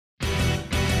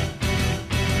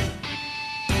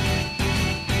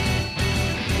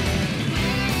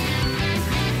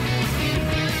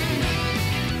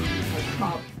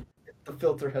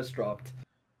filter has dropped.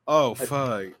 Oh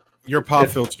fuck! Your pop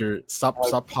filter. Stop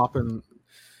popping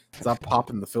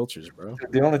the filters, bro.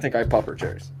 The only thing I pop are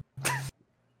cherries.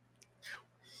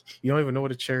 You don't even know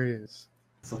what a cherry is.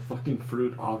 It's a fucking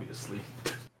fruit, obviously.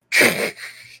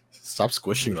 Stop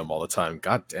squishing them all the time.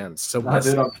 God damn, so Nah,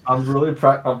 messy. dude, I'm really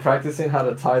I'm practicing how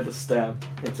to tie the stem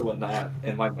into a knot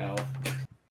in my mouth.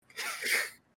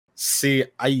 See,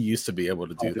 I used to be able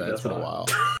to do that. It's been a while.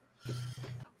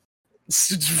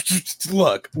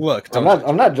 Look.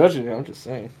 I'm not judging you. I'm just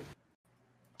saying.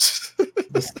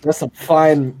 That's some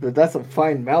fine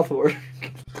mouth work.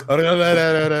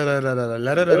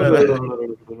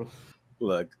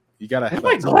 Look, you gotta have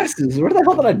my glasses. Where the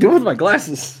hell did I do with my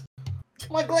glasses?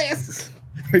 My glasses.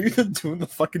 Are you doing the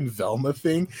fucking Velma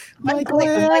thing? My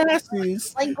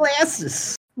glasses. My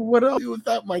glasses. What else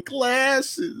without my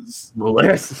glasses?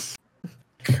 Glasses.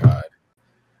 God.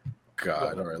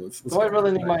 All right, let's do I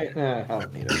really need my? I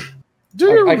don't need it. Do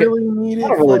you really need it? I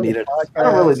don't really need it. I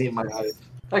don't really need my eyes.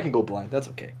 I can go blind. That's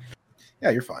okay.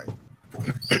 Yeah, you're fine.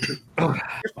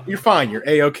 You're fine. You're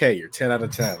A-okay. You're 10 out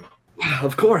of 10.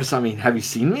 Of course. I mean, have you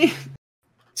seen me?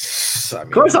 Of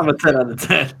course, I'm a 10 out of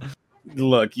 10.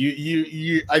 Look,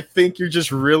 you. I think you're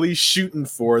just really shooting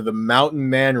for the Mountain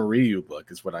Man Ryu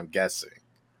look, is what I'm guessing.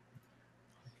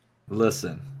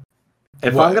 Listen,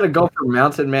 if I'm gonna go for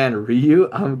Mountain Man Ryu,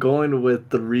 I'm going with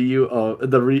the Ryu,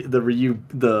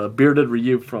 the bearded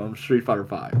Ryu from Street Fighter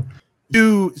V.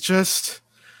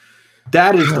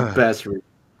 That is the best Ryu.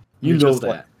 You know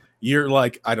that. You're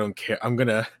like, I don't care. I'm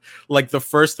gonna the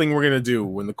first thing we're gonna do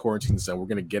when the quarantine's done, we're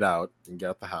gonna get out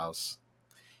the house.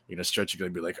 You're gonna stretch. You're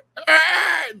gonna be like,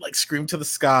 scream to the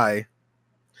sky,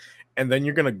 and then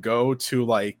you're gonna go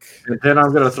to And then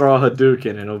I'm gonna throw a Hadouken,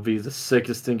 and it'll be the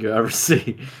sickest thing you ever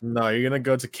see. No, you're gonna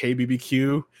go to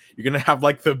KBBQ. You're gonna have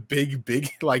the big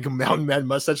Mountain Man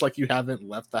mustache, you haven't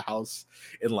left the house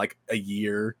in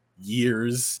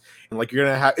years, and you're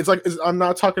gonna have. I'm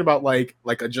not talking about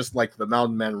just the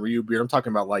Mountain Man Ryu beard. I'm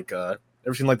talking about ever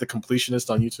seen the Completionist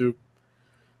on YouTube?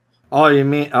 Oh, you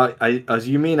mean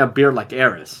you mean a beard like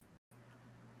Eris?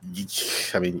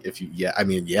 I mean,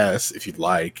 yes, if you'd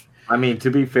like. I mean, to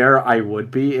be fair, I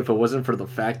would be if it wasn't for the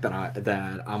fact that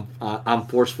I'm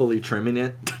forcefully trimming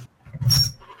it.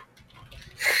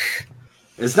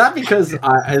 It's not because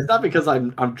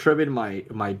I'm trimming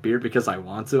my beard because I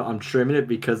want to. I'm trimming it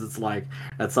because it's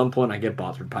at some point I get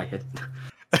bothered by it.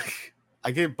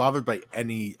 I get bothered by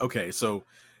any. Okay, so.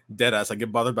 Deadass, I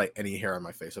get bothered by any hair on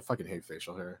my face. I fucking hate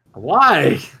facial hair.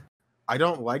 Why? I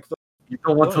don't like the. You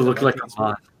don't want to look like a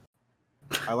man.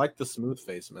 I like the smooth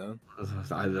face, man.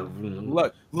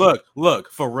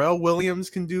 Look. Pharrell Williams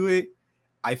can do it.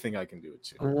 I think I can do it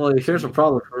too. Well, here's the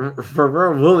problem.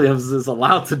 Pharrell Williams is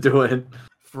allowed to do it.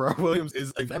 Pharrell Williams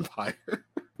is a vampire.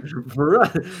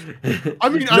 The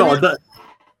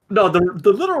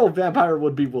literal vampire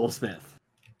would be Will Smith.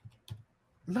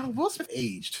 No, Will Smith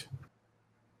aged.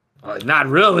 Not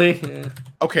really.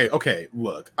 Okay.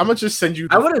 Look, I'm gonna just send you.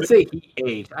 I wouldn't say he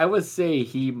aged. I would say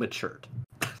he matured.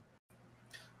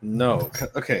 No.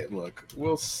 Okay. Look,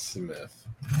 Will Smith.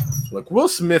 Will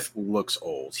Smith looks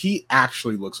old. He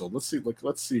actually looks old. Let's see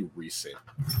recent.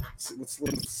 Let's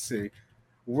see.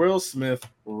 Will Smith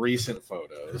recent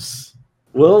photos.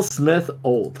 Will Smith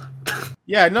old.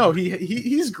 Yeah. No.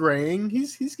 He's graying.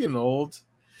 He's getting old.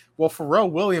 Well, Pharrell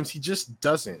Williams, he just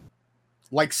doesn't.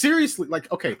 Seriously,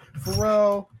 okay,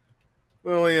 Pharrell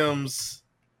Williams,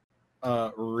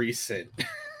 recent.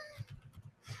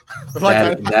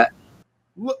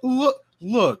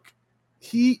 Look,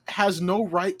 he has no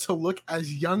right to look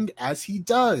as young as he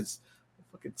does. I'll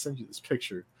fucking send you this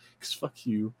picture, cause fuck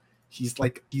you. He's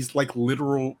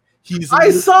literal.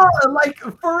 I saw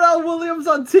Pharrell Williams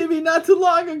on TV not too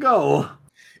long ago.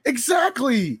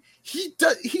 Exactly. He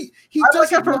doesn't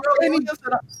look any.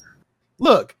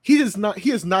 Look, he has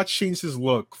not changed his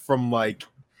look from What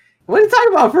are you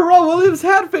talking about? Pharrell Williams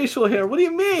had facial hair. What do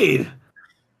you mean?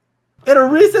 In a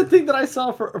recent thing that I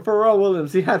saw for Pharrell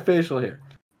Williams, he had facial hair.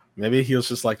 Maybe he was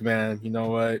just man, you know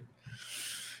what?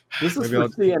 This is for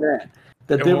CNN.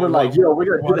 That they were yo,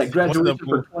 we're gonna do that graduation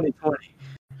for 2020.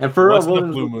 And Pharrell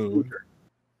Williams Blue Moon.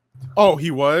 Oh, he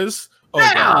was? Oh,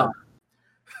 yeah. God.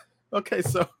 Okay,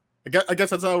 so I guess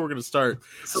that's how we're gonna start.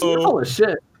 So holy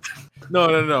shit.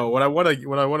 No. What I want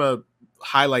to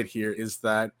highlight here is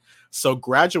that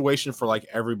graduation for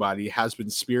everybody has been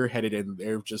spearheaded, and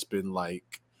they've just been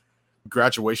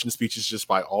graduation speeches just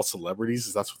by all celebrities.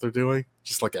 Is that what they're doing?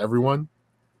 Just everyone?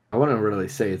 I wouldn't really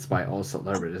say it's by all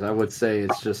celebrities. I would say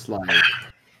it's just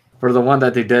for the one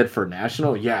that they did for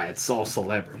national. Yeah, it's all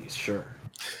celebrities, sure.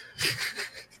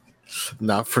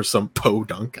 not for some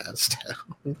podunk ass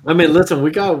town. I mean, listen,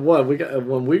 we got what? We got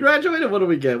when we graduated, what do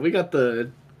we get? We got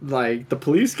the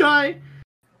police guy.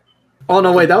 Oh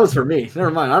no, wait, that was for me.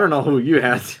 Never mind. I don't know who you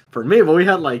had for me, but we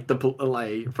had like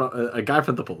a guy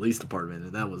from the police department,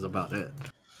 and that was about it.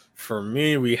 For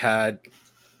me, we had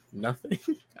nothing.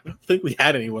 I don't think we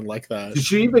had anyone like that. Did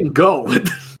you even go?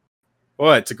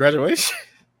 What, to graduation?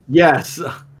 Yes.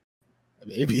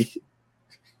 Maybe.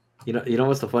 You know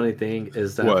what's the funny thing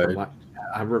is that What?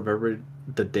 I remember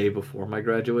the day before my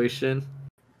graduation.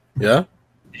 Yeah.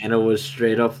 And it was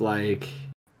straight up like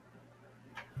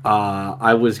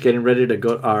I was getting ready to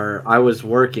go, or I was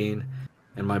working,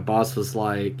 and my boss was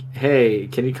like, "Hey,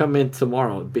 can you come in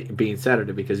tomorrow?" Being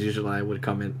Saturday, because usually I would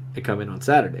come in on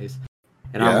Saturdays,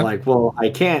 and I'm like, "Well, I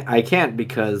can't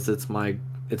because I'm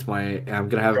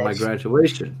gonna have my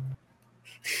graduation."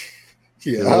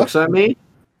 Yeah. He looks at me,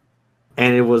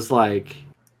 and it was like,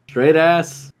 straight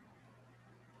ass.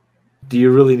 Do you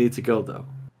really need to go though?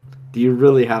 Do you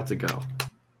really have to go?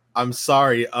 I'm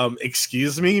sorry.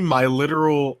 Excuse me. My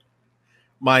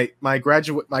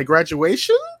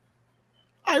graduation.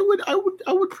 I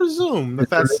would presume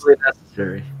that's really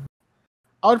necessary.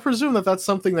 I would presume that's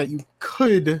something that you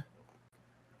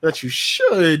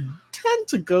should tend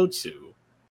to go to.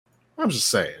 I'm just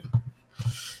saying.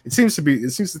 It seems to be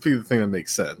the thing that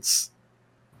makes sense.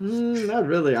 Not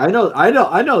really. I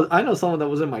know someone that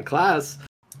was in my class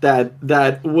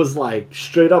that was like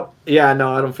straight up. Yeah,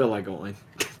 no, I don't feel like going.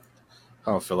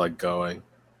 I don't feel like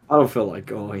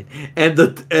going. And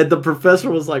the professor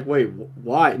was like, "Wait,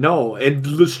 why? No!"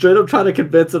 And straight up trying to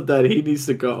convince him that he needs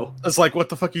to go. It's like, what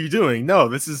the fuck are you doing? No,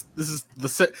 this is the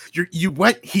set. You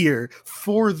went here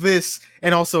for this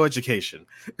and also education.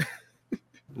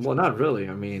 Well, not really.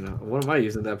 I mean, what am I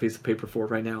using that piece of paper for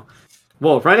right now?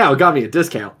 Well, right now it got me a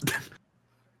discount.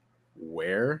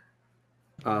 Where?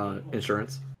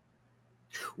 Insurance.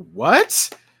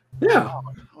 What? Yeah.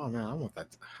 Oh man, I want that.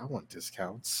 I want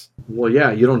discounts. Well,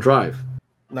 yeah, you don't drive.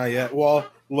 Not yet. Well,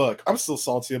 look, I'm still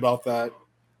salty about that.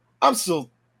 I'm still.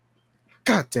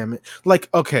 God damn it! Like,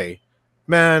 okay,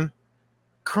 man.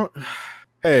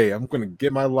 Hey, I'm gonna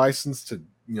get my license to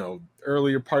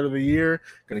earlier part of the year.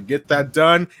 Gonna get that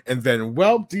done, and then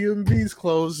DMV's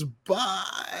closed. Bye.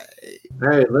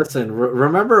 Hey, listen.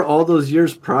 Remember all those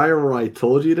years prior where I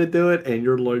told you to do it, and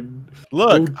you're like,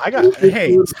 "Look, I got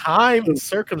time and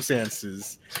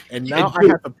circumstances, and now I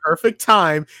have the perfect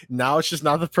time. Now it's just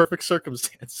not the perfect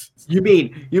circumstances." You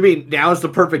mean now is the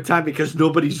perfect time because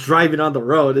nobody's driving on the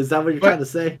road? Is that what you're trying to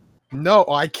say? No,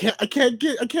 I can't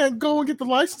go and get the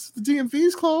license. The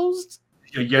DMV's closed.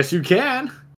 Yes, you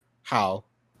can. How?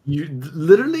 You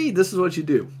literally, this is what you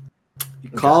do.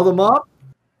 You call them up.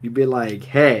 You be like,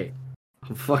 "Hey,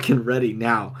 I'm fucking ready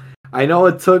now." I know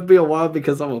it took me a while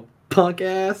because I'm a punk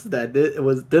ass that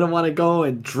didn't want to go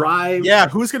and drive. Yeah,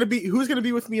 who's gonna be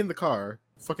with me in the car?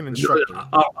 Fucking instructor.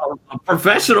 A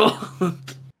professional.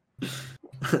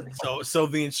 So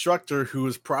the instructor, who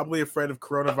is probably afraid of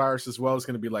coronavirus as well, is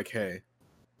gonna be like, "Hey,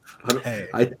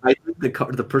 I think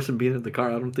the person being in the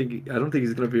car, I don't think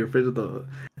he's gonna be afraid of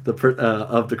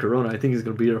the corona. I think he's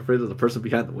gonna be afraid of the person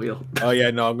behind the wheel. Oh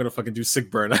yeah, no, I'm gonna fucking do sick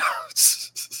burnout.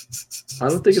 I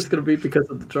don't think it's gonna be because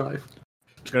of the drive.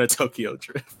 I'm gonna Tokyo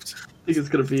drift. I think it's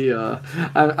gonna be. I'll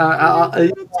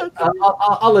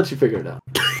let you figure it out.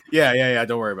 Yeah.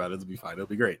 Don't worry about it. It'll be fine. It'll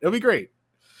be great.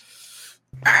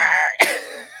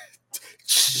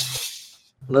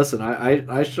 Listen,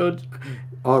 I showed.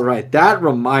 All right, that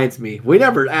reminds me. We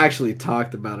never actually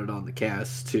talked about it on the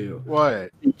cast too. What?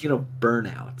 Speaking of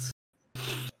burnouts,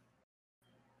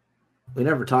 we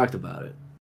never talked about it.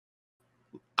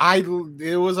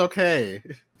 It was okay.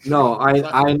 No,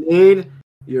 I need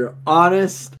your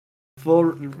honest, full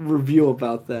review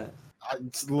about that.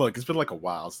 Look, it's been like a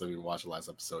while since we watched the last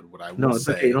episode. What I will No,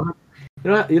 say, okay. You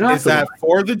don't have is to that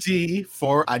for the D,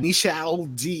 for initial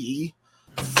D,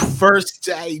 first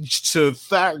stage to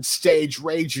third stage,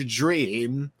 rage your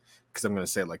dream. Because I'm gonna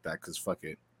say it like that. Because fuck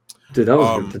it, dude. That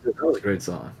was good. That was a great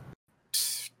song.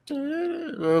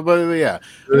 But yeah,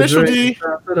 initial D.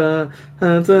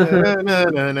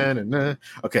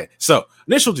 Okay, so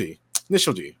initial D.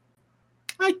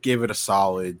 I give it a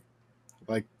solid,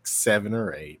 like 7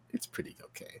 or 8. It's pretty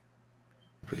okay.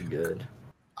 Pretty good.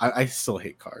 I still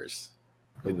hate cars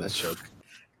in that show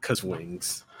because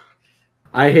wings.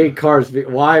 I hate cars.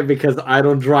 Why? Because I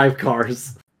don't drive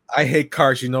cars. I hate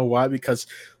cars. You know why? Because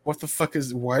why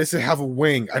does it have a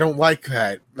wing? I don't like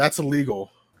that. That's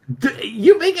illegal.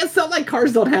 You make it sound like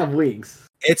cars don't have wings.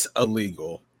 It's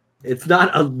illegal. It's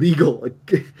not illegal.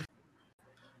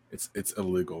 It's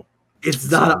illegal.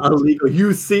 It's not illegal.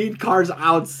 You've seen cars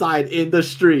outside in the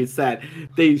streets that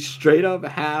they straight up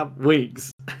have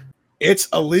wings. It's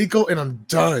illegal, and I'm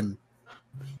done.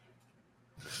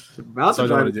 Mountain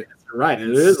driving, right?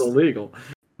 It is illegal,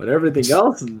 but everything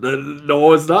else,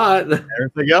 no, it's not.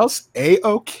 Everything else,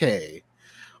 A-okay.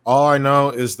 All I know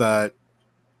is that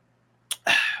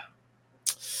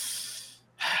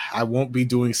I won't be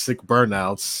doing sick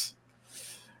burnouts.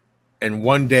 And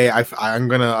one day I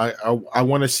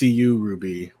want to see you,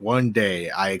 Ruby. One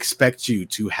day I expect you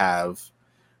to have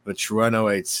the Toronto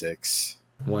 86.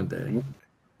 One day.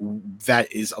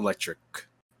 That is electric.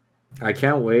 I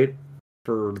can't wait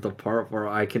for the part where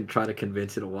I can try to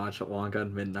convince you to watch Long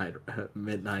Gun Midnight,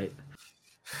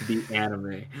 the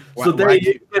anime. So there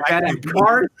you get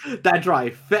cars that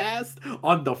drive fast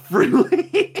on the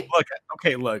freeway.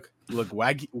 Look.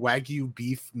 Wagyu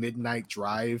Beef Midnight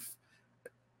Drive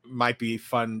might be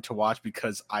fun to watch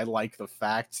because I like the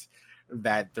fact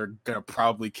that they're gonna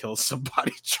probably kill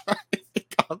somebody driving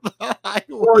on the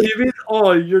highway.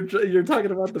 Oh, you're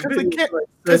talking about the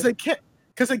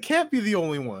because they can't be the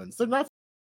only ones. They're not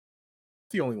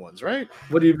the only ones, right?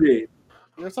 What do you mean?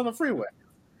 It's on the freeway.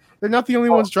 They're not the only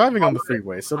ones driving on the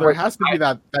freeway, so there has to be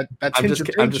that I'm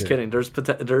just kidding.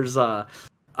 There's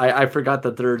I forgot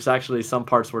that there's actually some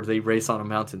parts where they race on a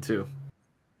mountain too.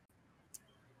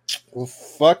 Well,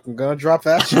 fuck, I'm gonna drop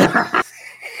that.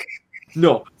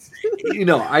 No,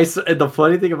 the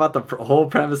funny thing about the whole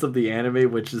premise of the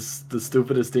anime, which is the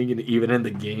stupidest thing, even in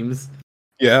the games.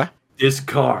 Yeah, this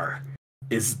car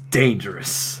is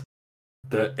dangerous.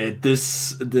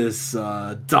 This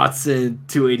Datsun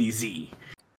 280Z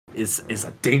is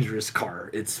a dangerous car.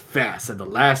 It's fast, and the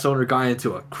last owner got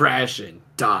into a crash and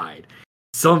died.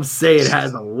 Some say it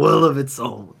has a will of its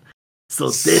own. So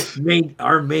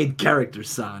our main character,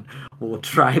 son, will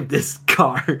drive this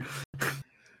car.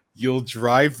 You'll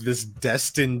drive this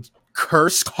destined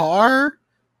curse car?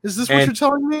 Is this what you're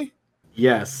telling me?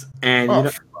 Yes,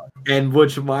 and and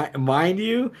which mind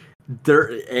you,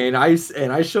 I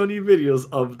shown you videos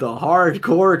of the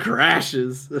hardcore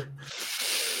crashes,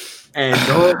 and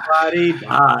nobody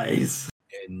dies.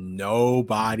 And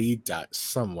nobody dies.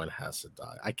 Someone has to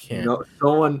die. I can't.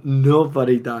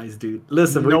 Nobody dies, dude.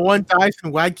 Listen, no one dies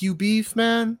from Wagyu Beef,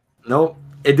 man. Nope.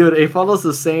 Dude, it follows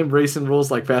the same racing rules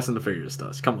like Fast and the Furious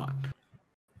does. Come on.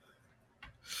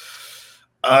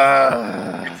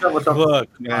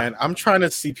 Look, man, I'm trying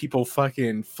to see people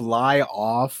fucking fly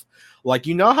off. Like,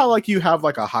 you know how like you have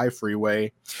like a high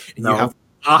freeway, and you have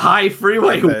a high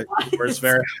freeway where it's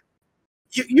very.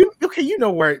 You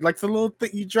know where like the little thing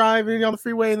you drive in on the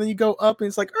freeway and then you go up and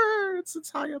it's like it's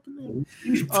high up in there. What are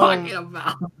you talking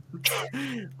about?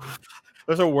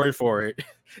 There's a word for it.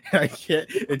 I can't.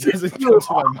 It doesn't come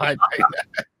to my mind right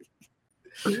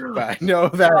now. But I know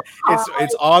that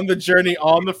it's on the journey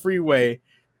on the freeway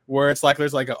where it's like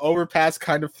there's like an overpass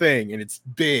kind of thing and it's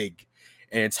big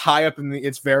and it's high up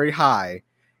it's very high.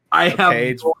 I have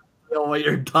know what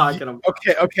you're talking about.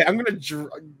 Okay. I'm gonna. Oh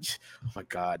my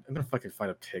god, I'm gonna fucking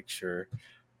find a picture.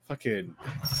 Fucking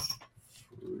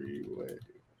freeway.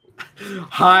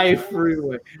 High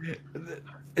freeway.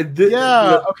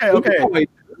 Yeah. Okay.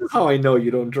 This is how I know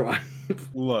you don't drive.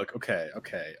 Look. Okay. I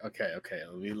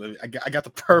got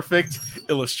the perfect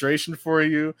illustration for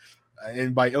you.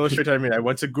 And by illustration, I mean I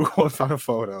went to Google and found a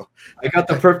photo. I got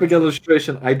the perfect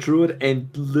illustration. I drew it in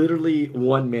literally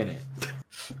 1 minute.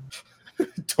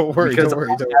 Don't worry. I'm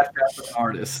that fast an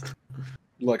artist.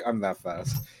 Look, I'm that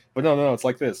fast. But no, it's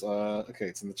like this. Okay,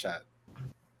 it's in the chat.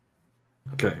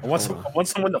 Okay. I want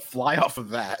someone to fly off of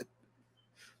that.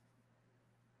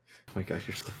 Oh my gosh,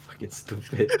 you're so fucking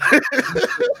stupid.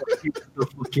 The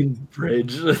fucking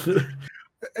bridge.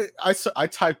 I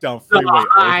typed down freeway.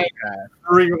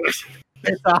 Freeway.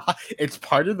 It's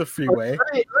part of the freeway.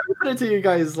 Let me put it to you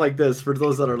guys like this for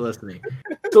those that are listening.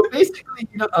 So basically,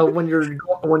 when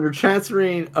you're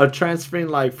transferring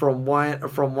like from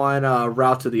one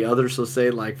route to the other. So say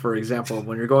like for example,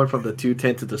 when you're going from the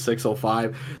 210 to the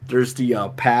 605, there's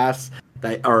the pass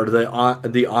that or the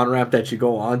on ramp that you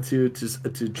go onto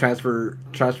to transfer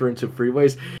into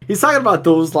freeways. He's talking about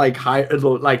those like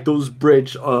those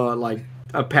bridge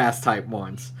pass type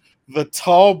ones. The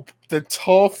tall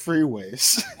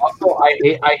freeways. Also, I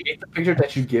hate the picture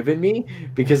that you've given me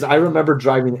because I remember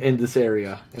driving in this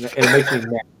area and it makes me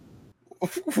mad.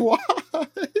 Why?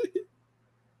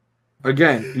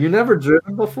 Again, you never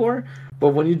driven before, but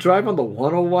when you drive on the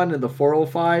 101 and the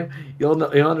 405, you'll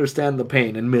understand the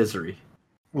pain and misery.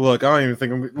 Look, I don't even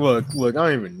think look, I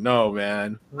don't even know,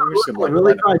 man. You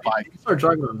start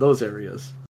driving on those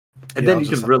areas. And then you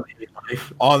can really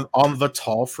on the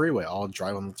tall freeway. I'll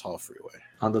drive on the tall freeway.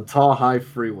 On the tall high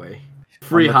freeway. on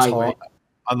Free the highway.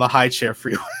 on the high chair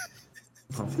freeway.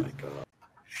 Oh my god.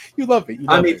 You love it.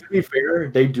 I mean, to be fair,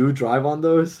 they do drive on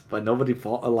those, but nobody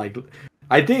fall like.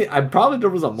 I probably there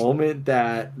was a moment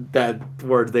that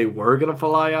where they were gonna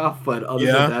fly off, but other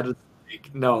than that, it's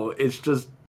like, no, it's just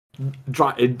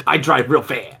drive. I drive real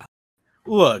fast.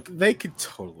 Look, they could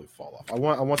totally fall off. I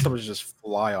want someone to just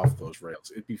fly off those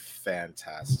rails. It'd be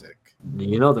fantastic.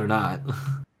 You know they're not.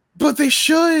 But they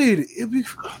should. It'd be.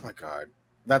 Oh my god.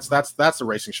 That's the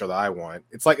racing show that I want.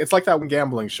 It's like that one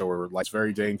gambling show where like it's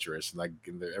very dangerous and like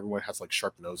everyone has like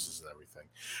sharp noses and everything.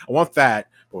 I want that,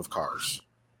 but with cars.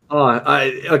 Oh,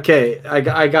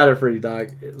 I got it for you,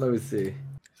 dog. Let me see.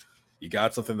 You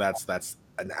got something that's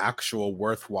an actual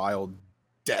worthwhile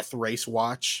death race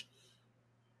watch.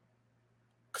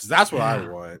 Because that's what I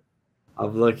want.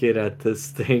 I'm looking at this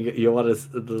thing. You want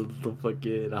the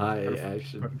fucking high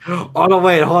action? Oh no!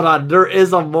 Wait, hold on. There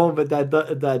is a moment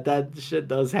that shit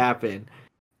does happen.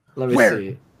 Let me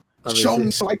see. Show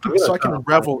me so I can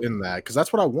revel in that because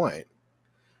that's what I want.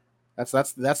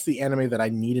 That's the anime that I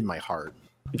need in my heart.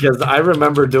 Because I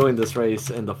remember doing this race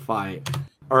in the fight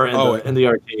or in the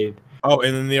arcade. Oh,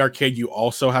 and in the arcade, you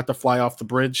also have to fly off the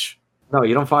bridge. No,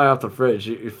 you don't fly off the bridge.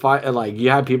 You fight like you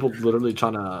have people literally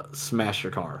trying to smash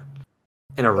your car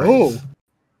in a race.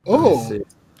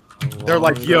 They're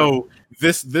like, yo,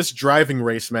 this driving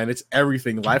race, man, it's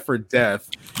everything, life or death.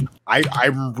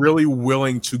 I'm really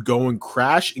willing to go and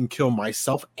crash and kill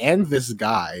myself and this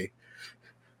guy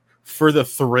for the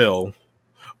thrill.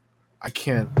 I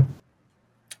can't.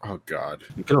 Oh god,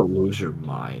 you're gonna lose your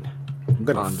mind. I'm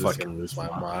gonna fucking lose my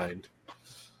mind.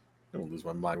 I'm gonna lose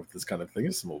my mind with this kind of thing.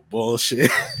 It's some old bullshit.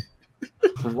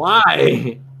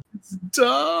 Why? It's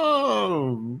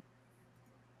dumb.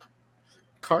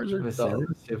 Cars are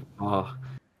dumb.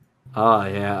 Oh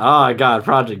yeah. Oh god,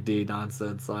 Project D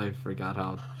nonsense. I forgot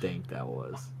how dank that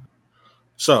was.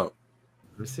 So,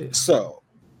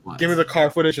 what? Give me the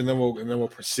car footage and then we'll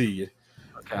proceed.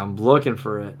 Okay, I'm looking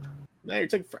for it. Man, you're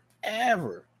taking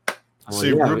forever. Well, see,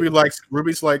 yeah,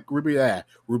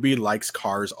 Ruby likes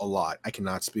cars a lot. I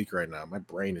cannot speak right now. My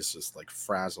brain is just like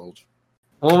frazzled.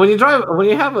 Well, when you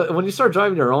start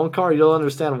driving your own car, you'll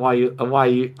understand why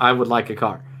I would like a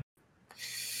car.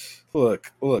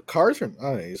 Look, cars are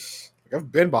nice. Like,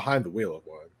 I've been behind the wheel of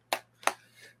one,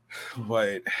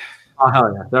 but oh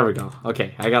hell yeah, there we go.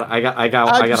 Okay, I got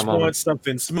a moment. Want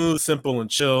something smooth, simple,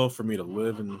 and chill for me to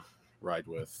live and ride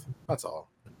with. That's all.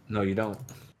 No, you don't.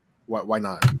 Why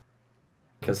not?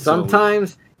 Because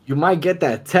sometimes you might get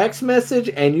that text message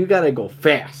and you gotta go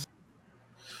fast.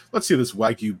 Let's see this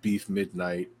Wagyu beef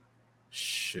midnight.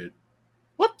 Shit.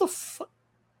 What the fuck?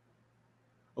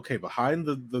 Okay, behind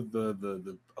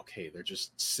the okay, they're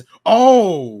just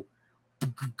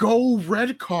go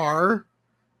red car.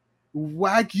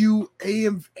 Wagyu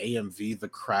AMV the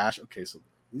crash. Okay, so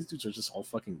these dudes are just all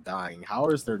fucking dying. How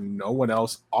is there no one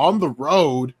else on the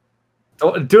road?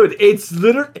 Oh, dude, it's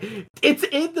literally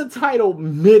in the title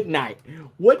Midnight.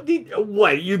 What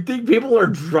you think people are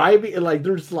driving like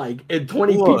there's like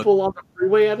 20 people on the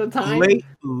freeway at a time?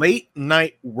 Late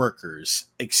night workers.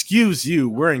 Excuse you,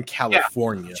 we're in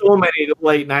California. Yeah, so many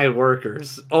late night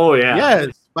workers. Oh yeah.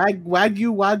 Yes.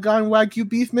 Wagyu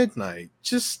beef midnight.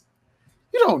 Just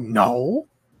you don't know.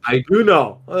 I do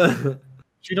know.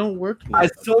 You don't work.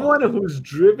 As someone who's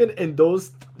driven in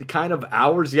those kind of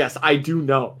hours, yes, I do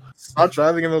know. Stop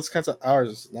driving in those kinds of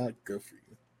hours. It's not good for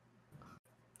you.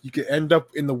 You could end up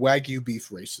in the Wagyu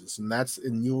beef races,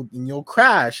 and you'll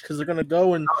crash because they're gonna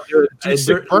go and do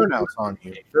sick burnouts on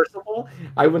you. First of all,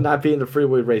 I would not be in the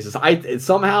freeway races.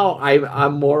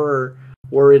 I'm more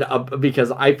worried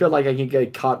because I feel like I can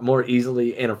get caught more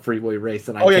easily in a freeway race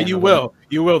than I can. You will.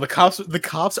 The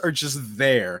cops are just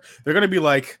there. They're gonna be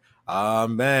like,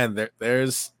 man,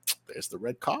 there's the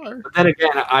red car. But then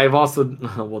again, I've also I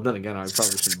probably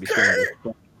shouldn't be saying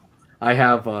this. I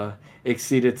have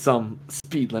exceeded some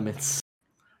speed limits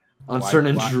on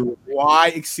certain. Why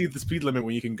exceed the speed limit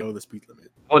when you can go the speed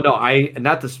limit? Oh no,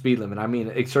 not the speed limit. I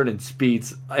mean certain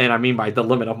speeds, and I mean by the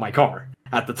limit of my car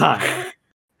at the time.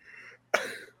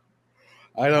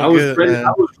 I was ready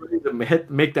to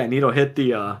make that needle hit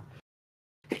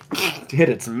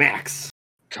its max.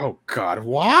 Oh God,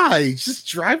 why? Just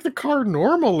drive the car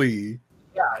normally.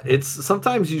 Yeah, it's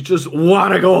sometimes you just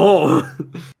want to go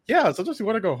home. Yeah, sometimes you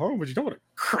want to go home, but you don't want to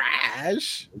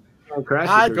crash.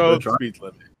 I go the speed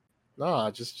limit.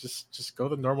 No, just go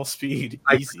the normal speed.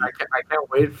 Easy. I can't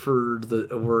wait for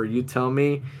where you tell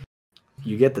me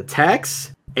you get the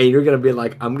text and you're gonna be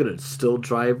like, I'm gonna still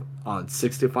drive on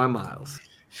 65 miles.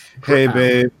 Hey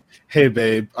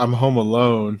babe, I'm home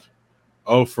alone.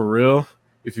 Oh, for real?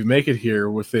 if you make it here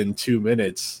within 2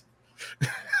 minutes,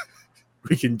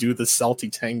 we can do the salty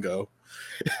tango.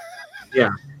 Yeah,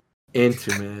 in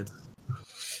 2 minutes.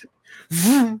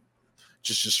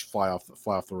 just fly off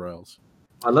the rails.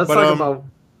 Let's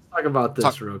talk about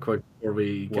this real quick before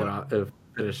we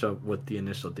finish up with the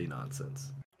initial D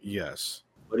nonsense. Yes.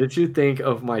 What did you think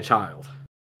of my child,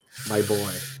 my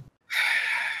boy?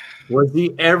 Was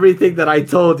he everything that I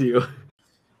told you?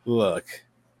 Look,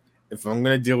 if I'm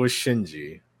gonna deal with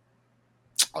Shinji,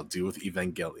 I'll deal with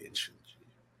Evangelion Shinji.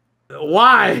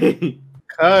 Why?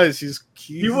 Because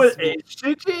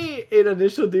Shinji in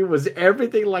initial D was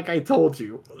everything like I told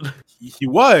you. He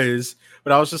was,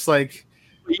 but I was just like,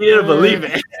 you didn't believe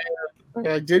it.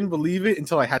 I didn't believe it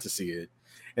until I had to see it,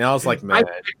 and I was like, man,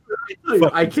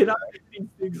 I cannot make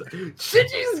these things.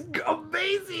 Shinji's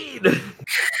amazing.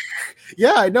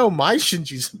 Yeah, I know my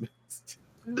Shinji's amazing.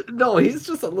 No, he's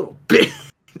just a little bitch.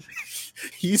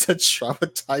 He's a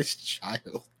traumatized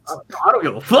child. I don't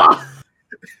give a fuck.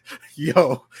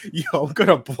 Yo, I'm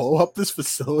gonna blow up this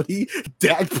facility.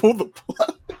 Dad, pull the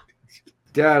plug.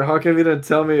 Dad, how come you didn't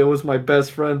tell me it was my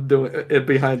best friend doing it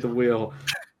behind the wheel?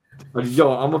 Like,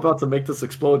 yo, I'm about to make this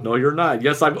explode. No, you're not.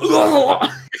 Yes, I'm.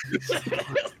 That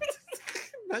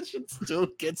shit still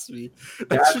gets me.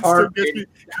 That shit still gets me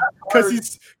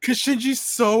because Shinji's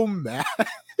so mad.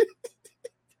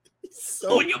 He's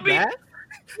so mad.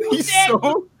 He's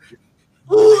so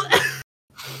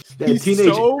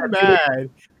mad,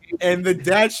 and the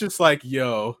dad's just like,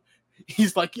 yo.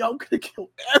 He's like, yo, I'm gonna kill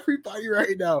everybody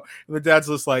right now. And the dad's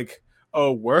just like,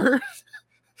 oh, word?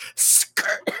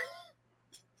 Skirt.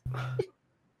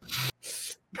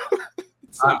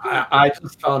 I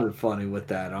just found it funny with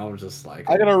that. I was just like,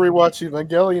 I gotta rewatch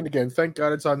Evangelion again. Thank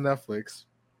God it's on Netflix.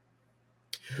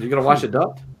 You gonna watch it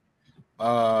dubbed?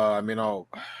 I mean, I'm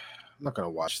not gonna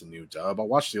watch the new dub. I'll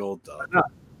watch the old dub. No,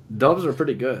 dubs are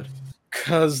pretty good.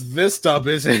 Cause this dub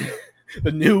isn't.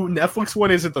 The new Netflix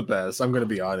one isn't the best. I'm gonna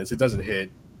be honest. It doesn't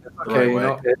hit. Okay,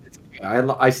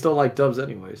 I still like dubs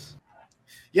anyways.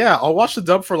 Yeah, I'll watch the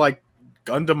dub for like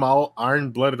Gundam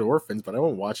Iron Blooded Orphans, but I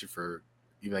won't watch it for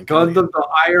Evangelion. Gundam the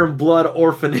Iron Blood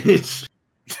Orphanage.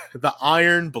 The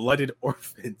Iron Blooded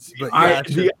Orphans. But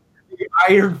the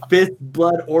Iron Fist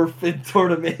Blood Orphan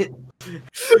Tournament.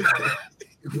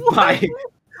 Why?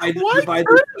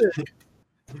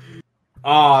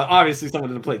 Obviously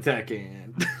someone didn't play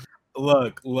Tekken.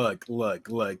 Look.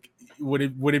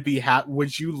 Would it be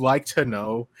would you like to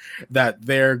know that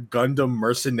their Gundam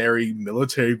mercenary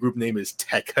military group name is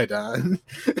Tekkadan?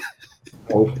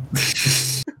 Oh.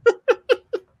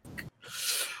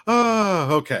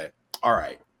 Okay. All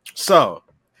right. So,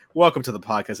 welcome to the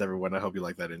podcast, everyone. I hope you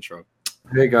like that intro.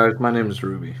 Hey guys, my name is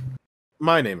Ruby.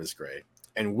 My name is Gray,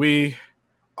 and we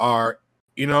are,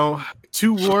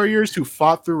 two warriors who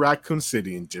fought through Raccoon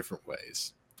City in different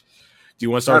ways. Do you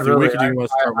want to start with your week, or do you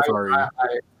want to start with RE?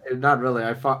 Not really.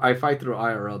 I fight through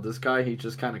IRL. This guy, he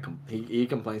just kind of he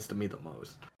complains to me the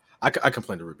most. I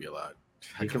complain to Ruby a lot.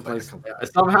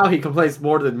 Somehow he complains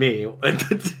more than me.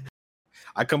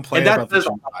 I complain about the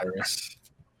G-Virus.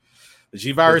 The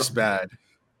G-Virus is bad.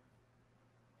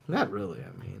 Not really.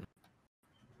 I mean,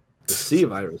 the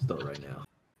C-Virus though right now.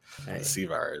 Hey. The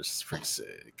C-Virus is pretty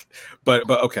sick. But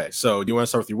okay. So do you want to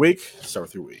start with your week? Start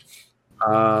with your week.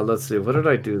 Let's see. What did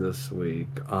I do this week?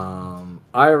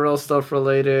 IRL stuff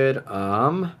related.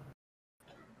 I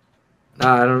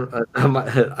don't.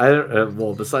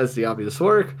 Well, besides the obvious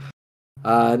work,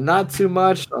 not too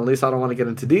much. At least I don't want to get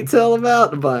into detail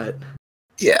about. But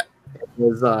yeah,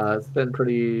 it's been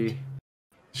pretty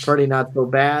not so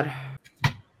bad.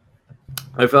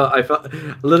 I felt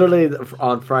literally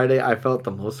on Friday. I felt the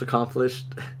most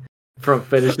accomplished from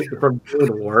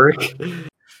doing work.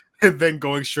 And then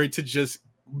going straight to just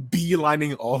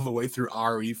beelining all the way through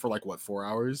RE for 4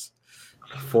 hours?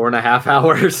 4.5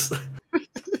 hours.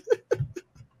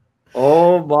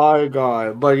 Oh my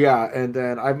god. But yeah, and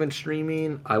then I've been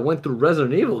streaming. I went through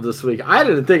Resident Evil this week. I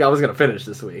didn't think I was gonna finish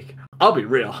this week. I'll be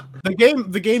real.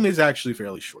 The game is actually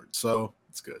fairly short, so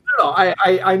it's good. No,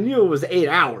 I knew it was 8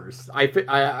 hours.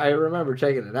 I remember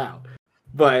checking it out.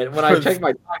 But when I checked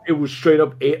my time, it was straight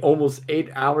up almost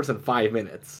 8 hours and 5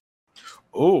 minutes.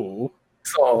 Oh,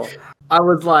 so I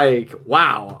was like,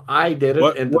 "Wow, I did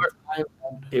it!" And the time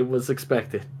it was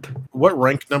expected. What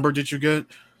rank number did you get,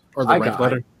 or the rank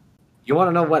letter? You want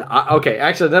to know what? Okay,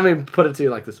 actually, let me put it to you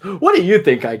like this: what do you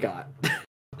think I got?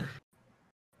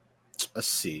 A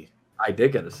C. I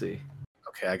did get a C.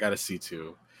 Okay, I got a C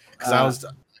too. Because I was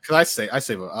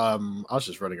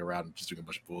just running around, just doing a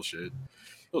bunch of bullshit.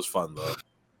 It was fun though.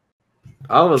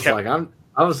 I was like,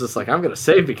 I was just like, I'm gonna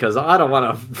save because I don't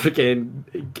want to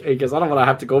because I don't want to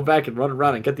have to go back and run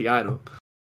around and get the item.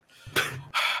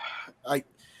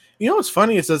 What's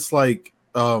funny is it's like,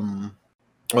 well,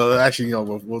 actually,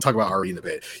 we'll talk about RE in a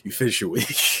bit. You finish your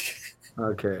week.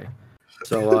 Okay.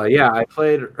 So yeah, I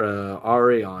played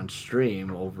RE on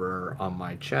stream over on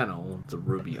my channel, the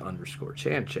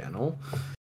Ruby_Chan channel,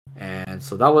 and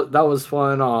so that was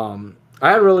fun.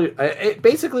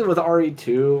 Basically with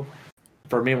RE2,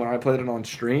 for me when I played it on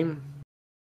stream,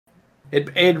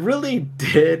 it really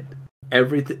did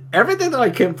everything that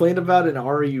I complained about in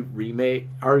RE remake,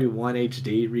 RE1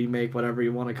 HD remake, whatever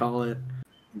you want to call it.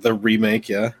 The remake,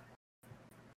 yeah.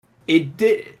 It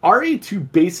did.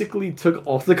 RE2 basically took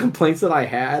all the complaints that I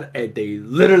had, and they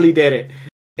literally did it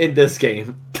in this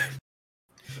game.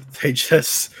 They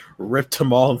just ripped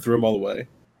them all and threw them all away.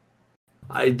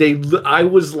 I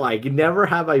was like, never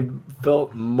have I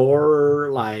felt more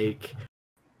like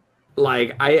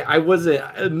I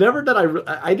wasn't. Never that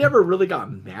I never really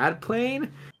got mad playing.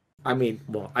 I mean,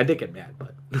 well, I did get mad,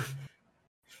 but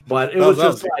but it was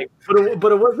just like,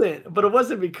 but it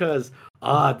wasn't because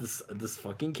this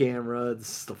fucking camera, this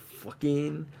is the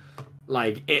fucking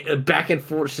like back and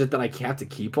forth shit that I have to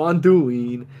keep on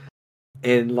doing,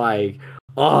 and like,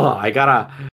 there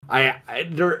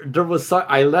was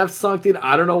I left something,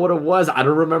 I don't know what it was, I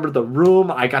don't remember the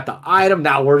room, I got the item,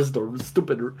 now where's the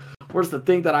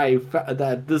thing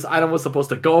that this item was supposed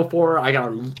to go for? I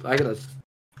gotta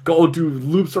go do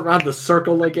loops around the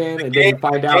circle again, and then you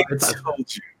find out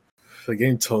the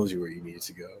game told you where you needed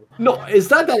to go. No,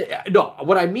 it's not that. No,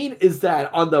 what I mean is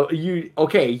that you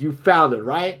found it,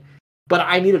 right? But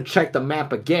I need to check the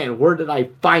map again. Where did I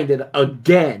find it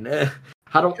again?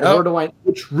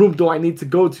 Which room do I need to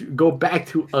go back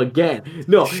to again?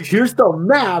 No, here's the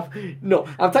map. No,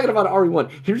 I'm talking about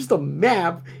RE1. Here's the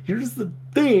map. Here's the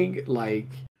thing. Like,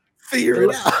 figure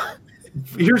it out.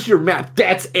 Here's your map.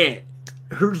 That's it.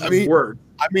 Here's the word.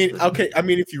 Okay.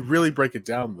 If you really break it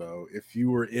down, though, if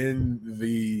you're in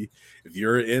the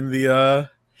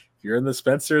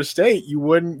Spencer estate, you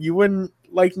wouldn't get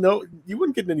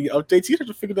any updates. You'd have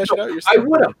to figure that shit out yourself.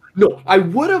 I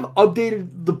would have updated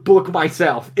the book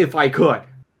myself if I could.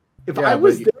 If I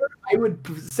was there, I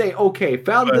would say, okay,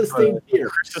 found this thing here.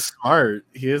 Chris is smart.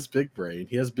 He has big brain.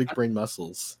 He has big brain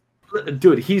muscles.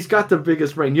 Dude, he's got the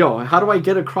biggest brain. Yo, how do I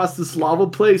get across this lava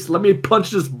place? Let me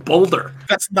punch this boulder.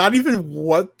 That's not even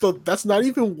what the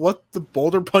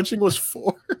boulder punching was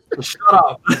for. Shut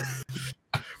up.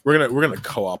 We're gonna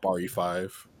co-op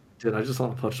RE5. Dude, I just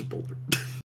want to punch the boulder.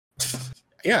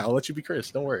 Yeah, I'll let you be Chris.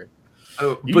 Don't worry.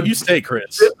 But you stay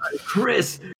Chris.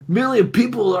 Chris, million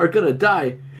people are gonna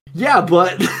die. Yeah,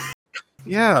 but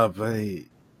no.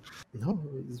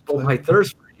 Well, my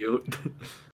thirst for you.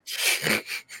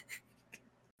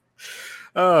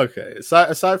 Okay.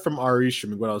 Aside from RE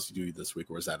streaming, what else did you do this week,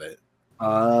 or was that it?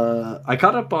 I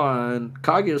caught up on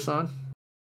Kaguya-san.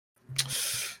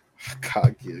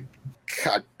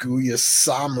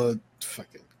 Kaguya-sama,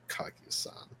 fucking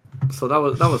Kaguya-san. So that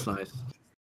was nice.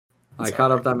 I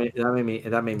caught up. That made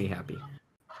me happy.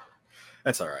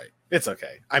 That's all right. It's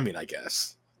okay. I mean, I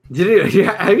guess.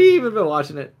 Have you even been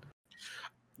watching it?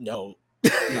 No.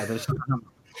 Yeah,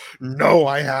 no,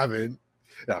 I haven't.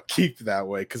 Now keep that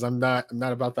way because I'm not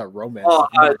about that romance.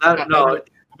 I'm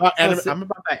about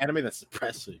that anime that's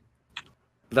depressing.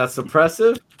 That's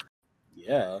oppressive?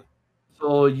 Yeah.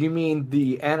 So you mean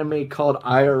the anime called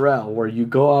IRL, where you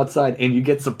go outside and you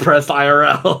get suppressed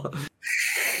IRL?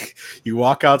 You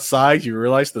walk outside, you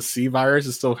realize the C virus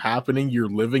is still happening, you're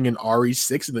living in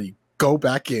RE6, and then you go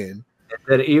back in.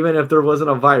 That even if there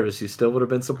wasn't a virus, you still would have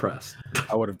been suppressed.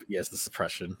 I would have. Yes, the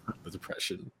suppression, the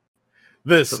depression.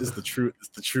 This is the true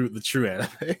anime.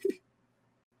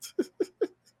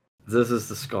 This is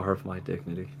the scar of my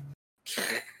dignity.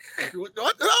 What?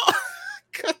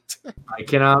 I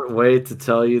cannot wait to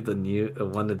tell you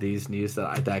one of these news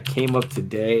that came up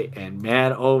today, and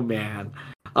man, oh man.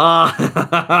 All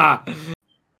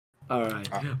right,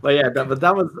 but yeah,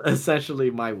 that was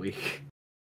essentially my week.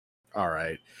 All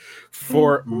right.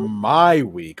 For my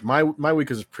week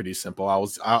is pretty simple.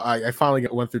 I finally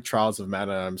went through Trials of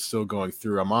Mana. I'm still going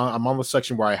through. I'm on the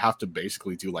section where I have to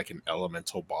basically do like an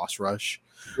elemental boss rush.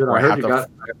 Dude, I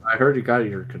heard you got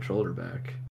your controller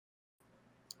back.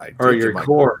 Or your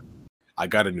cord. I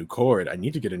got a new cord. I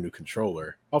need to get a new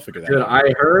controller. I'll figure that out.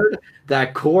 I heard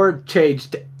that cord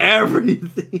changed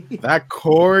everything. That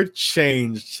cord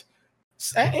changed.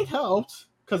 It helped.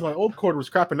 Because my old cord was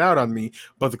crapping out on me,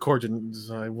 but the cord didn't.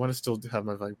 I want to still have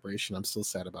my vibration. I'm still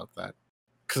sad about that.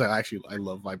 Because I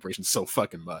love vibration so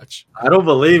fucking much. I don't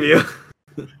believe you.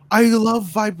 I love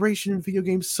vibration in video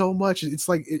games so much. It's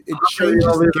like it changes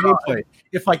the gameplay.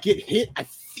 If I get hit, I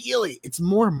feel it. It's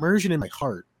more immersion in my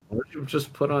heart. Why don't you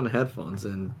just put on headphones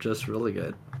and just really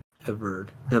get Everett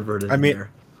in I mean,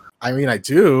 there? I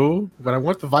do, but I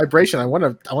want the vibration. I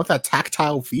want that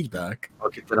tactile feedback.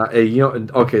 Okay, then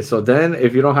okay, so then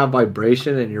if you don't have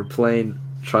vibration and you're playing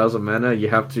Trials of Mana, you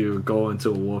have to go into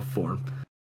a wolf form.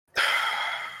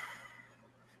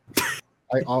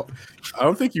 I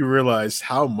don't think you realize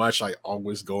how much I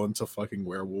always go into fucking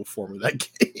werewolf form of that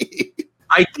game.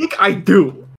 I think I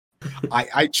do.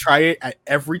 I try it at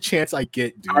every chance I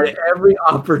get, dude. At every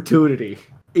opportunity.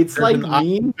 It's like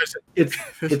me. It's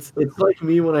like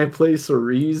me when I play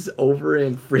Cerise over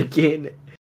in freaking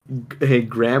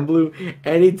Granblue.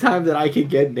 Anytime that I can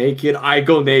get naked, I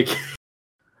go naked.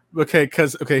 Okay,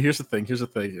 here's the thing,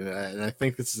 and I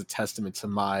think this is a testament to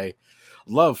my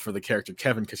love for the character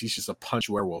Kevin, because he's just a punch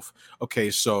werewolf.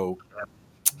 Okay, so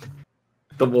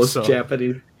the most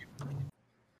Japanese.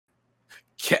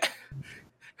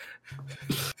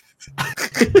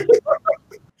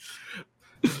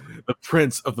 The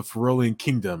prince of the Ferolian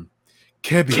kingdom,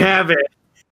 Kevin,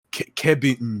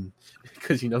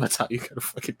 because that's how you gotta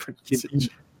fucking pronounce it.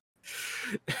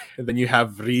 And then you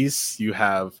have Reese, you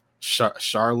have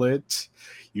Charlotte,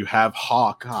 you have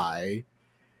Hawkeye,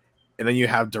 and then you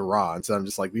have Duran. So I'm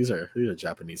just like, these are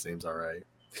Japanese names, all right.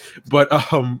 But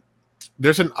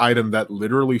there's an item that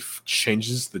literally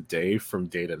changes the day from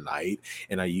day to night,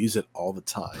 and I use it all the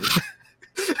time.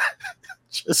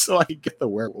 Just so I can get the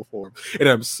werewolf form. And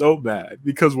I'm so mad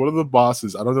because one of the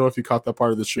bosses, I don't know if you caught that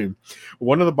part of the stream,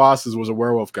 one of the bosses was a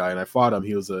werewolf guy, and I fought him.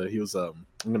 He was I'm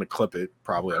gonna clip it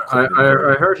probably. I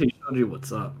heard he showed you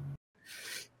what's up.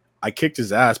 I kicked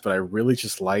his ass, but I really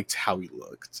just liked how he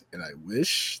looked, and I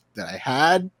wish that I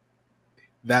had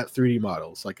that 3D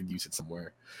model so I could use it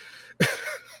somewhere.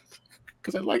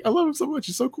 Because I love him so much.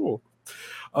 He's so cool.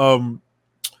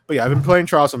 But yeah, I've been playing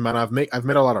Trials of Mana. I've made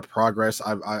a lot of progress.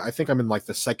 I think I'm in like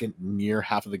the second near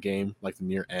half of the game, like the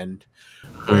near end,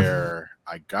 where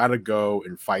I gotta go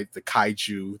and fight the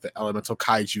kaiju, the elemental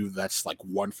kaiju. That's like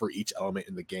one for each element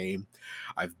in the game.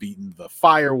 I've beaten the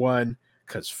fire one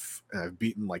because I've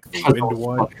beaten like the wind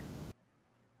one.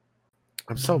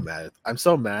 I'm so mad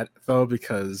though,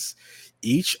 because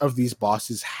each of these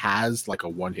bosses has like a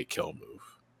one-hit kill move.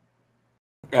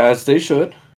 As they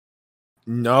should.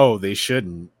 No, they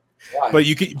shouldn't. Why? But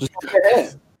you can just don't get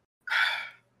hit.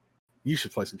 You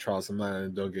should play some Trials of Mana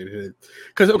and don't get hit.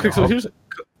 Because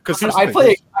I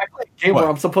play a game where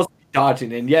I'm supposed to be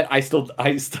dodging, and yet I still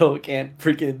can't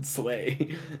freaking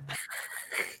slay.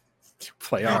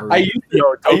 Play already.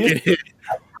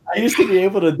 I used to be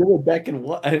able to do it back in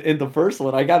the first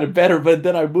one. I got it better, but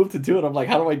then I moved to 2, and I'm like,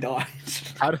 how do I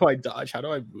dodge? How do I dodge? How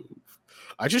do I move?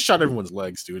 I just shot everyone's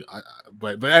legs, dude.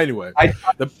 But anyway, I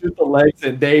shoot the legs,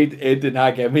 and it did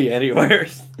not get me anywhere.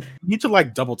 You need to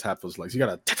like double tap those legs. You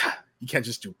gotta. You can't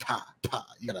just do pa pa.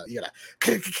 You gotta.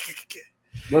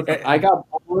 Listen, I got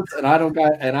bullets, and I don't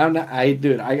got, and I'm not. I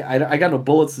got no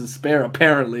bullets to spare.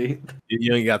 Apparently,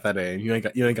 you ain't got that aim. You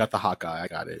ain't got the Hawkeye. I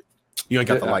got it. You ain't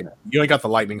got the light. You ain't got the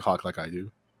lightning hawk like I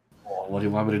do. Well, what do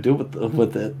you want me to do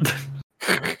with it?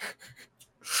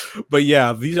 But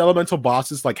yeah, these elemental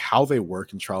bosses, like how they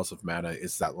work in Trials of Mana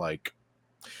is that like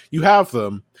you have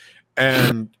them,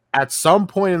 and at some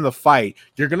point in the fight,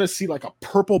 you're gonna see like a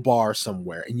purple bar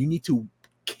somewhere, and you need to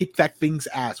kick that thing's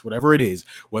ass, whatever it is,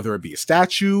 whether it be a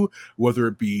statue, whether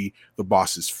it be the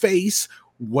boss's face,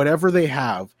 whatever they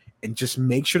have, and just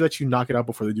make sure that you knock it out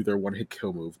before they do their one-hit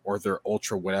kill move or their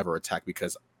ultra whatever attack,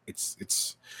 because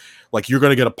it's like you're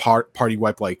gonna get a party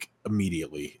wipe like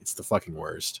immediately. It's the fucking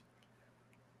worst.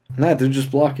 Nah, dude, just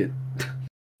block it.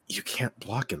 You can't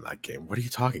block in that game. What are you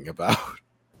talking about?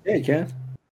 Yeah, you can.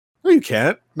 No, you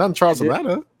can't. Not in Trials of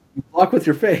Mana. You block with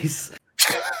your face.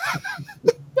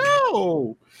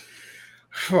 No.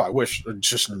 Oh, I wish.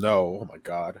 Just no. Oh my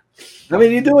god. I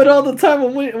mean, you do it all the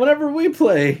time whenever we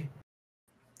play.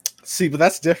 See, but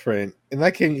that's different. In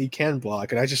that game, you can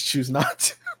block, and I just choose not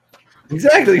to.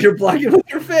 Exactly. You're blocking with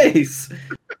your face.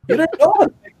 You don't know how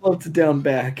to make love to down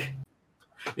back.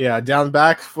 Yeah, down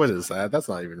back. What is that? That's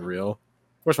not even real.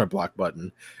 Where's my block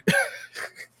button?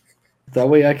 That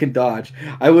way I can dodge.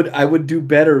 I would do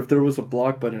better if there was a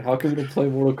block button. How come we don't play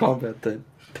Mortal Kombat then?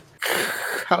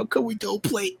 How come we don't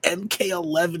play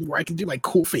MK11 where I can do my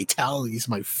cool fatalities,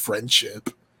 my friendship?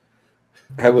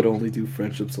 I would only do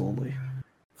friendships only.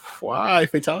 Why?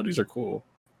 Fatalities are cool.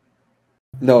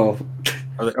 No.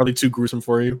 Are they too gruesome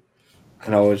for you?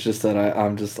 No, it's just that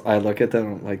I look at them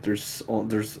and I'm like, there's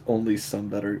only some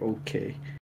that are okay,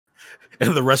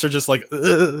 and the rest are just like,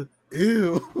 ew.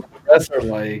 The rest are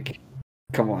like,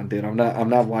 Come on, dude. I'm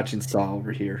not watching Saw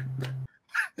over here.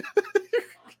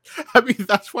 I mean,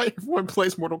 that's why everyone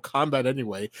plays Mortal Kombat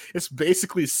anyway. It's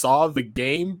basically Saw the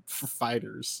game for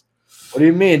fighters. What do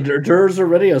you mean? There's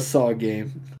already a Saw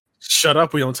game. Shut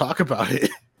up, we don't talk about it.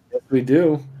 Yes, we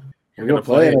do. You're gonna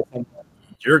play it.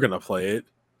 You're gonna play it.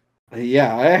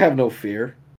 Yeah, I have no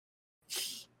fear.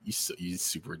 You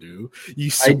super do.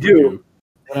 I do.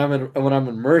 When I'm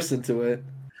immersed into it.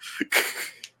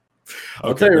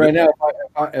 I'll tell you right now,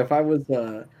 if I was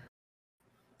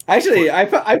actually, I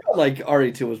felt like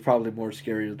RE2 was probably more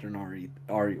scarier than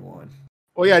RE1.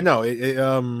 Well, yeah, no,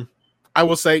 I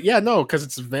will say, yeah, no, because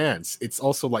it's advanced. It's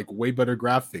also like way better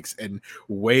graphics and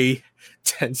way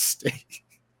tense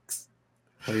stakes.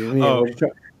 What do you mean?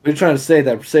 We're trying to say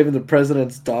that saving the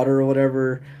president's daughter or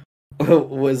whatever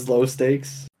was low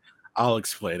stakes. I'll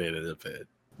explain it in a bit.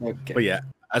 Okay. But yeah,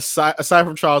 aside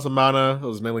from Trials of Mana, it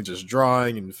was mainly just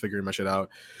drawing and figuring my shit out.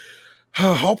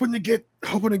 hoping to get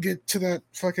to that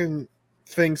fucking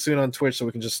thing soon on Twitch so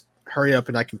we can just hurry up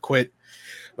and I can quit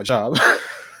my job.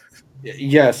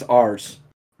 Yes, ours.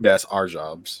 Yes, our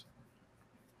jobs.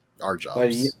 Our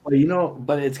jobs. But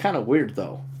it's kind of weird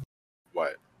though.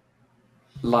 What?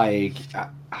 Like,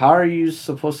 how are you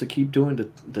supposed to keep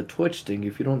doing the Twitch thing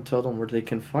if you don't tell them where they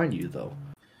can find you though?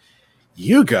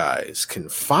 You guys can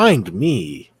find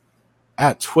me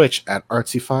at Twitch at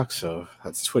ArtsyFoxo.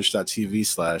 That's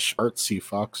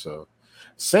twitch.tv/ArtsyFoxo.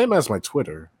 Same as my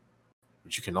Twitter,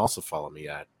 which you can also follow me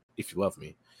at if you love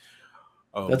me.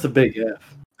 That's a big if.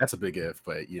 That's a big if,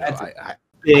 but you know,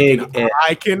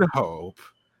 I can hope.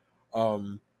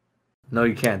 No,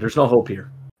 you can't. There's no hope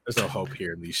here. There's no hope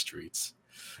here in these streets.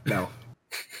 No.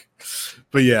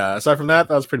 But yeah, aside from that,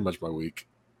 that was pretty much my week.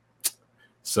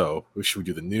 So, should we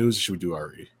do the news or should we do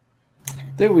RE? I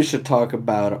think we should talk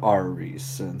about RE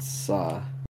since we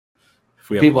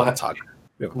have a lot to talk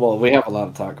about. Well, we have a lot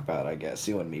to talk about, I guess.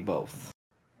 You and me both.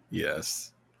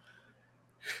 Yes.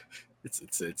 It's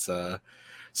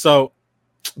so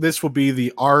this will be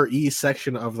the RE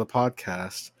section of the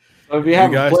podcast. So if you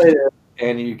haven't played it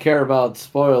and you care about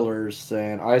spoilers,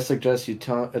 then I suggest you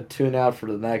tune out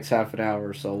for the next half an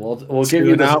hour. So we'll give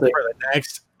you out for the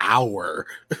next hour.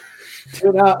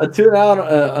 Tune out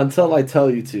until I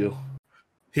tell you to.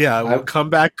 Yeah, we'll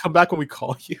come back when we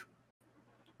call you.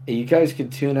 You guys can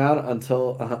tune out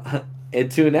until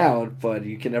tune out, but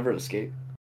you can never escape.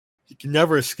 You can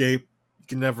never escape. You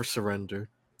can never surrender.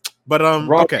 But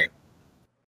okay.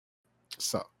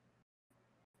 So,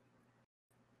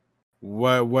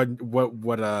 what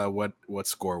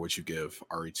score would you give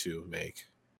RE2 Make?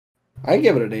 I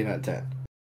give it an 8 out of 10.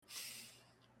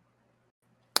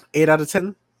 8 out of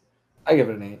 10? I give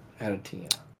it an 8 out of 10.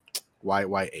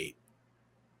 Why 8?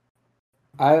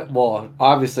 Well,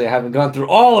 obviously I haven't gone through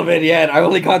all of it yet. I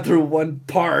only gone through one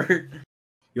part.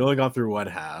 You only gone through one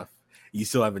half. You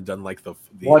still haven't done like the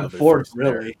 1/4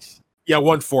 really. Yeah,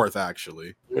 1/4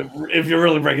 actually. If you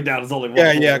really break it down, it's only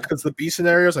 1/4. Yeah, because the B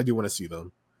scenarios, I do want to see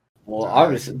them. Well,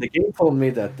 obviously, the game told me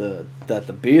that the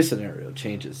B scenario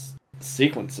changes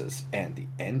sequences and the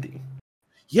ending.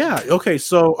 Yeah. Okay.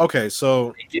 So.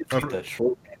 The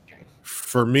true ending.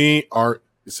 For me,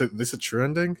 is this a true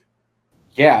ending?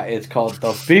 Yeah, it's called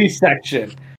the B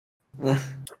section.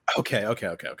 Okay.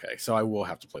 So I will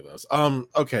have to play those.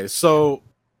 Okay. So.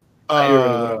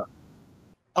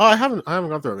 I haven't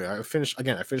gone through it. I finished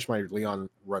my Leon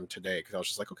run today because I was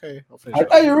just like, okay, I'll finish. I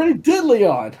thought you already did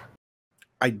Leon.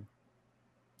 I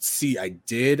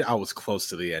did. I was close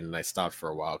to the end and I stopped for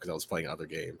a while because I was playing other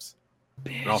games.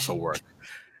 Bitch. And also work.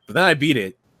 But then I beat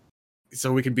it,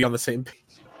 so we can be on the same page.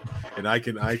 And I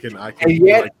can. And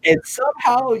yet, and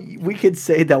somehow we could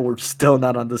say that we're still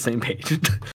not on the same page.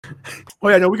 Oh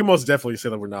yeah, no, we can most definitely say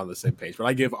that we're not on the same page. But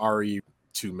I give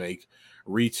RE2 Make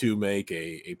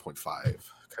a 8.5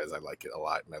 because I like it a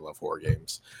lot and I love horror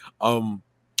games.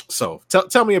 So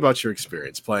tell me about your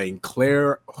experience playing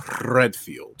Claire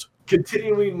Redfield.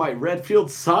 Continuing my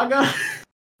Redfield saga.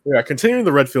 Yeah, continuing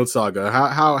the Redfield saga.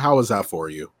 How was that for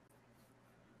you?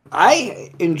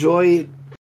 I enjoyed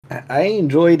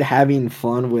having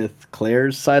fun with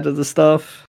Claire's side of the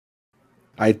stuff.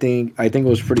 I think it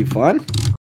was pretty fun,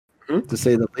 to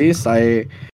say the least. Though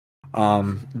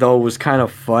it was kind of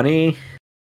funny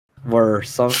where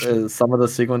some of the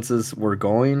sequences were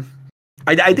going.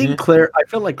 I think Claire. I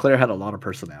feel like Claire had a lot of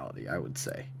personality. I would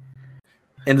say,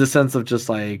 in the sense of just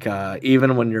like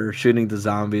even when you're shooting the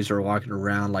zombies or walking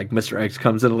around, like Mr. X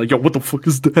comes in and like, yo, what the fuck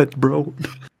is that, bro?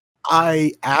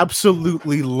 I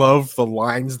absolutely love the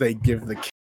lines they give the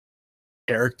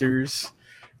characters.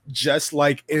 Just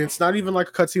like, and it's not even like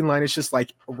a cutscene line, it's just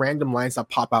like random lines that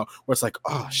pop out where it's like,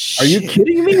 oh shit. Are you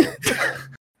kidding me?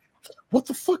 what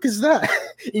the fuck is that?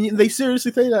 And they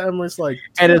seriously say that. I'm just like,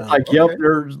 and it's like, okay. yep,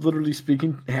 they're literally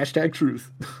speaking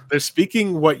 #truth. They're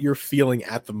speaking what you're feeling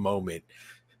at the moment.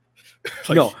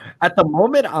 Like, no, at the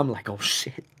moment, I'm like, oh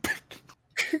shit.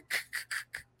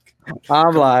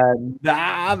 I'm like,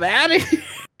 nah, I'm out of here.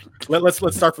 Let's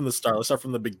start from the start. Let's start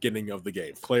from the beginning of the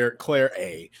game. Claire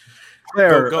A.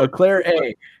 Claire Go. A.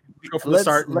 Go from the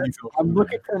start. I'm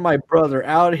looking for my brother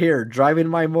out here driving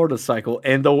my motorcycle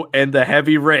in the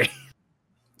heavy rain.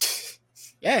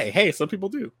 Hey, some people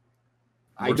do.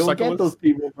 I don't get those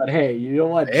people, but hey, you know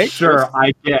what? Hey, sure,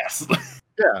 I guess.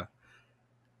 Yeah.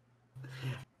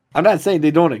 I'm not saying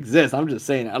they don't exist. I'm just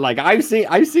saying, like, I've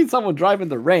seen someone drive in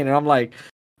the rain, and I'm like,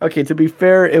 okay, to be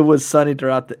fair, it was sunny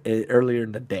throughout earlier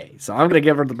in the day, so I'm gonna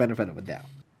give her the benefit of a doubt.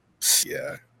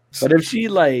 Yeah. But if she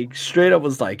like straight up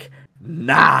was like,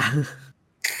 nah.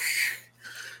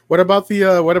 What about the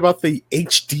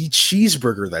HD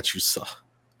cheeseburger that you saw?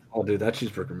 Oh, dude, that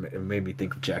cheeseburger made me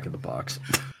think of Jack in the Box.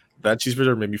 That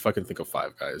cheeseburger made me fucking think of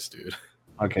Five Guys, dude.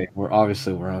 Okay, we're on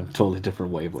totally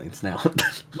different wavelengths now.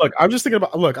 Look, I'm just thinking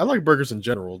about. Look, I like burgers in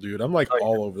general, dude. I'm like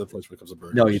all over the place when it comes to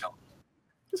burgers. No, you don't.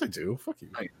 Yes, I do. Fuck you.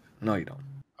 No, you don't.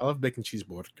 I love bacon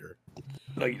cheeseburger.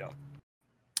 No, you don't.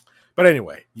 But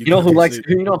anyway, you know who likes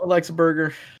a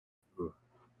burger? Ooh.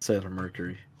 Sailor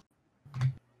Mercury.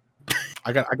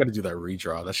 I got to do that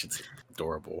redraw. That shit's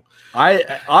adorable.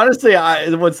 I honestly,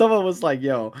 when someone was like,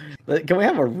 "Yo, can we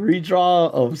have a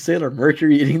redraw of Sailor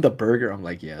Mercury eating the burger?" I'm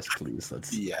like, "Yes, please. Let's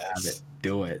have it.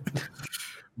 Do it."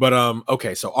 But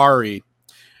okay. So Ari,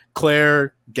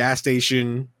 Claire, gas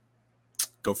station.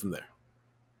 Go from there.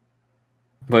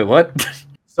 Wait, what?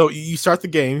 So you start the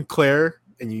game, Claire,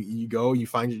 and you go. You're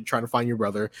trying to find your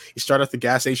brother. You start at the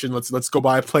gas station. Let's go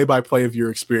by play of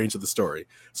your experience of the story.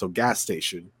 So gas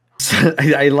station.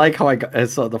 I like how I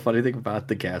saw the funny thing about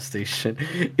the gas station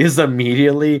is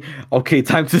immediately, okay,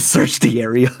 time to search the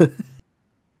area.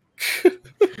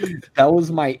 That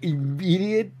was my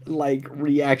immediate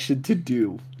reaction to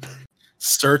do.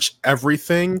 Search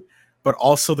everything, but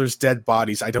also there's dead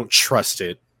bodies. I don't trust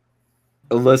it.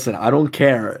 Listen, I don't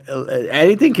care.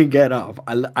 Anything can get up.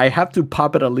 I have to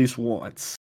pop it at least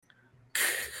once.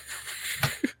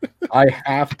 I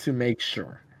have to make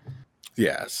sure.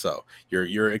 Yeah, so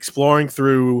you're exploring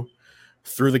through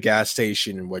the gas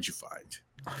station, and what'd you find?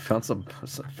 I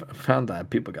found that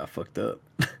people got fucked up.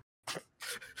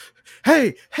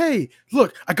 Hey,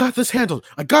 look, I got this handled.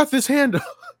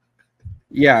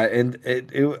 Yeah, and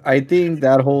I think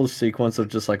that whole sequence of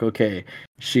just like, okay,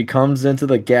 she comes into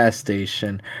the gas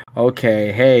station.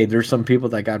 Okay, hey, there's some people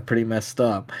that got pretty messed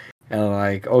up. And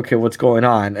like, okay, what's going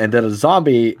on? And then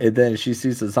then she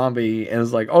sees a zombie and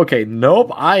is like, okay,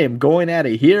 nope, I am going out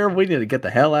of here. We need to get the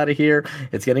hell out of here.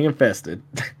 It's getting infested.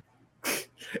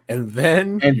 And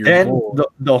then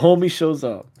the homie shows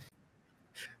up.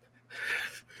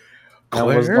 Claire?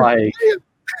 I was like,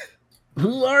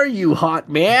 who are you, hot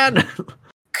man?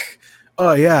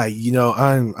 Oh yeah,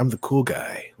 I'm the cool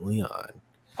guy, Leon.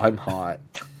 I'm hot.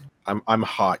 I'm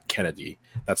hot Kennedy.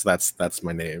 That's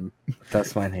my name.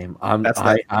 That's my name.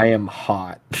 I am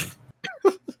hot.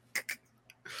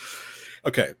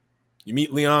 Okay. You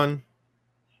meet Leon.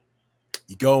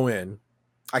 You go in.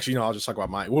 Actually, no, I'll just talk about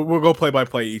mine. We'll go play by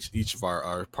play each of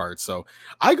our parts. So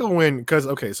I go in because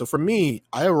so for me,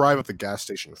 I arrive at the gas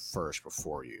station first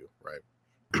before you, right?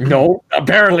 No,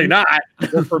 apparently not.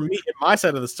 Well, for me, in my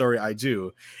side of the story, I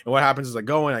do. And what happens is I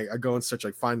go in, I go and search,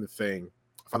 I find the thing,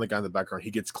 I find the guy in the background.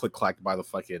 He gets click-clacked by the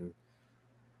fucking.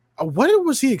 What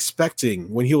was he expecting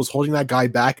when he was holding that guy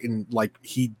back and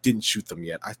he didn't shoot them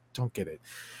yet? I don't get it.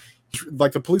 The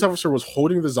police officer was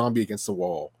holding the zombie against the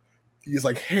wall. He's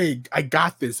like, "Hey, I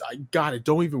got this. I got it.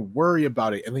 Don't even worry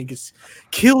about it." And then he gets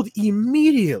killed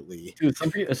immediately. Dude,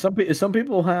 some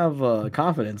people have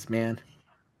confidence, man.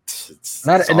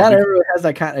 Not everyone has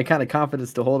that kind of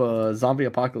confidence to hold a zombie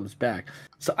apocalypse back.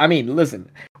 So I mean, listen,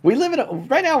 we live in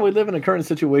a current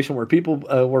situation where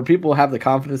people have the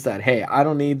confidence that, hey, I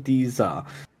don't need these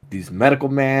medical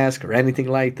masks or anything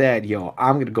like that. Yo,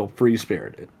 I'm gonna go free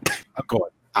spirited. I'm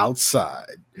going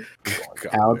outside.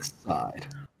 Outside.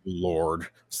 Lord,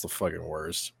 it's the fucking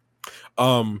worst.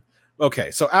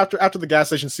 Okay, so after the gas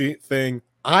station thing,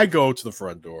 I go to the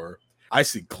front door. I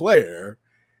see Claire.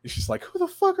 And she's like, "Who the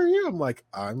fuck are you?" I'm like,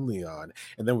 "I'm Leon."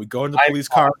 And then we go in the police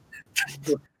car.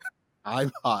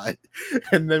 I'm hot.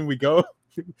 And then we go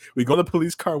in the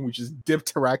police car and we just dip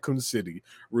to Raccoon City.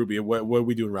 Ruby, what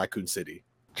we do in Raccoon City?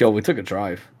 Joe, we took a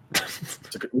drive.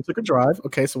 We took a drive.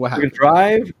 Okay, so what happened? We took a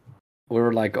drive. We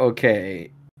were like,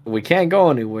 okay, we can't go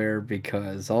anywhere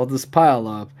because all this pile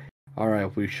up. All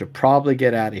right, we should probably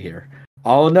get out of here.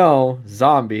 Oh no,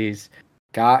 zombies.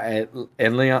 Guy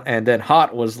and Leon, and then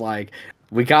Hot was like,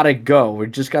 "We gotta go. We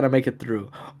just gotta make it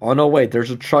through." Oh no, wait!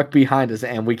 There's a truck behind us,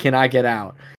 and we cannot get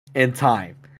out in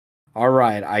time. All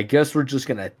right, I guess we're just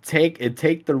gonna take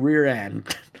the rear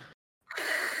end.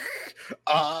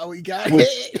 We got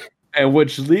hit, and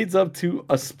which leads up to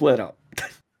a split up.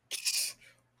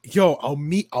 Yo, I'll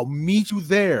meet you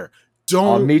there.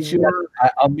 I'll meet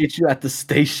you at the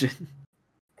station.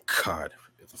 God,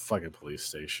 it's a fucking police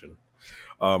station.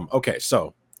 Okay,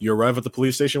 so you arrive at the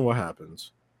police station. What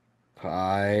happens?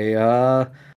 I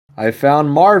found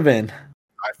Marvin.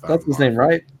 That's his name,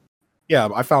 right? Yeah,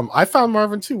 I found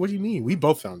Marvin too. What do you mean? We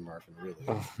both found Marvin, really.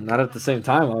 Oh, not at the same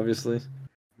time, obviously.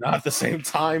 Not at the same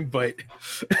time, but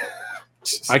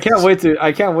I can't wait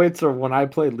to when I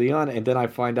play Leon and then I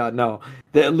find out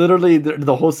that literally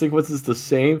the whole sequence is the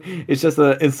same. It's just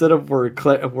instead of where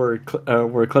Claire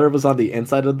was on the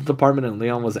inside of the department and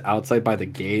Leon was outside by the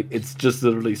gate, it's just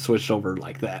literally switched over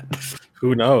like that.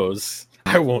 Who knows?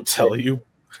 I won't tell you.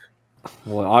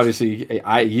 Well, obviously,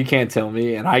 you can't tell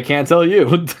me, and I can't tell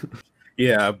you.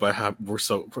 Yeah, but we're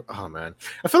so. Oh man,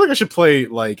 I feel like I should play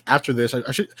like after this.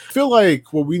 I should feel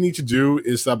like what we need to do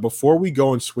is that before we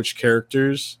go and switch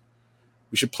characters,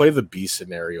 we should play the B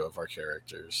scenario of our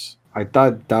characters. I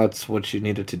thought that's what you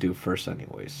needed to do first,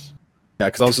 anyways. Yeah,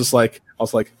 because I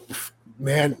was like,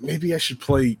 man, maybe I should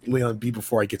play Leon B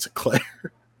before I get to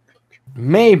Claire.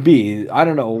 Maybe, I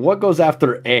don't know what goes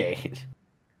after A.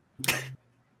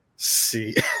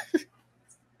 C.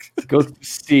 Go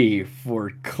C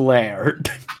for Claire.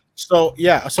 So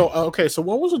yeah, okay, so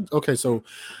what was it? Okay, so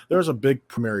there was a big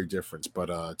primary difference,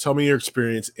 but tell me your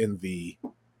experience in the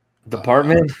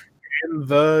department, in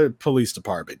the police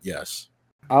department. Yes,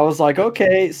 I was like,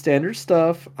 okay, standard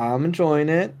stuff. I'm enjoying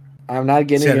it. I'm not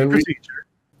getting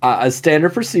a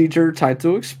standard procedure. Time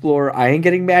to explore. I ain't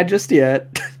getting mad just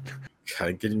yet. I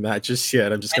ain't getting mad just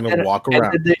yet. I'm just gonna walk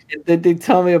around. And then they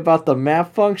tell me about the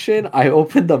map function. I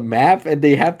opened the map and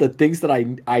they have the things that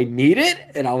I needed,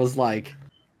 and I was like,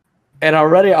 and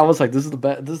already I was like, this is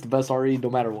the best RE no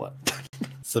matter what.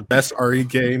 It's the best RE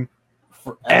game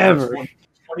forever.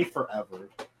 20 forever.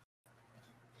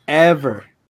 Ever.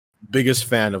 Biggest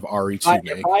fan of RE2.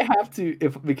 If I have to,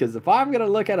 because if I'm gonna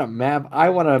look at a map, I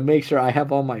want to make sure I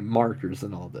have all my markers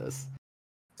and all this.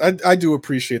 I do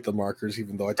appreciate the markers,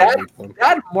 even though I don't need them.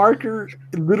 That marker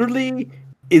literally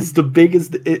is the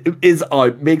biggest.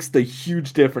 It makes the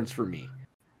huge difference for me.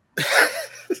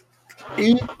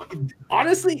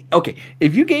 Honestly, okay,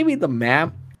 if you gave me the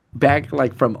map back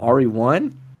like from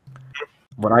RE1,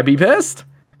 would I be pissed?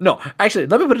 No, actually,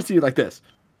 let me put it to you like this: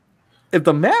 if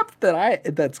the map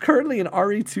that's currently in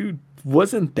RE2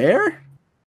 wasn't there,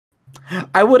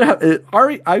 I would have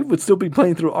I would still be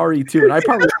playing through RE2, and I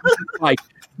probably like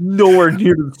nowhere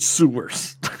near the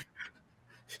sewers.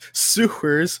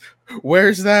 Sewers?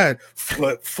 Where's that?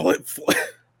 Flip.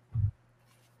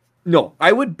 No,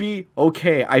 I would be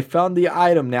okay. I found the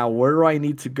item now. Where do I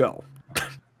need to go?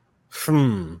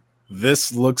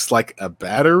 This looks like a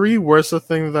battery. Where's the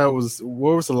thing that was?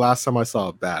 What was the last time I saw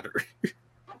a battery?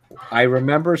 I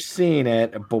remember seeing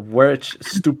it, but which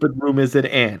stupid room is it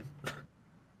in?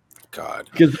 God.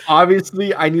 Because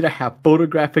obviously I need to have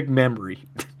photographic memory.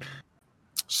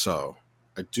 So,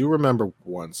 I do remember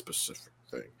one specific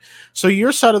thing. So,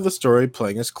 your side of the story,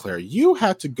 playing as Claire, you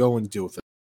had to go and deal with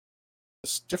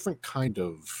this different kind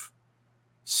of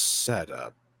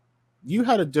setup. You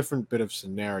had a different bit of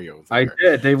scenario there. I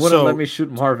did. They wouldn't let me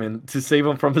shoot Marvin to save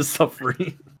him from his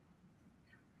suffering.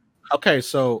 Okay,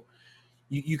 so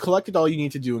you collected all you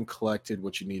need to do and collected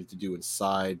what you needed to do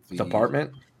inside the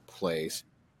apartment place.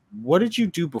 What did you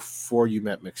do before you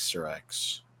met Mr.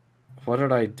 X? What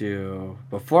did I do?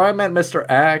 Before I met Mr.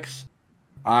 X,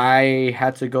 I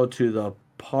had to go to the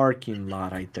parking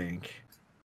lot, I think.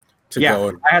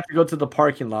 I had to go to the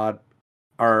parking lot,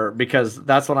 because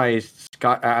that's when I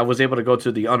was able to go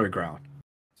to the underground.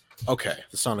 Okay,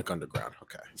 the Sonic Underground.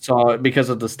 Okay. So because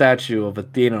of the statue of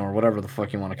Athena or whatever the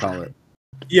fuck you want to call it.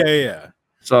 Yeah.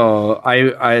 So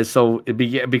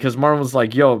because Marvin was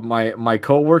like, "Yo, my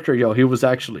coworker, he was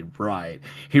actually right.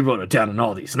 He wrote it down in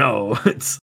all these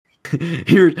notes.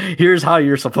 Here's how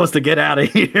you're supposed to get out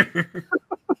of here."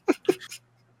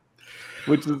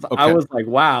 Which is, okay. I was like,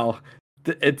 wow.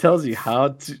 It tells you how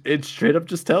to. It straight up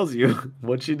just tells you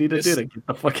what you need to do to get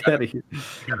the fuck out of here. You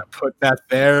gotta put that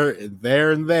there, and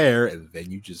there, and there, and then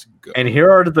you just go. And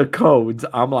here are the codes.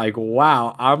 I'm like,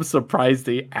 wow. I'm surprised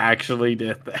they actually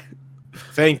did that.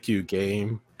 Thank you,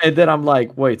 game. And then I'm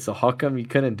like, wait. So how come you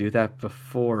couldn't do that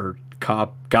before,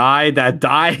 cop guy that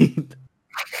died?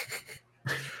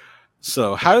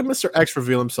 So how did Mr. X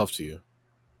reveal himself to you?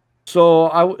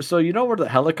 So you know where the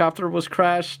helicopter was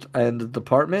crashed and the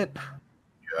department?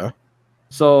 Yeah.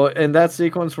 So in that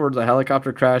sequence where the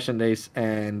helicopter crashed and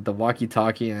the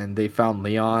walkie-talkie and they found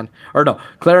Leon, or no,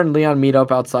 Claire and Leon meet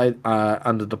up outside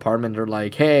on the department. They're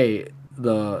like, "Hey,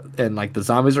 like the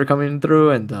zombies are coming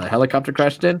through and the helicopter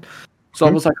crashed in." So I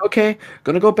was like, "Okay,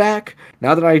 gonna go back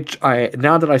now that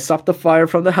I stopped the fire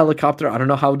from the helicopter. I don't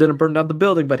know how it didn't burn down the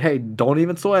building, but hey, don't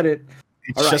even sweat it.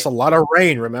 It's just a lot of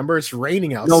rain. Remember, it's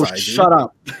raining No, outside. shut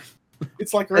up.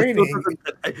 It's like raining.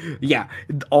 Yeah,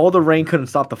 all the rain couldn't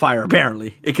stop the fire.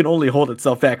 Apparently, it can only hold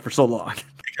itself back for so long.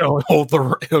 It can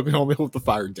only hold the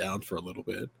fire down for a little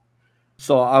bit.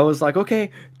 So I was like,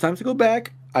 okay, time to go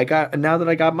back. Now that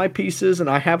I got my pieces and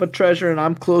I have a treasure and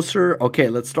I'm closer. Okay,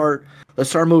 let's start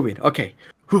moving. Okay,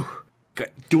 whew,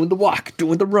 doing the walk,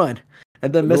 doing the run,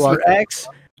 and then Mr. X.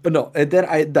 But no, and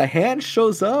then the hand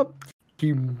shows up.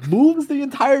 He moves the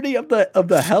entirety of the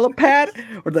helipad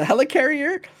or the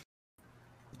helicarrier.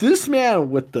 This man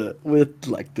with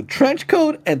like the trench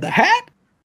coat and the hat.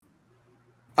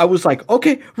 I was like,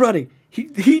 okay, running.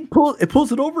 He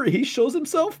pulls it over. He shows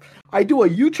himself. I do a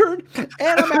U-turn and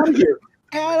I'm out of here.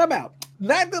 And I'm out.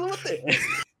 Not dealing with it.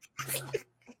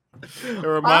 It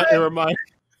reminds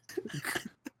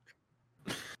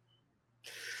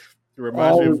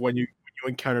me of when you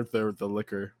encountered the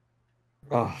liquor.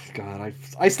 Oh God,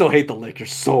 I still hate the liquor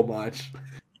so much.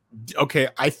 Okay,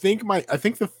 I think my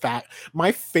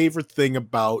favorite thing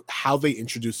about how they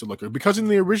introduced the liquor, because in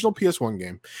the original PS1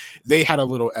 game, they had a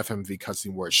little FMV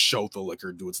cutscene where it showed the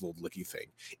liquor do its little licky thing.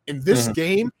 In this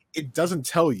game, it doesn't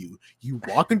tell you. You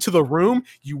walk into the room,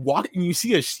 you walk and you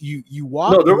see you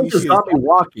walk. No, there was a zombie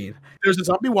walking. There's a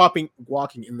zombie walking,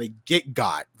 and they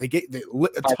got. They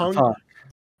lit a tongue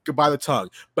by the tongue,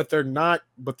 but they're not.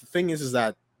 But the thing is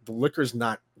that the liquor's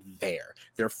not there.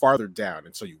 They're farther down,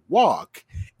 and so you walk.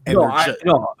 And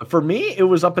no, for me, it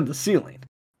was up in the ceiling.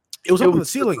 It was up in the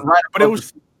ceiling, right, but it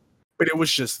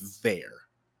was just there.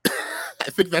 I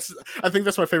think that's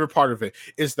my favorite part of it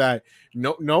is that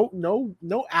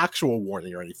no actual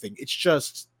warning or anything.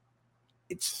 It's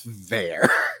there,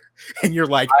 and you're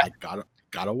like, I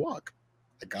gotta walk.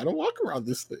 I gotta walk around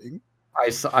this thing.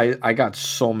 I got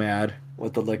so mad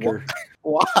with the liquor.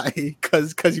 Why?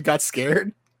 Because you got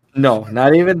scared. No,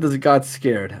 not even got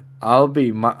scared.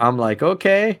 I'm like,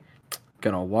 okay,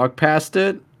 gonna walk past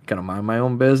it, gonna mind my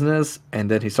own business,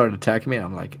 and then he started attacking me. And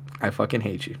I'm like, I fucking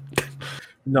hate you.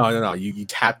 No. You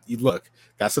tap. You look.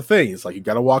 That's the thing. It's like you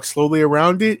gotta walk slowly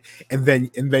around it, and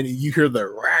then you hear the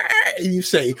and you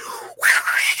say,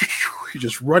 you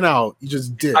just run out. You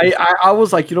just did. I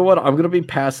was like, you know what? I'm gonna be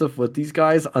passive with these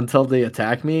guys until they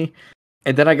attack me.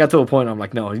 And then I got to a point I'm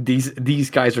like, no, these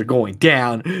guys are going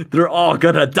down. They're all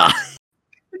gonna die.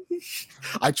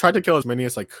 I tried to kill as many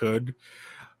as I could.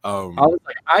 I was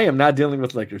like, I am not dealing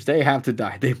with lickers. They have to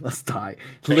die. They must die.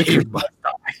 Lickers must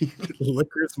die.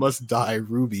 Lickers must die.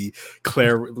 Ruby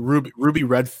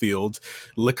Redfield,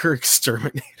 liquor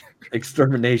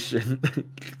extermination.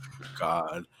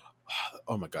 God,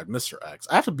 oh my God, Mr. X.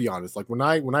 I have to be honest. Like when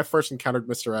I first encountered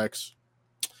Mr. X.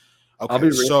 Okay, I'll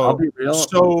be real.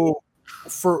 So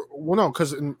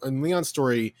because in Leon's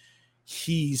story,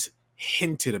 he's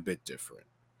hinted a bit different.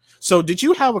 So did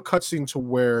you have a cutscene to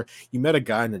where you met a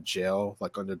guy in a jail,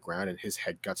 like underground, and his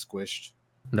head got squished?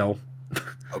 No.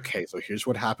 Okay, so here's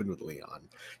what happened with Leon.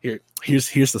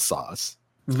 Here's the sauce.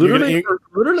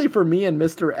 Literally for me and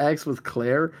Mr. X with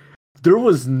Claire, there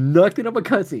was nothing of a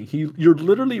cutscene. You're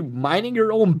literally minding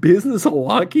your own business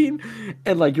walking,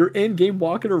 and like you're in game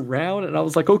walking around. And I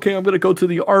was like, okay, I'm gonna go to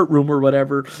the art room or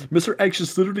whatever. Mr. X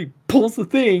just literally pulls the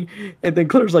thing, and then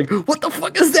Claire's like, "What the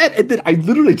fuck is that?" And then I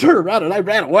literally turned around and I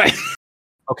ran away.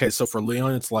 Okay, so for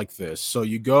Leon, it's like this. So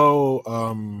you go.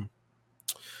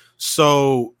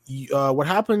 What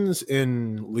happens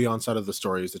in Leon's side of the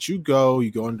story is that you go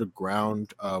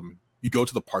underground. You go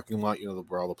to the parking lot,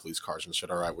 where all the police cars and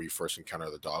shit are at, where you first encounter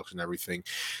the dogs and everything.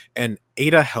 And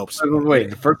Ada helps.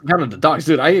 Wait, the first encounter the dogs,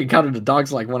 dude. I encountered the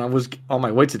dogs like when I was on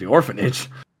my way to the orphanage.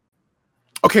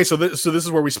 Okay, so this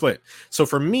is where we split. So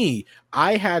for me,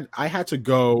 I had to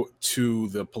go to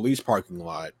the police parking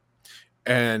lot,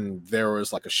 and there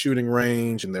was like a shooting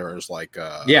range, and there was like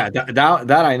that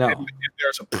I know. And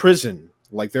there's a prison,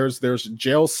 like there's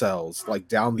jail cells like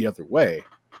down the other way.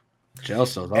 Jail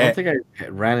cells. I don't think I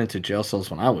ran into jail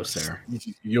cells when I was there.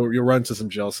 You'll run into some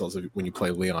jail cells when you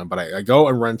play Leon, but I go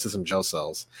and run into some jail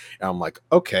cells, and I'm like,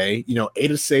 okay,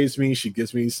 Ada saves me. She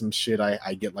gives me some shit.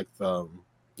 I get like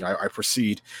I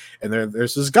proceed, and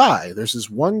there's this guy. There's this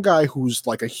one guy who's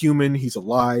like a human. He's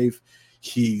alive.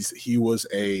 He was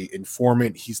a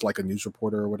informant. He's like a news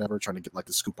reporter or whatever, trying to get like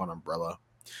the scoop on Umbrella.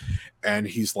 And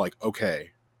he's like,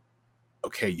 okay,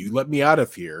 you let me out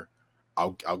of here.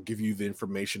 I'll give you the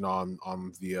information on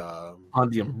the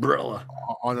Umbrella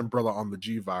on the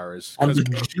G virus, on the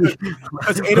G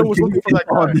because Ada was looking for that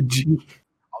guy on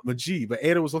the G. But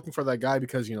Ada was looking for that guy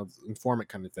because informant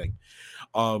kind of thing.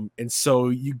 And so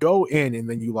you go in and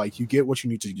then you get what you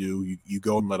need to do. You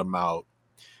go and let him out.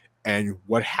 And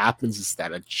what happens is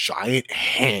that a giant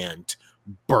hand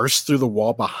bursts through the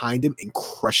wall behind him and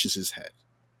crushes his head.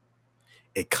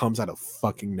 It comes out of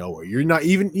fucking nowhere. You're not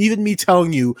even me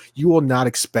telling you, you will not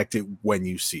expect it when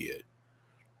you see it.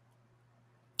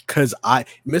 Because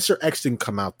Mr. X didn't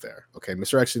come out there. Okay,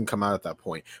 Mr. X didn't come out at that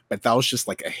point, but that was just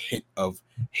like a hint of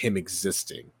him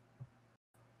existing.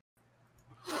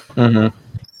 Mm-hmm.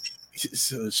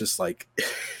 So it's just like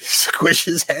squish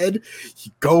his head,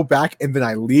 you go back, and then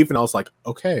I leave, and I was like,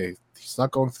 okay, he's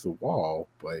not going through the wall,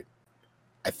 but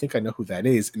I think I know who that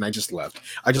is, and I just left.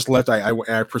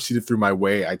 I proceeded through my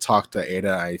way. I talked to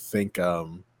Ada. I think I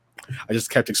just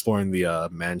kept exploring the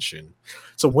mansion.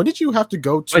 So when did you have to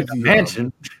go to the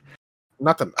mansion?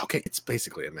 Not the okay. It's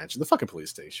basically a mansion. The fucking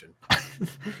police station.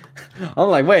 I'm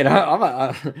like, wait, I'm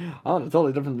on a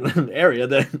totally different area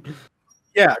then.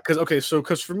 Yeah,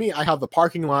 because for me, I have the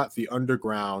parking lot, the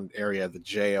underground area, the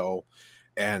jail,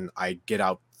 and I get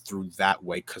out through that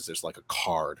way because there's like a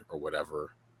card or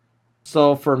whatever.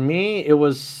 So for me, it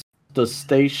was the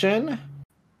station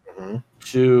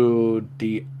to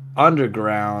the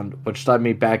underground, which led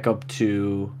me back up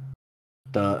to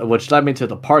which led me to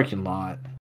the parking lot.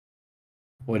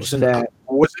 Was it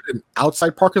an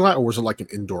outside parking lot or was it like an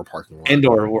indoor parking lot?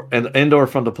 Indoor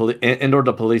from the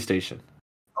police station.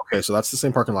 Okay, so that's the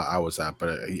same parking lot I was at, but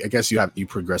I guess you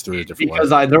progressed through a different because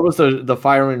there was the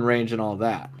firing range and all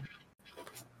that.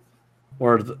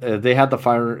 Or they had the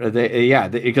fire.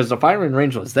 Because the firing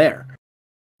range was there,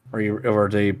 or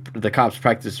the cops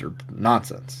practiced their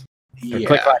nonsense.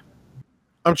 Yeah.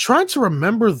 I'm trying to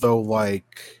remember though,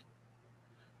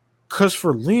 because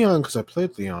for Leon, because I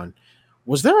played Leon,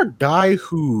 was there a guy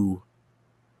who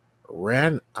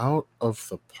ran out of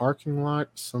the parking lot?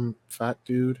 Some fat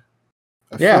dude.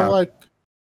 I feel like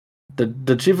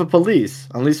the chief of police,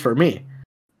 at least for me.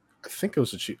 I think it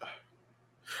was the chief.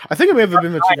 I think it may have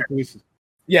been the chief of police.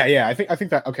 Yeah. I think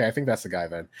that. Okay, I think that's the guy.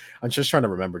 Then I'm just trying to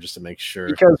remember just to make sure.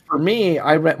 Because for me,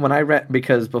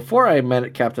 because before I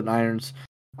met Captain Irons,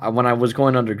 when I was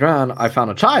going underground, I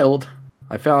found a child.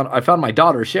 I found my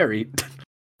daughter Sherry,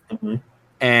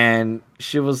 and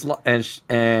she was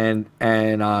and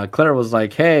Claire was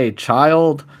like, "Hey,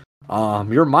 child,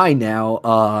 you're mine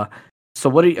now. So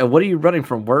what are you running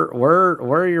from? Where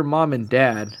are your mom and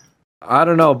dad? I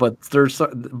don't know, but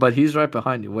but he's right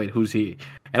behind you. Wait, who's he?"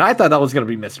 And I thought that was gonna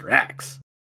be Mr. X,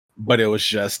 but it was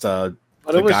just the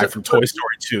guy from Toy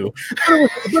Story 2. But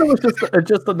it was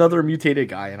just another mutated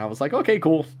guy, and I was like, okay,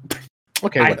 cool.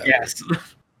 Okay, whatever. Yes. You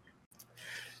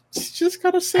just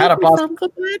gotta say from the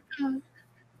bad guy.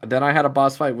 Then I had a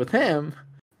boss fight with him,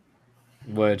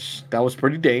 which that was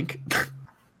pretty dank.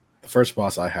 The first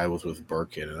boss I had was with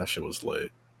Birkin, and that shit was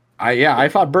lit. I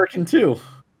fought Birkin too.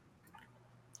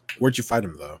 Where'd you fight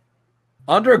him though?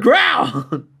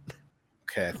 Underground.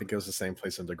 Okay, I think it was the same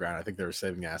place underground. I think they were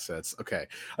saving assets. Okay,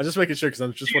 I'm just making sure because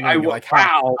I'm just wondering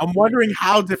I'm wondering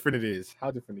how different it is,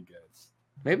 how different it gets.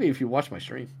 Maybe if you watch my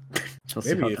stream.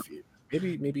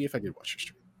 maybe if I did watch your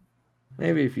stream.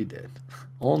 Maybe if you did.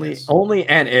 Only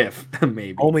and if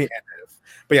maybe. Only and if.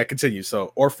 But yeah, continue.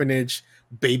 So orphanage,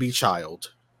 baby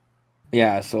child.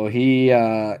 Yeah, so he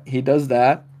does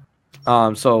that.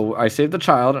 So I saved the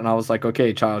child, and I was like,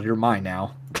 okay, child, you're mine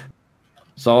now.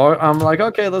 So I'm like,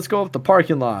 okay, let's go up the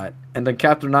parking lot. And then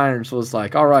Captain Irons was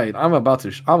like, all right, I'm about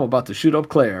to shoot up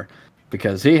Claire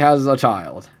because he has a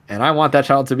child, and I want that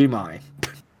child to be mine.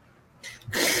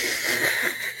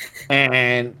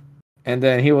 and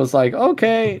then he was like,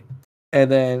 okay.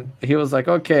 And then he was like,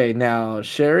 okay, now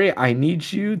Sherry, I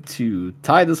need you to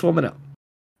tie this woman up.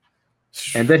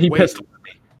 And then he pistol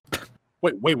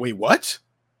whipped me. Wait, what?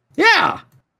 Yeah.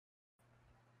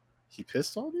 He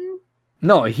pissed on you?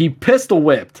 No, he pistol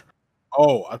whipped.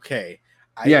 Oh, okay.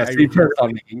 Yes, he pissed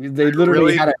on me. They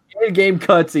literally had an in-game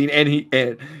cutscene,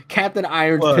 and Captain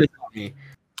Irons pissed on me.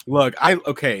 Look.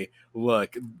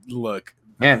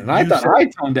 Man, and I thought I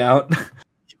toned out.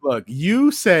 Look,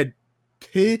 you said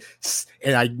piss,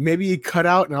 and maybe it cut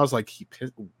out, and I was like, he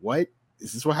pissed. What?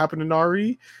 Is this what happened in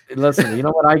RE? Listen, you know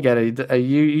what? I get it.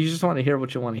 You just want to hear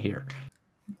what you want to hear.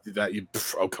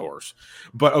 Of course.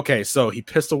 But okay, so he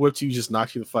pistol whipped you, just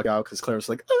knocked you the fuck out because Claire was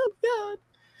like, oh god.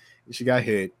 And she got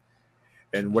hit.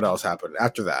 And what else happened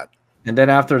after that? And then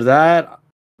after that,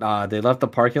 they left the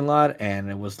parking lot, and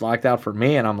it was locked out for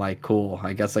me. And I'm like, cool.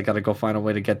 I guess I gotta go find a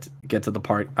way to get to the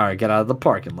park. All right, get out of the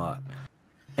parking lot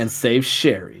and save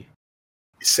Sherry.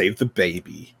 Save the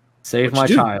baby. Save my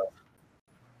child.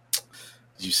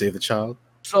 Did you save the child?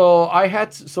 So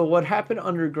so what happened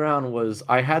underground was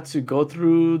I had to go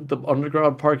through the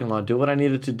underground parking lot, do what I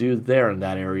needed to do there in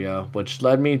that area, which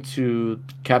led me to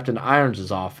Captain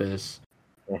Irons' office,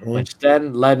 which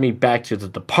then led me back to the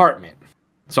department.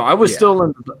 So I was still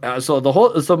in.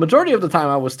 So majority of the time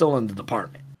I was still in the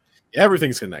department.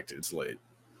 Everything's connected. It's late.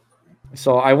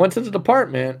 So I went to the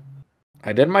department.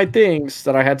 I did my things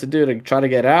that I had to do to try to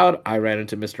get out. I ran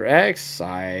into Mr. X.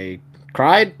 I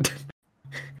cried.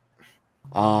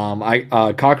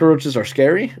 Cockroaches are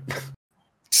scary.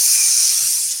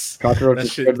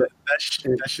 Cockroaches. That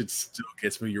shit still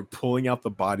gets me. You're pulling out the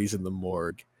bodies in the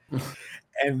morgue,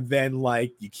 and then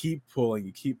like you keep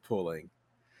pulling,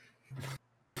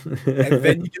 and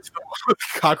then you get to the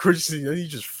cockroaches, and then you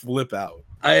just flip out.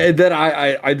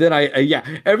 Yeah.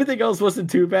 Everything else wasn't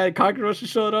too bad. Cockroaches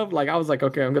showed up. Like I was like,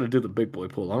 okay, I'm gonna do the big boy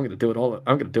pull. I'm gonna do it all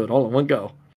in one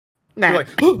go. Nah. You're like,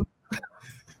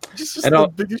 just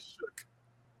the biggest shook.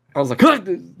 I was like,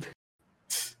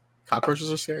 cockroaches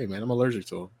are scary, man. I'm allergic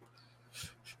to them.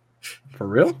 For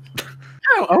real?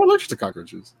 Yeah, I'm allergic to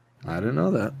cockroaches. I didn't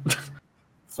know that.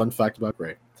 Fun fact about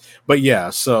Ray. But yeah,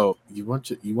 so you went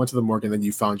to the morgue and then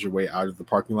you found your way out of the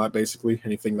parking lot. Basically,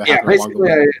 anything that happened along the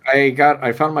way.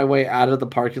 I found my way out of the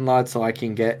parking lot so I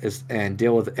can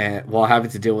deal with while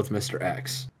having to deal with Mr.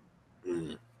 X.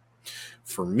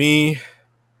 For me,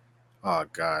 oh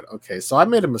god. Okay, so I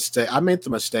made a mistake. I made the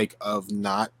mistake of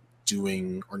not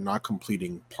doing or not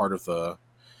completing part of the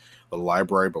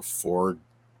library before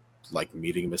like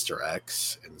meeting Mr.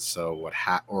 X, and so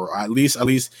or at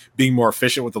least being more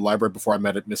efficient with the library before I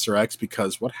met Mr. X,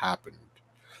 because what happened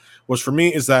was for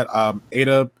me is that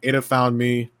Ada found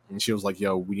me and she was like,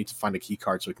 yo, we need to find a key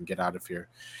card so we can get out of here.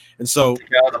 And so get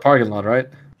out of the parking lot, right?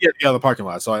 Yeah, the parking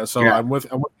lot. So yeah. I'm with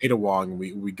Ada Wong, and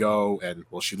we go, and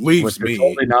well, she leaves me.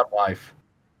 Totally not wife.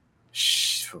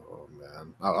 Oh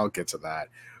man, I'll get to that.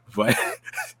 But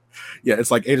yeah,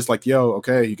 it's like Ada's like, yo,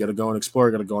 okay, you gotta go and explore,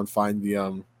 you gotta go and find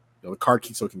the card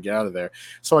key so we can get out of there.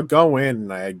 So I go in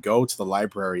and I go to the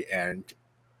library, and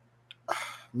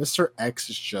Mr. X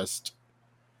is just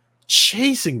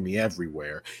chasing me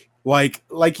everywhere.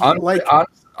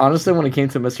 Honestly, when it came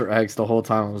to Mr. X, the whole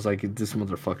time I was like, "This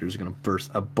motherfucker is gonna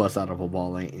bust out of a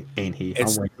wall, ain't he?"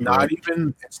 It's not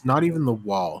even the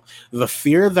wall. The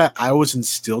fear that I was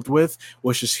instilled with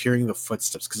was just hearing the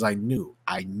footsteps, because I knew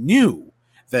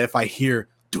that if I hear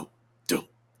do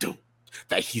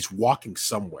that he's walking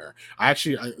somewhere. After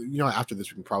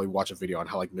this we can probably watch a video on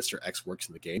how like Mr. X works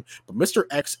in the game. But Mr.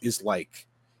 X is like,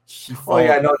 he's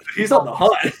on the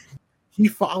hunt. He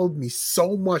followed me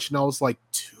so much, and I was like,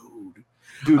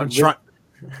 dude, I'm trying.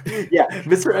 Yeah,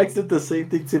 Mr. X did the same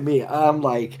thing to me. I'm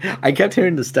like, I kept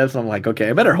hearing the steps. I'm like, okay,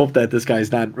 I better hope that this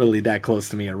guy's not really that close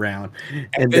to me around.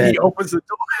 And then he opens the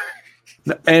door.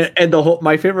 And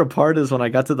my favorite part is when I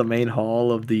got to the main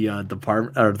hall of the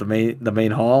department, or the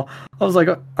main hall.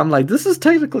 I'm like, this is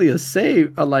technically a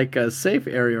safe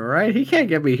area, right? He can't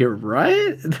get me here,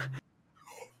 right?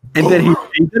 And then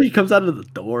he comes out of the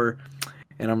door,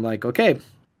 and I'm like, okay,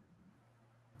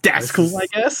 that's cool, I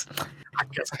guess. I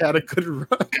had a good run.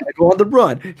 Gotta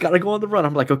go on the run.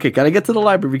 I'm like, okay, gotta get to the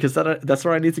library because that's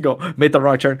where I need to go. Made the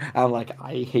wrong turn. I'm like,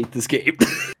 I hate this game.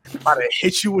 Gotta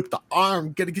hit you with the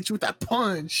arm. Gotta get you with that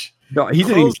punch. No, he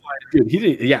didn't. Dude, he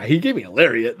didn't. Yeah, he gave me a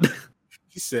lariat.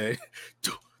 He said,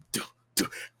 do.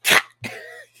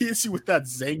 He hits you with that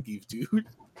Zangief, dude.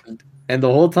 And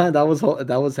the whole time that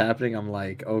was happening, I'm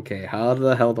like, okay, how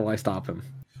the hell do I stop him?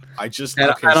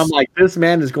 And I'm like, this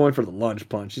man is going for the lunge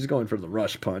punch. He's going for the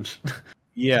rush punch.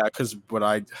 Yeah, because what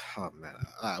I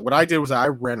did was I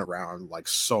ran around like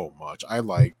so much.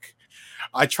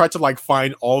 I tried to like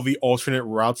find all the alternate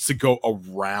routes to go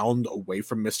around away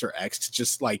from Mr. X to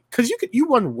just like, because you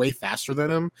run way faster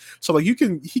than him, so like you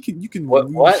can.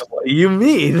 What do you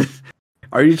mean?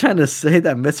 Are you trying to say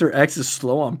that Mr. X is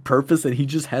slow on purpose and he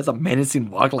just has a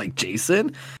menacing walk like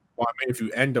Jason? Well, I mean, if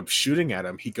you end up shooting at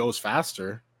him, he goes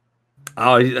faster.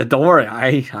 Oh, don't worry.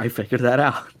 I figured that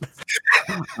out.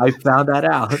 I found that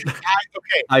out.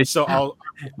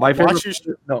 My favorite.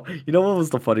 No, you know what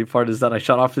was the funny part is that I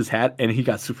shot off his hat and he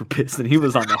got super pissed and he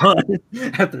was on the hunt.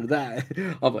 After that,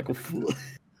 I'm like,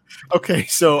 okay,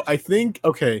 so I think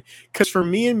because for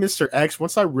me and Mr. X,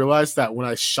 once I realized that when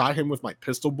I shot him with my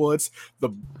pistol bullets, the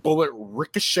bullet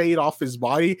ricocheted off his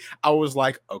body, I was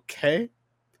like, okay,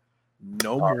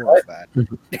 no more of that.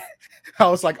 I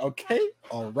was like, okay,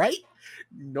 all right.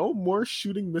 no more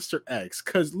shooting Mr. X,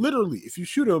 because literally, if you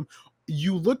shoot him,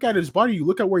 you look at his body, you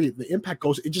look at where the impact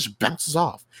goes, it just bounces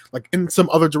off like in some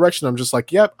other direction. I'm just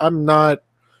like, yep, I'm not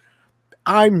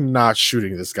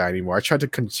shooting this guy anymore. I tried to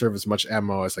conserve as much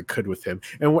ammo as I could with him,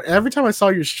 and every time I saw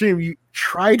your stream, you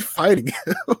tried fighting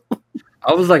him.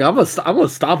 I was like, I'm gonna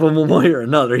stop him one way or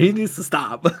another. He needs to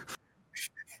stop.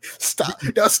 Stop!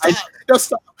 No, stop! No,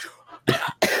 stop!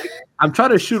 I'm trying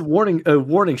to shoot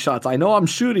warning shots. I know I'm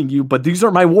shooting you, but these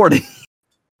are my warnings.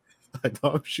 I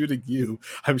know I'm shooting you.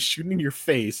 I'm shooting your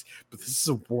face, but this is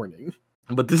a warning.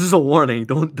 But this is a warning.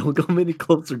 Don't come any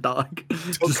closer, dog.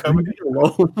 Just leave me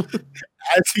alone.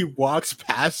 As he walks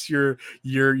past your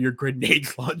grenade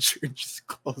launcher and just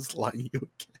clothesline you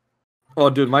again. Oh,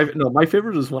 dude, my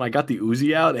favorite was when I got the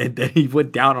Uzi out and then he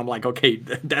went down. I'm like, okay,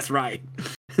 that's right.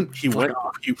 He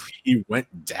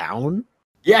went down.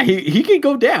 Yeah, he can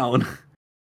go down.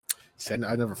 Said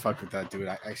I never fucked with that dude.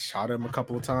 I shot him a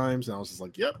couple of times and I was just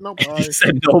like, yep, nope. He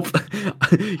said nope.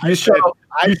 I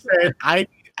said I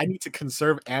need to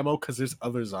conserve ammo because there's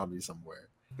other zombies somewhere.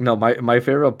 No, my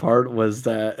favorite part was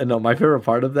that. No, my favorite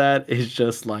part of that is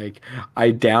just like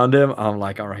I downed him. I'm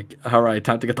like, all right,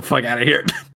 time to get the fuck out of here.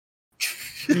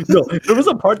 No, there was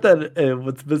a part that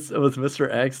with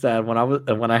Mr. X that when I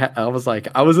was like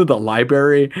I was in the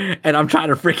library and I'm trying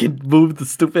to freaking move the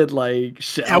stupid like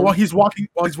shell. Yeah, while he's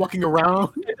walking around.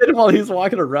 And while he's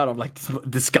walking around, I'm like,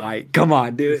 this guy, come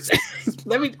on, dude.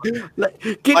 Let me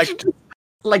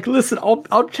listen.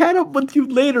 I'll chat up with you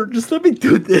later. Just let me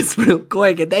do this real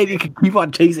quick, and then you can keep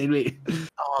on chasing me.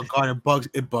 Oh god,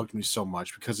 it bugged me so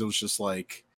much because it was just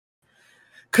like.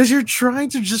 Because you're trying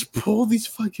to just pull these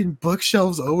fucking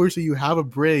bookshelves over so you have a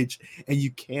bridge, and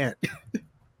you can't.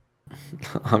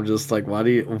 I'm just like,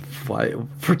 why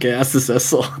forget this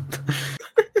assault?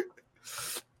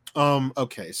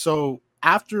 Okay, so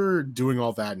after doing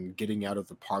all that and getting out of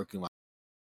the parking lot,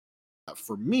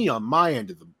 for me on my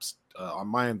end of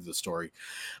the story,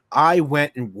 I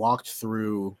went and walked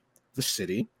through the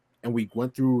city, and we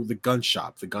went through the gun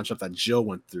shop that Jill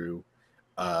went through.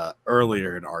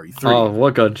 Earlier in RE3. Oh,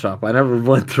 what gun shop? I never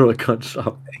went through a gun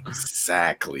shop.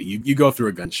 Exactly. You go through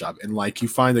a gun shop and like you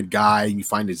find a guy and you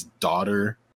find his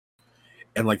daughter,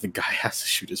 and like the guy has to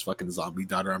shoot his fucking zombie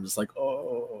daughter. I'm just like,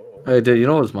 oh. Hey, dude, you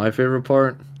know what's my favorite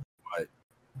part? What?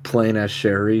 Playing as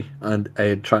Sherry and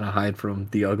trying to hide from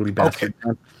the ugly bastard.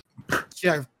 Okay.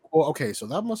 Yeah. Well, okay. So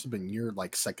that must have been your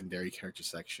like secondary character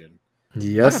section.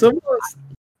 Yes, it was.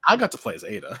 I got to play as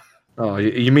Ada. Oh,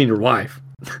 you mean your wife?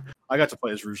 I got to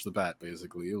play as Rouge the Bat,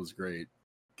 basically. It was great.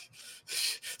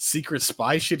 Secret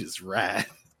spy shit is rad.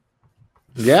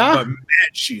 Yeah? But man,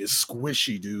 she is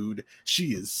squishy, dude.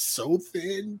 She is so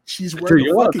thin. She's wearing dude,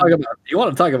 you want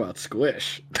to talk about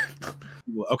squish.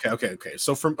 Okay.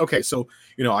 So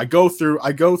I go through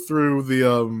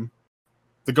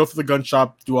the gun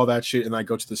shop, do all that shit, and I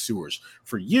go to the sewers.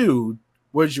 For you,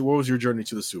 what was your journey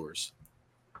to the sewers?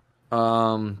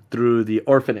 Through the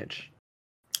orphanage.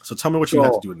 So tell me what you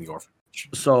had to do in the orphanage.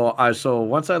 So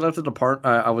once I left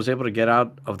I was able to get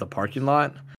out of the parking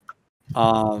lot.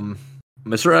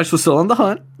 Mr. X was still on the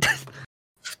hunt.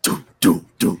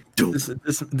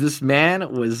 This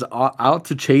man was out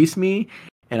to chase me,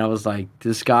 and I was like,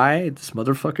 this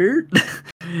motherfucker,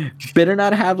 better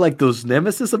not have like those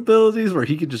nemesis abilities where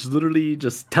he could just literally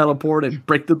just teleport and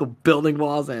break through the building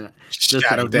walls and just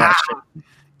shadow dash.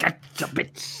 Gotcha,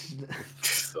 bitch.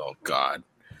 Oh god.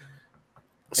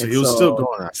 So he was still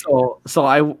going at So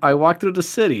I walked through the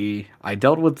city. I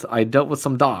dealt with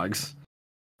some dogs,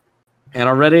 and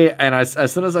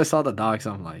as soon as I saw the dogs,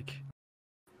 I'm like,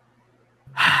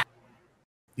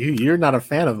 you're not a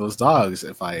fan of those dogs,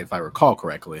 if I recall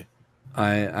correctly.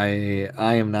 I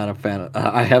am not a fan.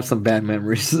 I have some bad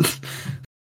memories.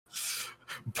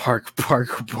 Bark,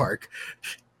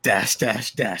 dash,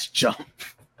 jump.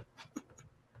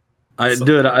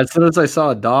 Dude, as soon as I saw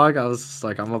a dog, I was just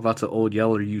like, I'm about to Old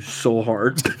Yeller you so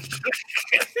hard.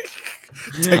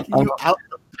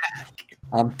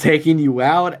 I'm taking you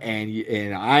out,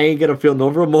 and I ain't gonna feel no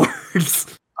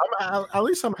remorse. At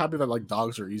least I'm happy that like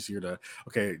dogs are easier to.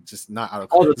 Okay, just not out of.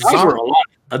 Oh, the dogs were a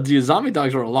lot. The zombie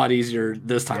dogs were a lot easier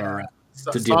this time around.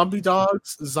 Zombie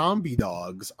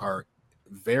dogs are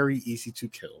very easy to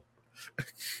kill.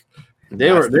 They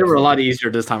were a lot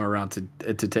easier this time around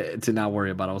to not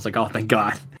worry about. I was like, oh, thank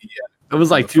God. Yeah, it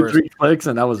was like 2-3 clicks,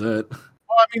 and that was it. Well,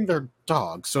 I mean, they're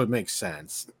dogs, so it makes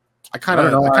sense. I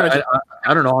don't know.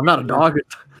 I'm not a dog.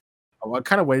 I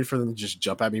kind of waited for them to just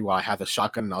jump at me while I had the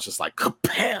shotgun, and I was just like,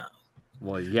 "Bam!"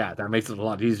 Well, yeah, that makes it a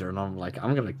lot easier. And I'm like,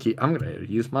 I'm gonna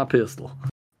use my pistol.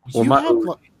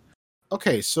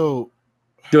 Okay, so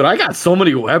Dude, I got so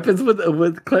many weapons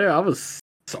with Claire. I was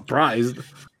surprised.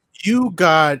 You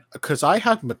got, because I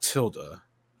had Matilda,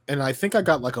 and I think I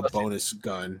got like a bonus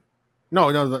gun. No,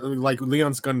 like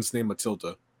Leon's gun is named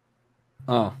Matilda.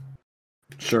 Oh,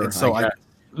 sure. And so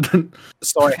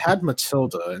so I had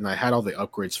Matilda, and I had all the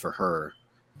upgrades for her.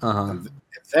 And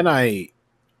then I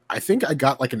think I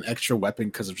got like an extra weapon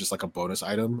because of just like a bonus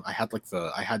item. I had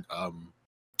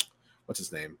what's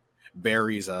his name?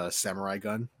 Barry's samurai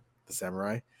gun, the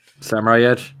samurai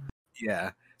edge.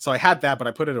 Yeah. So I had that, but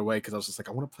I put it away because I was just like,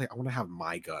 I want to have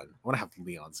my gun. I want to have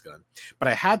Leon's gun. But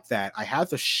I had that. I had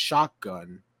the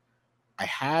shotgun.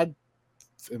 And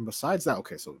besides that,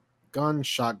 okay, so gun,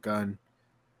 shotgun,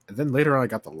 and then later on I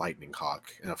got the lightning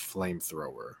hawk and a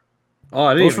flamethrower. Oh,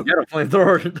 I didn't even get a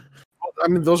flamethrower. I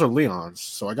mean, those are Leon's,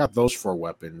 so I got those 4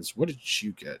 weapons. What did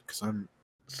you get? Because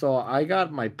So I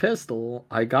got my pistol.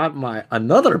 I got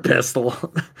another pistol.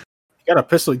 You got a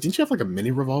pistol. Didn't you have like a mini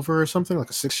revolver or something,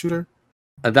 like a 6-shooter?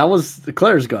 That was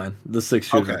Claire's gun, the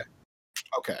 6-shooter.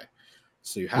 Okay.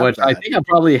 So you have Which that. I think I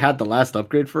probably had the last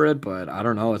upgrade for it, but I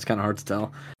don't know. It's kind of hard to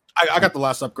tell. I got the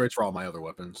last upgrades for all my other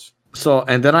weapons. So,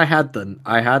 and then I had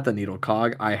the needle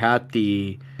cog. I had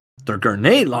the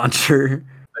grenade launcher.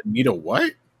 The needle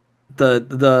what?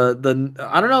 The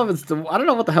I don't know if it's I don't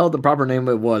know what the hell the proper name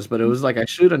it was, but it was like I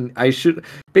shoot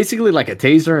basically like a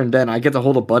taser, and then I get to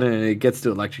hold a button and it gets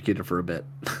to electrocute it for a bit.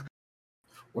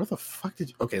 Where the fuck did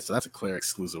you? Okay, so that's a Claire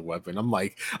exclusive weapon. I'm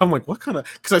like, what kind of?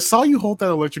 Because I saw you hold that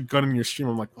electric gun in your stream.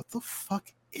 I'm like, what the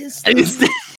fuck is this?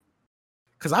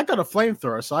 Because I got a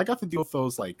flamethrower, so I got to deal with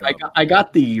those. Like, I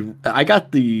got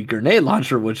the grenade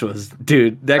launcher, which was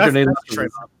grenade launcher.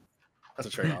 That's a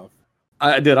trade off.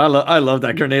 I love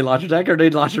that grenade launcher. That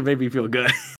grenade launcher made me feel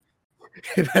good.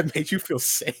 That made you feel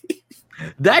safe.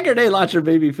 That grenade launcher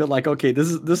made me feel like, okay, this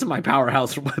is my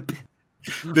powerhouse weapon.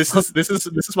 This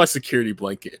is my security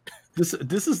blanket. This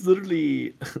is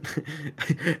literally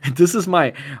this is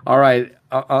my all right.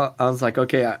 I was like,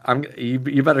 okay,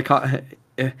 you better call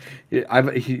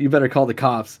you better call the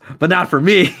cops, but not for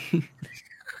me.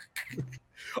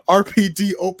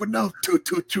 RPD open up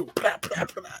 222.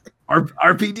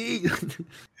 RPD.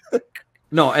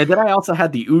 No, and then I also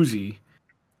had the Uzi.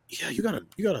 Yeah, you gotta.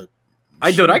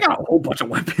 I got a whole bunch of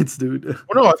weapons, dude.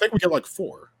 Well, no, I think we get like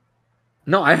 4.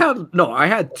 No, I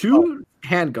had 2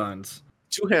 handguns.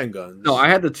 2 handguns. No, I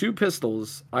had the 2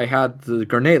 pistols. I had the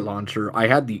grenade launcher. I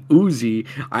had the Uzi.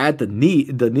 I had the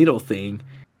needle thing,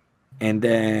 and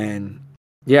then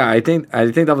yeah, I think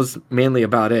that was mainly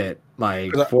about it.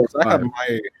 Like 4 or 5.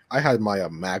 I had my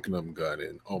Magnum gun,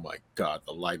 and oh my god,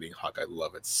 the Lightning Hawk! I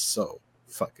love it so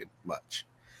fucking much.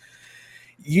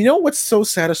 You know what's so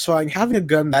satisfying? Having a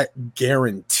gun that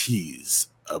guarantees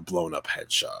a blown up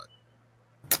headshot.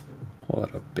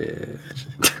 What a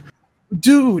bitch.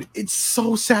 Dude, it's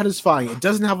so satisfying. It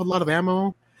doesn't have a lot of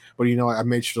ammo, but I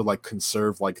made sure to like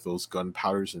conserve like those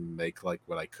gunpowders and make like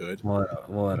what I could. What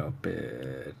a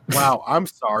bitch. Wow, I'm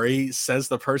sorry, says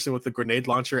the person with the grenade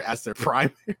launcher as their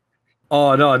primary.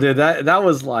 Oh no, dude, that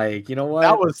was like, you know what?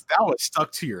 That was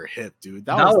stuck to your hip, dude.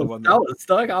 That was the one that was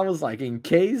stuck. I was like, in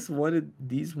case one of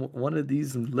these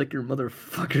liquor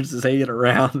motherfuckers is hanging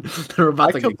around, they're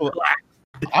about to get clapped.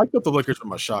 I put the liquors with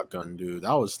my shotgun, dude.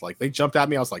 That was like, they jumped at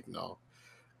me. I was like, no.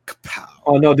 Kapow.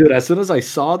 Oh no, dude! As soon as I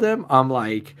saw them, I'm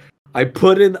like, I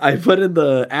put in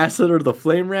the acid or the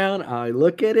flame round. I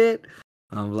look at it.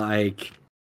 I'm like,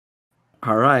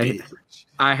 all right,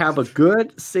 I have a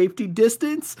good safety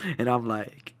distance, and I'm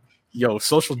like, yo,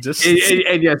 social distance.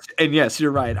 And yes,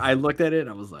 you're right. I looked at it, and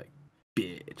I was like,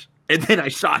 bitch, and then I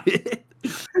shot it.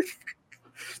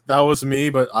 That was me,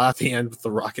 but at the end with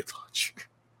the rocket launcher.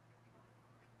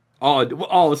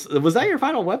 Oh, was that your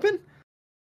final weapon?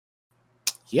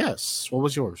 Yes. What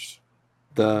was yours?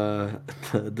 The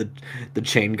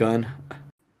chain gun.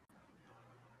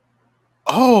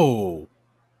 Oh,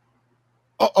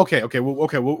 okay.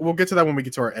 We'll get to that when we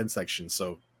get to our end section.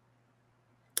 So,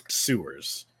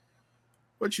 sewers.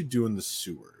 What'd you do in the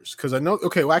sewers? Because I know.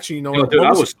 Okay, well, actually, you know what? Dude,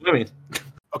 I was swimming.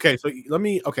 Okay, so let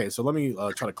me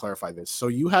try to clarify this. So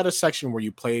you had a section where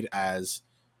you played as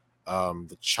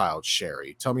the child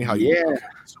Sherry. Tell me how you. Yeah. Okay,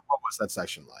 so what was that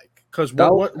section like? Because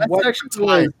what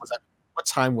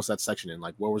time was that section in?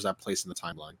 Like, where was that place in the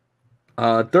timeline?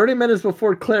 30 minutes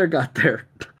before Claire got there.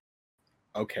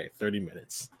 Okay, 30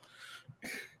 minutes.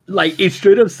 Like, it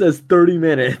straight up says 30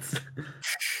 minutes.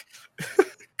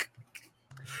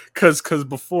 Because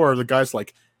before, the guy's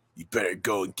like, you better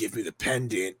go and give me the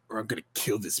pendant or I'm going to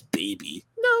kill this baby.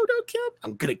 No, don't kill him.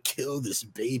 I'm going to kill this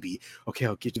baby. Okay,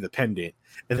 I'll get you the pendant.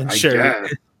 And then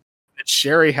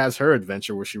Sherry has her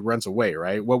adventure where she runs away,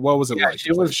 right? What was it like?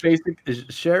 She was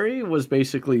Sherry was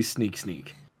basically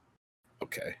sneak.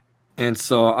 Okay. And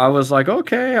so I was like,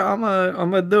 okay, I'm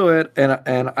gonna do it,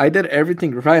 and I did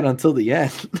everything right until the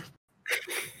end.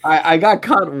 I got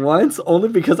caught once only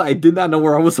because I did not know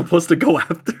where I was supposed to go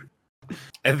after.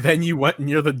 And then you went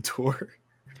near the door.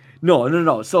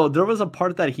 No. So there was a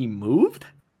part that he moved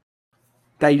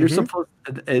that you're supposed,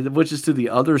 which is to the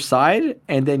other side,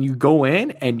 and then you go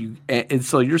in, and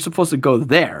so you're supposed to go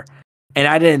there, and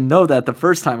I didn't know that the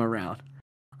first time around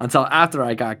until after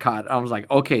I got caught. I was like,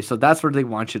 okay, so that's where they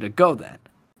want you to go then.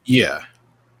 Yeah.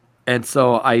 And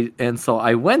so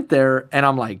I went there, and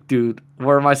I'm like, dude,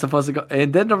 where am I supposed to go?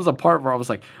 And then there was a part where I was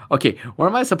like, okay, where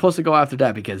am I supposed to go after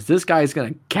that? Because this guy is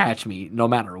gonna catch me no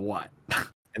matter what.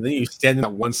 And then you stand in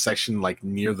that one section like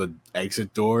near the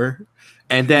exit door.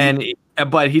 And then,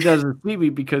 but he doesn't see me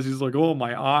because he's like, oh,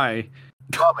 my eye.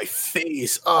 Oh, my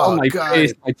face. Oh, my God,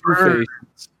 face, my true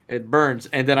face. It burns.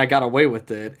 And then I got away with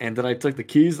it. And then I took the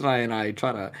keys and I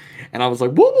tried to, and I was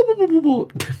like, whoa, whoa, whoa, whoa, whoa.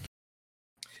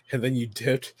 And then you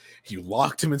dipped, you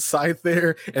locked him inside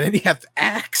there, and then you have the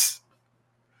axe.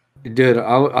 Dude,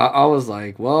 I was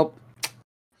like, welp.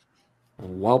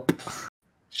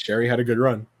 Sherry had a good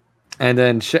run. And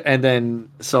then Sherry,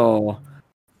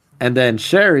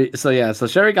 so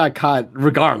Sherry got caught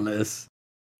regardless.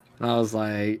 And I was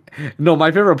like, no,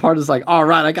 my favorite part is like, all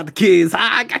right, I got the keys.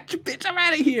 I got you, bitch. I'm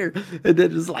out of here. And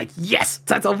then it's like, yes,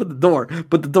 let's open the door.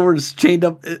 But the door is chained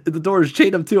up. The door is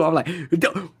chained up too. I'm like,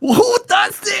 who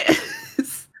does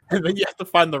this? And then you have to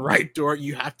find the right door.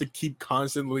 You have to keep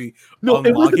constantly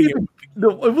unlocking it.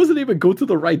 It wasn't even go to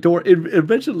the right door. It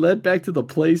eventually led back to the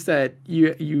place that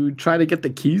you try to get the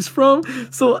keys from.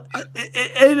 So,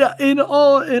 in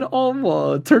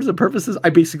all terms and purposes, I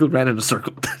basically ran in a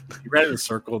circle. You ran in a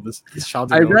circle. This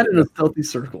child. I ran in a stealthy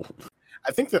circle.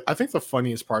 I think the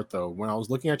funniest part though, when I was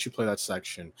looking at you play that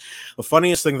section, the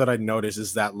funniest thing that I noticed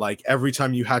is that like every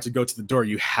time you had to go to the door,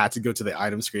 you had to go to the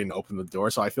item screen and open the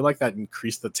door. So I feel like that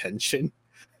increased the tension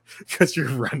because you're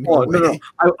running away.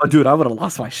 No. Dude, I would have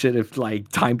lost my shit if like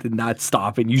time did not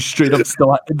stop and you straight up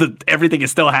still everything is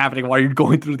still happening while you're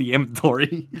going through the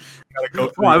inventory. You gotta go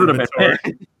through the inventory.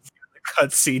 The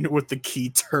cutscene with the key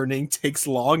turning takes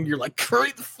long. You're like,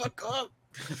 hurry the fuck up.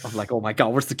 I'm like, oh my god,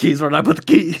 where's the keys? Where did I put the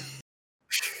key?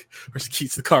 Where's the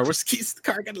keys to the car? Where's the keys to the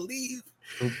car? I gotta leave.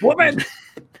 Woman!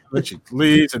 Then she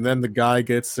leaves, and then the guy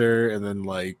gets her, and then,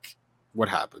 like, what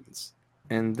happens?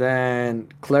 And then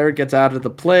Claire gets out of the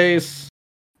place.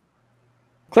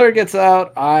 Claire gets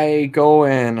out. I go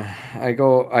in. I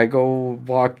go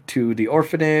walk to the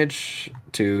orphanage,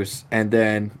 and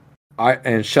then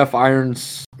Chef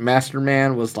Iron's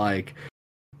masterman was like,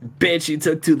 bitch, you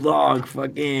took too long.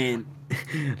 Fucking.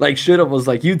 Like, should have was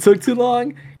like, you took too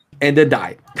long? And then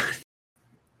died.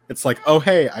 It's like, oh,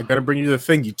 hey, I gotta bring you the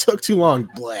thing. You took too long.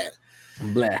 Blah.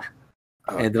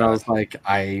 Oh, and then God. I was like,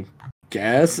 I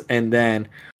guess. And then,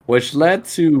 which led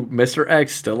to Mr.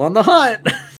 X still on the hunt.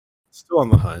 Still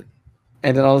on the hunt.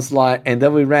 And then I was like, and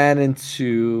then we ran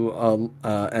into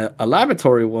a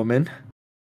laboratory woman.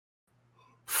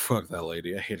 Fuck that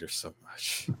lady. I hate her so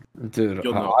much. Dude,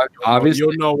 you'll know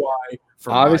why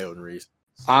for my own reasons.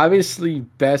 Obviously,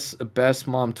 best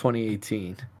mom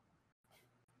 2018.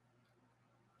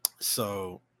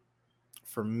 So,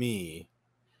 for me,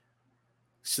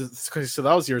 so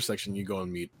that was your section. You go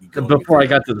and meet. Before I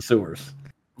got to the sewers.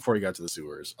 Before you got to the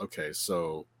sewers. Okay,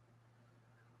 so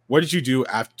what did you do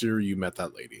after you met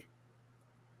that lady?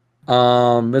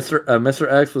 Mr.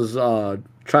 X was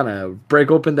trying to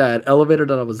break open that elevator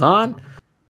that I was on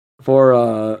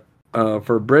for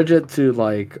Bridget to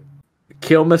like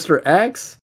kill Mr.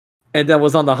 X, and then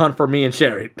was on the hunt for me and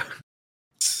Sherry.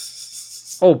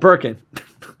 Oh, Birkin.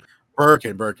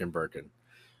 Okay,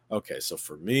 so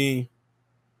for me,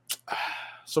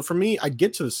 I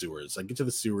get to the sewers.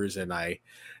 And I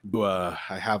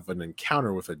have an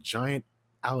encounter with a giant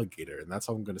alligator, and that's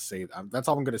all I'm gonna say. That's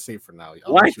all I'm gonna say for now.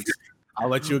 I'll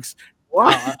let you.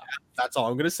 That's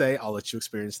all I'm gonna say. I'll let you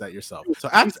experience that yourself. So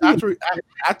after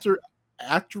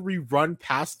we run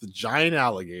past the giant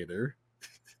alligator,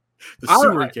 the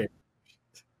sewer gator.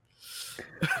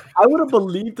 I would have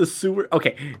believed the sewer.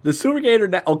 Okay, the sewer gator.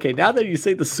 Now that you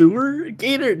say the sewer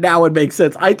gator, now it makes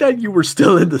sense. I thought you were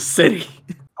still in the city.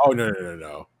 Oh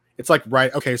no. It's like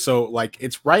right. Okay, so like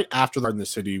it's right after they're in the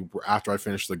city. After I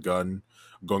finish the gun,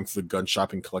 going to the gun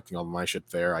shop and collecting all my shit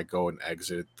there. I go and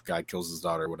exit. The guy kills his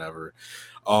daughter, whatever.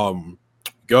 Go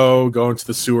into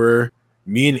the sewer.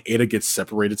 Me and Ada get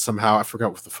separated somehow. I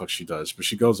forgot what the fuck she does, but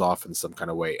she goes off in some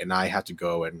kind of way, and I have to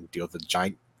go and deal with the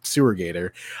giant sewer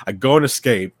gator. I go and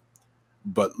escape.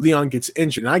 but Leon gets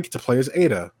injured, and I get to play as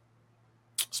Ada.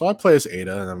 So I play as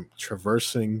Ada, and I'm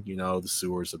traversing, the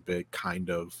sewers a bit, kind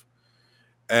of.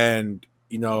 And,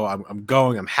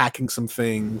 I'm hacking some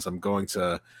things. I'm going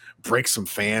to break some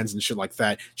fans and shit like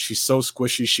that. She's so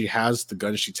squishy. She has the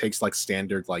gun. She takes like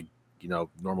standard, like,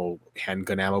 normal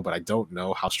handgun ammo, but I don't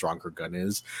know how strong her gun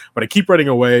is. But I keep running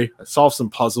away. I solve some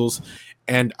puzzles,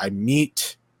 and I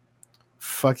meet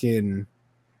fucking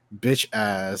bitch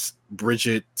ass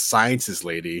Bridget Sciences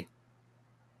lady.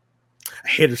 I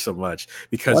hate her so much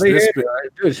because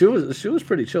dude, she was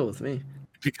pretty chill with me.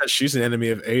 Because she's an enemy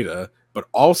of Ada, but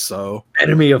also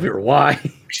enemy of your wife.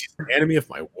 She's an enemy of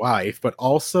my wife, but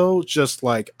also just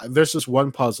like there's this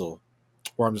one puzzle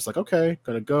where I'm just like, okay,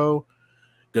 gonna go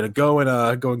and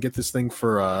go and get this thing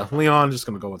for Leon. Just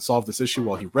gonna go and solve this issue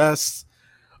while he rests.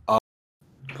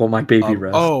 While my baby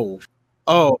rests.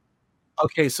 Oh,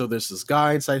 okay. So there's this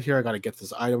guy inside here. I gotta get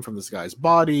this item from this guy's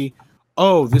body.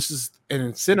 Oh, this is an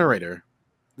incinerator.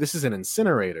 This is an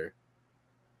incinerator.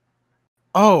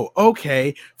 Oh,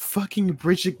 okay. Fucking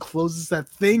Bridget closes that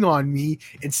thing on me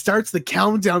and starts the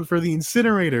countdown for the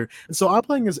incinerator. And so I'm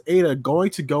playing as Ada, going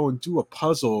to go and do a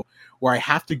puzzle where I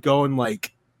have to go and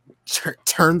like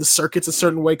turn the circuits a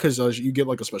certain way because you get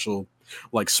like a special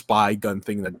like spy gun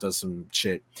thing that does some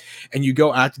shit. And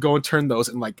I have to go and turn those,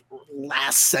 and like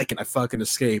last second I fucking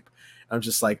escape. I'm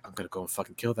just like, I'm gonna go and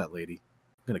fucking kill that lady.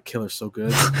 I'm gonna kill her so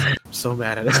good. I'm so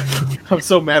mad at her. I'm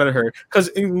so mad at her because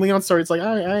in Leon's story, it's like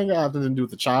I ain't got nothing to do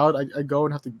with the child. I go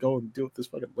and have to go and deal with this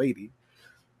fucking lady.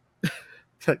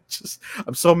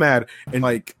 I'm so mad. And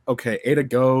like, okay, Ada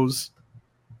goes.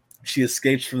 She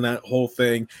escapes from that whole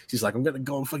thing. She's like, I'm gonna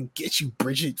go and fucking get you,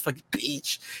 Bridget, fucking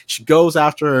bitch. She goes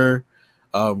after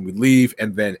her. We leave,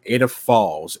 and then Ada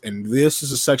falls. And this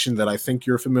is a section that I think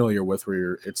you're familiar with,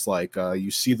 where it's like you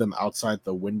see them outside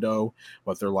the window,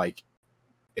 but they're like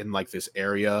in like this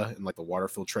area, in like the water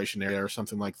filtration area or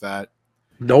something like that.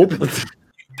 Nope.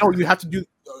 No, you have to do.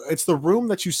 It's the room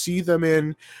that you see them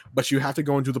in, but you have to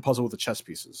go and do the puzzle with the chess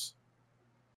pieces.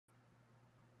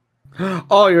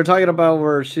 Oh, you're talking about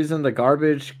where she's in the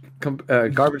garbage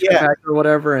compactor or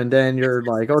whatever, and then you're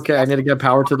like, okay, I need to get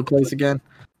power to the place again.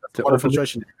 To water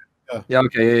filtration. Yeah.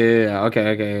 Okay. Yeah.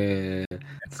 Okay.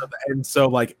 And so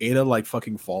like Ada like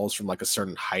fucking falls from like a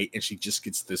certain height, and she just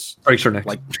gets this breaks her neck.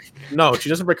 Like, no, she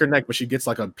doesn't break her neck, but she gets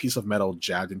like a piece of metal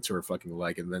jabbed into her fucking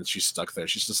leg, and then she's stuck there.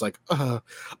 She's just like, I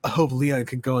hope Leon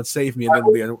can go and save me.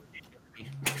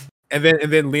 And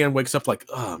then Leon wakes up like,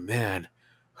 oh man,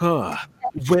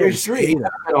 where's Ada?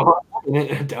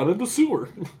 Down in the sewer.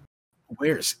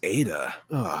 Where's Ada?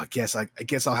 Oh, I guess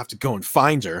I'll have to go and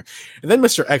find her. And then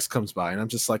Mr. X comes by, and I'm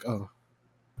just like, oh,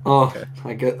 okay.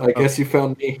 I guess you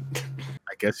found me.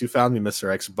 I guess you found me, Mr.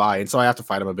 X. Bye. And so I have to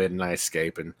fight him a bit, and I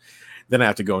escape, and then I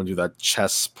have to go and do that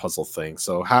chess puzzle thing.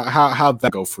 So how'd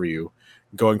that go for you?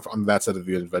 Going from that side of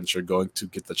the adventure, going to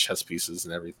get the chess pieces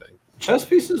and everything. Chess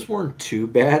pieces weren't too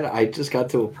bad. I just got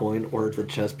to a point where the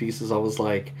chess pieces, I was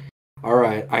like, all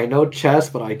right, I know chess,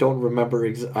 but I don't remember.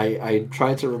 I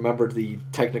tried to remember the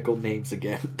technical names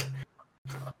again.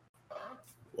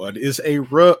 What is a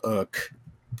rook?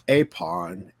 A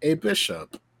pawn? A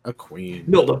bishop? A queen?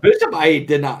 No, the bishop I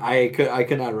did not. I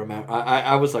could not remember.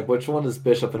 I was like, which one is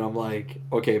bishop? And I'm like,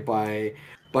 okay, by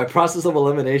process of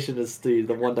elimination, is the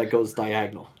one that goes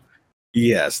diagonal.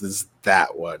 Yes, this is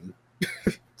that one.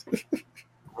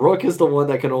 Rook is the one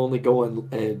that can only go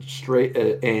in straight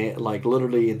and like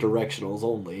literally in directionals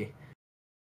only.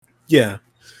 Yeah.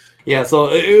 Yeah, so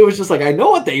it was just like, I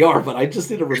know what they are, but I just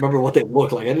need to remember what they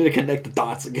look like. I need to connect the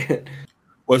dots again.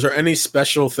 Was there any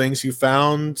special things you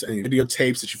found? Any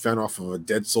videotapes that you found off of a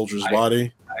dead soldier's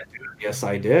body? Yes,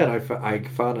 I did. I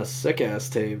found a sick-ass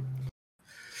tape.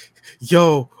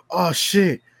 Yo, oh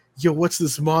shit. Yo, what's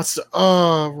this monster?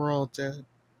 Oh, we're all dead.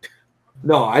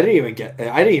 No, I didn't even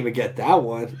get that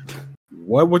one.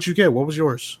 What would you get? What was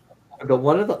yours? The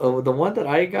one that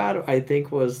I got, I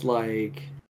think, was like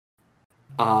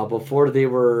before they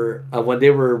were when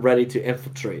they were ready to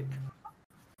infiltrate.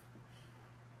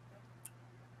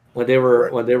 When they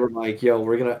were like,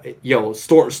 yo,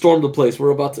 storm the place.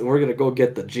 We're gonna go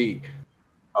get the G.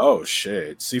 Oh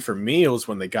shit. See, for me it was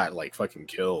when they got like fucking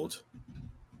killed.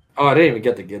 Oh, I didn't even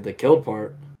get the killed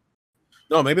part.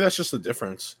 No, maybe that's just the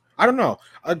difference. I don't know,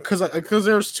 because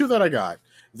there's two that I got.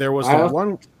 There was the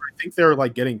one I think they were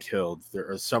like getting killed. There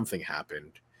or something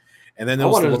happened, and then there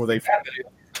was the one where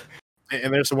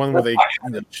and there's the one where they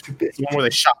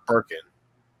shot Birkin.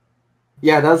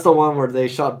 Yeah, that's the one where they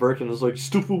shot Birkin. It was like,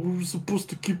 stupid. We were supposed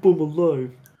to keep him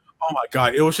alive. Oh my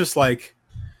god! It was just like,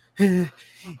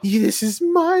 this is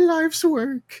my life's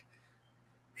work.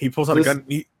 He pulls out a gun.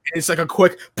 It's like a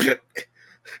quick.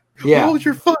 Yeah. Hold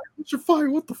your fire! Hold your fire!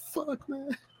 What the fuck,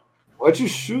 man? Why'd you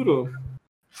shoot him?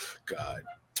 God.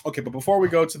 Okay, but before we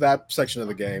go to that section of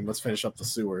the game, let's finish up the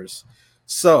sewers.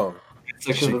 So,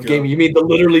 Section of the game? You mean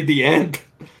literally the end?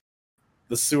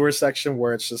 The sewer section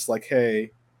where it's just like,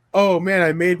 hey, oh man,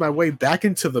 I made my way back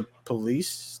into the police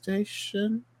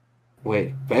station.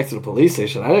 Wait, back to the police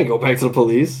station? I didn't go back to the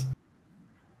police.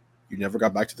 You never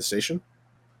got back to the station?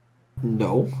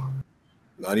 No.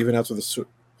 Not even after the sewer.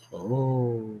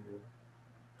 Oh.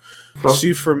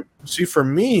 See for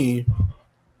me,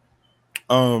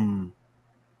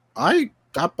 I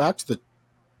got back to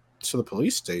the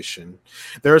police station.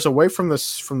 There's a way from the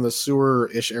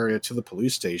sewer-ish area to the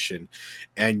police station,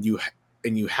 and you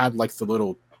had like the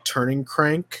little turning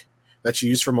crank that you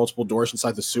use for multiple doors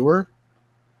inside the sewer.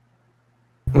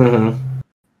 Mm-hmm.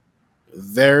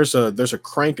 There's a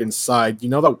crank inside. You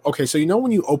know that? Okay, so you know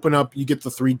when you open up, you get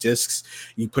the 3 discs,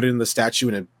 you put it in the statue,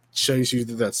 and it shows you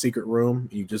that secret room.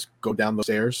 You just go down the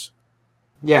stairs.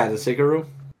 Yeah, the secret room.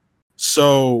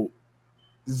 So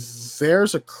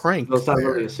there's a crank. That's not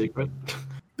really a secret.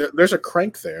 There's a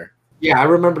crank there. Yeah, I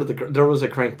remember there was a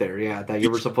crank there. Yeah, that you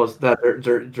were supposed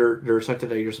there's something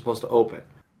that you're supposed to open.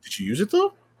 Did you use it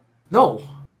though? No,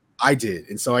 I did,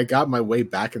 and so I got my way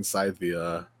back inside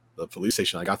the police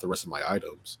station. I got the rest of my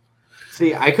items.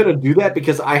 See, I couldn't do that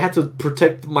because I had to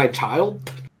protect my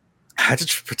child. I had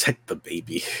to protect the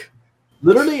baby.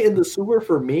 Literally in the sewer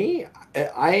for me,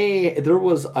 there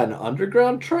was an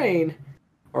underground train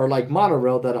or like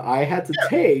monorail that I had to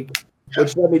take,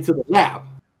 which led me to the lab.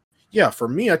 Yeah, for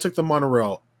me, I took the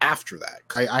monorail after that.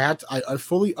 I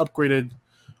fully upgraded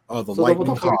the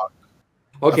lightning hawk.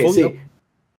 Okay, see,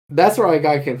 that's where I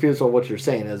got confused on what you're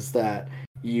saying. Is that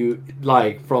you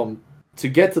like to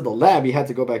get to the lab, you had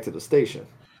to go back to the station.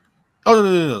 Oh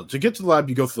no! To get to the lab,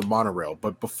 you go through the monorail.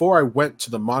 But before I went to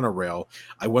the monorail,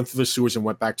 I went through the sewers and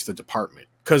went back to the department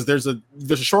because there's a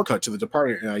shortcut to the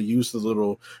department, and I used the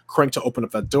little crank to open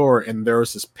up that door. And there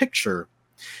was this picture,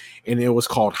 and it was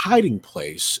called Hiding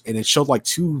Place, and it showed like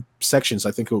 2 sections.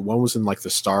 I think one was in like the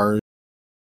stars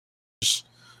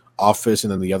office,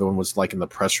 and then the other one was like in the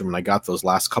press room. And I got those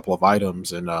last couple of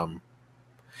items, and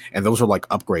those were like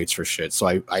upgrades for shit.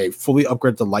 So I fully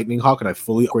upgraded the Lightning Hawk, and I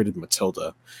fully upgraded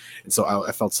Matilda. And so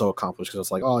I felt so accomplished because I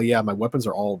was like, oh yeah, my weapons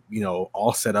are all,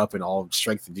 all set up and all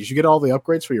strengthened. Did you get all the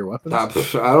upgrades for your weapons?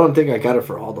 I don't think I got it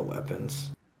for all the weapons.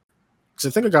 Because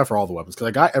I think I got it for all the weapons. Because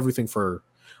I got everything for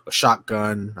a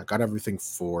shotgun. I got everything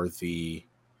for the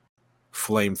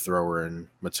flamethrower and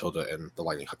Matilda and the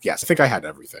Lightning Hawk. Yes, I think I had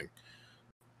everything.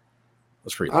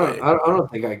 That's pretty. I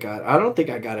don't think I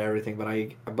got everything,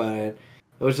 but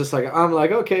it was just like I'm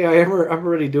like, okay, I'm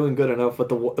already doing good enough with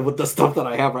the stuff that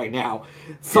I have right now.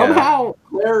 Somehow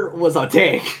Claire was a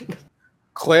tank.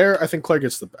 I think Claire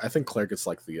gets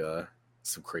like the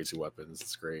some crazy weapons.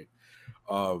 It's great.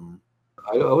 I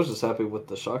was just happy with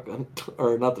the shotgun,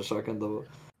 or not the shotgun though.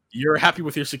 You're happy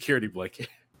with your security blanket.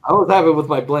 I was happy with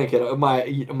my blanket,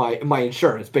 my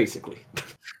insurance basically.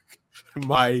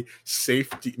 My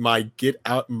safety, my get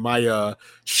out, my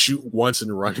shoot once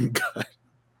and run gun.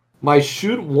 My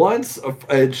shoot once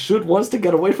to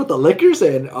get away from the liquors,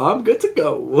 and I'm good to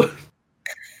go.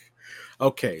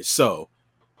 Okay, so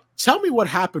tell me what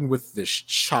happened with this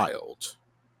child,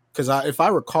 because if I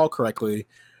recall correctly,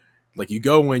 like you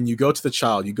go to the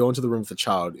child, you go into the room with the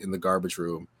child in the garbage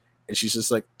room, and she's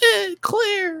just like,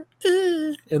 Claire,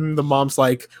 and the mom's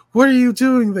like, what are you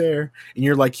doing there? And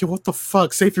you're like, yo, what the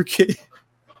fuck? Save your kid.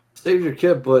 Save your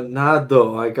kid, but not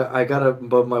though.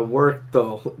 But my work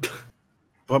though.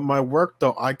 But my work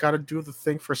though, I gotta do the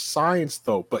thing for science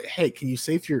though. But hey, can you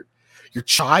save your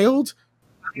child?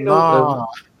 Nah.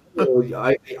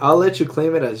 I'll let you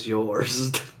claim it as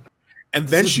yours. And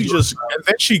then she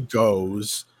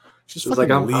goes. She's like,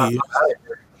 I'm leave.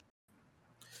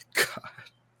 God.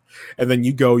 And then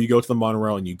you go to the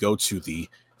monorail and you go to the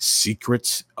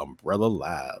secret Umbrella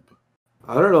lab.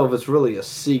 I don't know if it's really a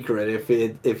secret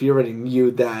if you already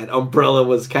knew that Umbrella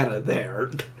was kind of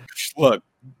there. Look,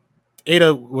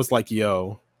 Ada was like,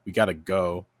 yo, we gotta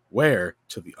go. Where?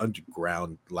 To the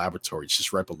underground laboratory. It's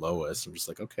just right below us. I'm just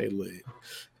like, okay, lit.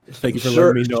 Thank you for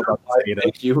letting me know about this, Ada.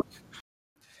 Thank you.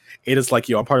 Ada's like,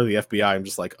 yo, I'm part of the FBI. I'm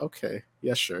just like, okay,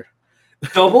 yeah, sure.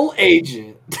 Double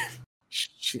agent.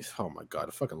 Jeez, oh my god,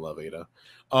 I fucking love Ada.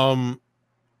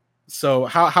 So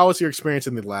how was your experience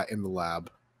in the lab?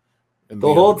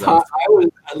 The whole time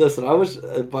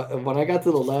when I got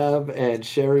to the lab and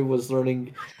Sherry was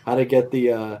learning how to get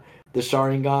the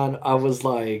Sharingan, I was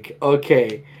like,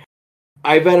 okay,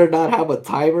 I better not have a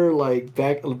timer like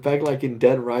back like in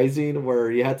Dead Rising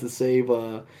where you had to save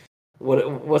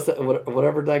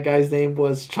whatever that guy's name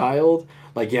was, child.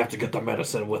 Like you have to get the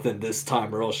medicine within this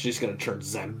time, or else she's gonna turn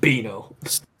Zambino.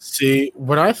 See,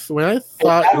 when I And thought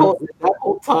that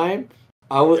whole time,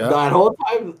 yeah, that whole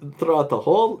time throughout the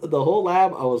whole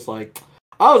lab, I was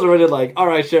already like, all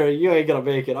right, Sherry, you ain't gonna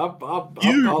make it.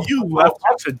 you left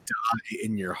her to die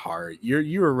in your heart.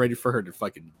 You were ready for her to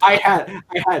fucking die.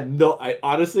 I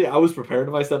honestly I was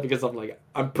preparing myself because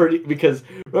because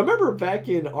remember back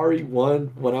in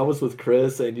RE1 when I was with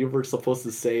Chris and you were supposed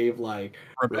to save like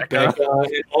Rebecca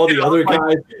and all the other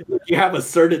guys, you have a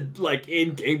certain like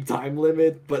in-game time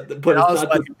limit, but it's not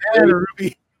like, man,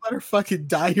 Ruby, let her fucking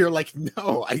die. You're like,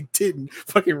 no, I didn't.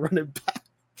 Fucking run it back.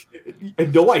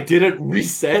 And no, I didn't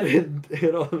reset, and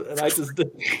and I just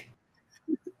did.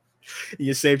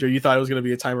 You saved her. You thought it was gonna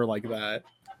be a timer like that.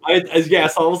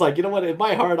 So I was like, you know what? In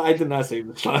my heart, I did not save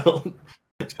the child.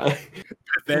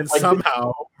 Then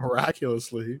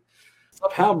miraculously,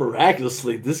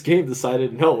 this game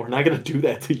decided, no, we're not going to do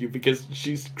that to you because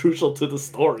she's crucial to the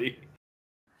story.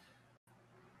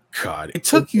 God, it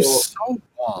took you so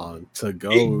long to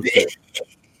go.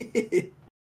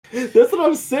 That's what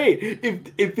I'm saying.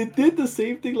 If it did the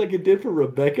same thing like it did for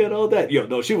Rebecca and all that,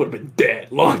 no, she would have been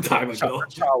dead long time ago. Her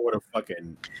child would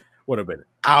have been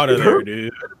out of there,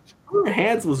 dude. Her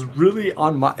hands was really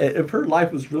on my. If her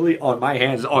life was really on my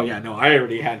hands, oh yeah, no, I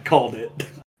already had called it.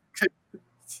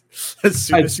 As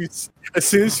soon as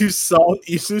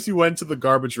you went to the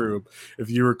garbage room, if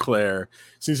you were Claire,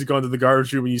 as soon as you go into the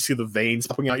garbage room and you see the veins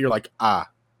popping out, you're like, ah.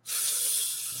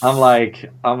 I'm like,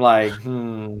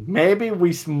 maybe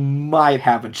we might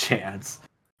have a chance.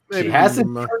 She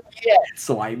hasn't turned yet,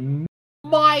 so I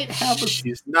might have a.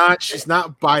 She's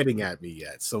not biting at me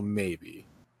yet, so maybe.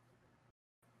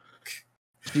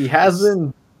 She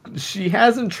hasn't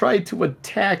tried to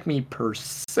attack me per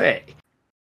se.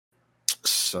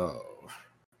 So,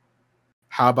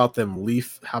 how about them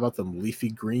leafy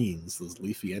greens? Those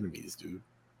leafy enemies, dude.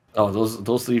 Oh,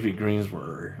 those leafy greens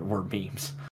were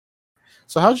memes.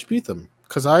 So how'd you beat them?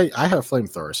 Because I had a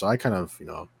flamethrower, so I kind of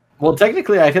Well,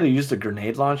 technically, I could have used a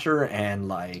grenade launcher and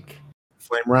like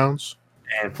flame rounds,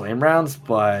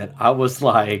 but I was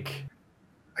like,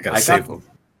 I gotta save them.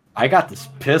 I got this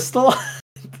pistol.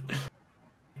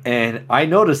 And I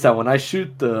noticed that when I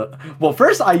shoot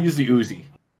first I used the Uzi.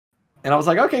 And I was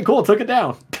like, okay, cool, took it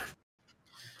down.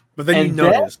 But then you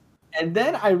noticed. And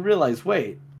then I realized,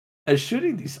 wait, as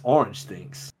shooting these orange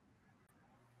things,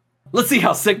 let's see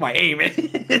how sick my aim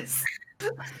is.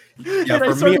 Yeah,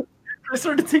 I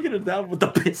started taking it down with the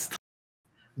pistol.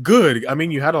 Good. I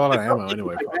mean, you had a lot of ammo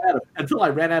anyway. Until I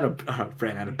ran out of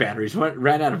batteries,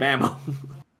 ran out of ammo.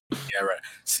 Yeah, right.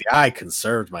 See, I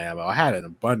conserved my ammo. I had an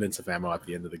abundance of ammo at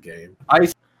the end of the game. I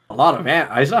still had a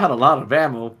lot of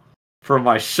ammo for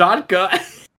my shotgun,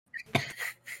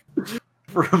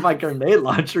 for my grenade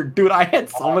launcher. Dude, I had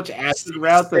so much acid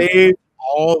rounds. Saved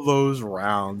all those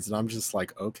rounds, and I'm just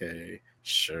like, okay,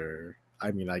 sure.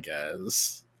 I mean, I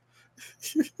guess.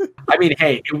 I mean,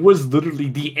 hey, it was literally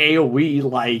the AoE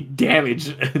like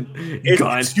damage gun.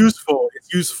 It's useful.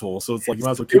 It's useful. So it's like you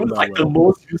might as well keep it was like the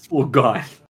most useful gun.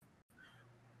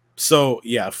 So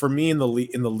yeah, for me in the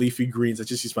leafy greens, I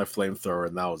just used my flamethrower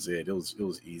and that was it. It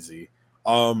was easy.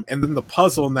 And then the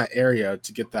puzzle in that area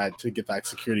to get that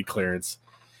security clearance,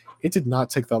 it did not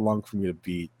take that long for me to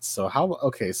beat. So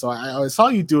so I saw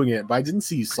you doing it, but I didn't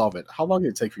see you solve it. How long did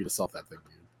it take for you to solve that thing,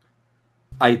 dude?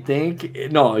 I think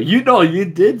you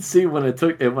did see when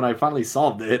I finally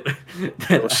solved it.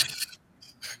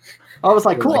 I was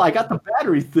like, cool, I got the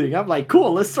battery thing. I'm like,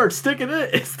 cool, let's start sticking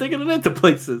it into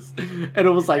places. And it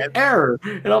was like, error.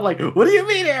 And I'm like, what do you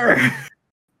mean error?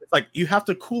 It's like, you have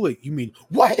to cool it. You mean,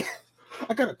 what?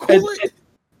 I gotta cool it?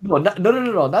 No,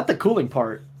 not the cooling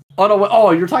part. Oh,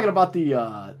 no, you're talking about the...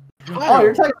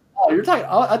 you're talking...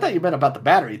 I thought you meant about the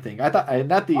battery thing. I thought...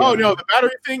 not the... no, the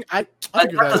battery thing? I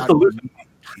figured that out.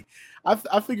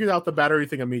 I figured out the battery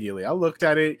thing immediately. I looked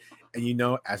at it,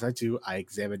 and as I do, I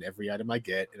examined every item I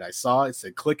get, and I saw it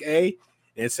said click A,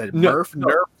 and it said Nerf,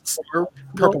 Slurp,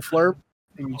 Purple Flurp,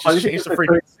 and you just changed the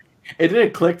frequency. It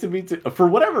didn't click to me for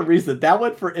whatever reason. That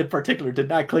one in particular did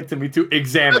not click to me to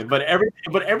examine, but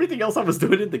everything else I was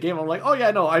doing in the game, I'm like, oh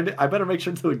yeah, no, I better make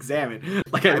sure to examine.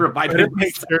 Like I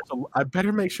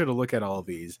better make sure to look at all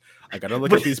these. I gotta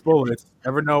look at these bullets.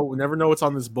 Never know what's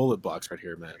on this bullet box right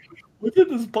here, man. Look at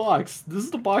this box. This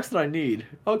is the box that I need.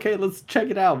 Okay, let's check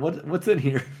it out. What's in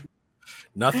here?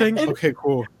 Nothing. Okay,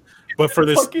 cool. But for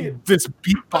this beat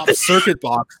pop circuit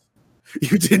box,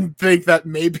 you didn't think that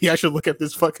maybe I should look at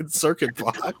this fucking circuit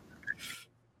box?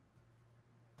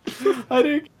 I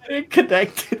didn't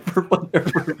connect it for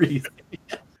whatever reason.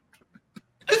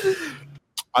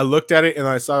 I looked at it and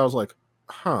I saw. I was like,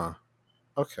 huh.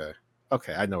 Okay.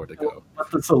 I know where to go.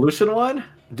 But the solution one,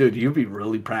 dude, you'd be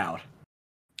really proud.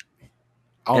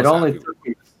 I It was only happy. took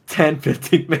me 10,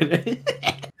 15 minutes.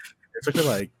 It took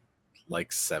me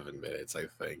like 7 minutes, I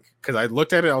think, because I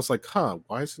looked at it. I was like, huh,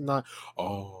 why is it not?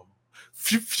 Oh,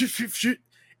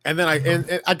 and then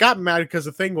and I got mad because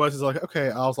the thing was, is like,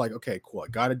 okay, I was like, okay, cool, I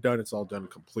got it done. It's all done,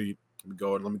 complete.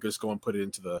 Let me just go and put it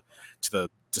into the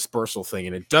dispersal thing,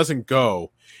 and it doesn't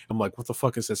go. I'm like, what the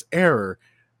fuck is this error?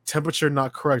 Temperature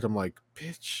not correct. I'm like,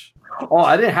 bitch. Oh,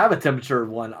 I didn't have a temperature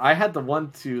one. I had the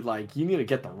one to like you need to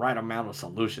get the right amount of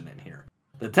solution in here.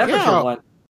 The temperature Yeah, one,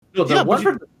 no, the yeah, one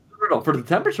for the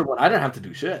temperature one, I didn't have to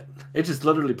do shit. It just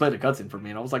literally played a cutscene for me,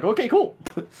 and I was like, okay, cool.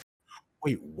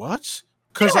 wait, what?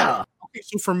 Because Yeah. okay,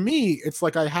 so for me, it's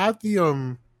like I had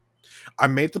I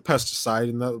made the pesticide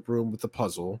in the room with the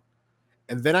puzzle,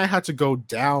 and then I had to go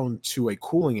down to a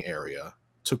cooling area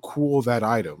to cool that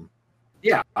item.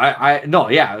 Yeah, I no,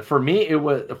 yeah. For me, it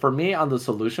was on the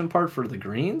solution part for the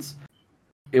greens.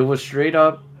 It was straight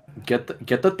up get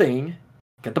the thing,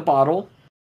 get the bottle.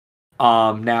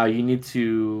 Now you need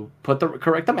to put the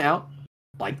correct amount,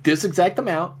 like this exact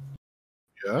amount,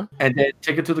 Yeah. and then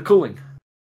take it to the cooling.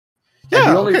 And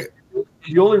Yeah. Okay.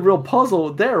 the only real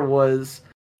puzzle there was,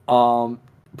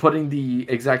 putting the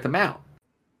exact amount.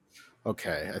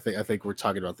 Okay. I think we're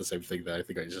talking about the same thing. That I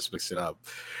think I just mixed it up.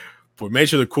 But we made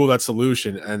sure to cool that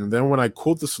solution, and then when I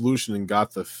cooled the solution and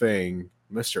got the thing,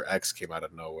 Mr. X came out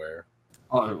of nowhere.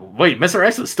 Wait, Mr.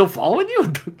 X is still following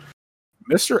you?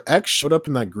 Mr. X showed up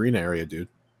in that green area, dude.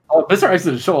 Oh, Mr. X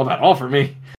didn't show up at all for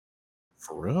me.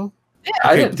 For real? Yeah, okay.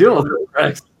 I didn't deal with Mr.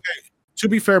 X. To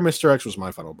be fair, Mr. X was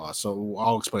my final boss, so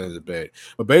I'll explain it a bit.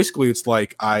 But basically, it's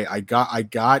like I got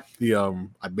the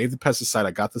I made the pesticide,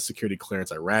 I got the security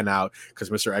clearance, I ran out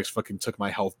because Mr. X fucking took my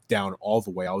health down all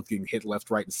the way. I was getting hit left,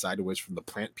 right, and sideways from the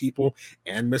plant people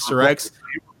and Mr. X.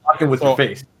 Talking with your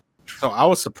face. So I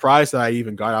was surprised that I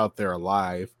even got out there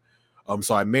alive.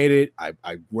 So I made it. I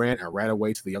ran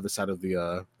away to the other side of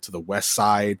the to the west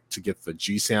side to get the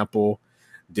G sample,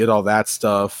 did all that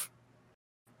stuff.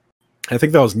 I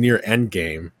think that was near end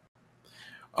game.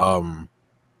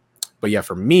 But yeah,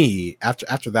 for me,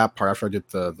 after that part, after I did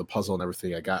the puzzle and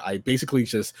everything, I basically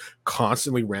just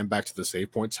constantly ran back to the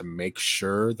save point to make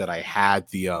sure that I had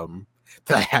the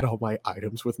that I had all my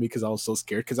items with me because I was so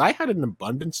scared because I had an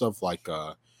abundance of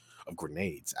of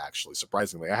grenades, actually.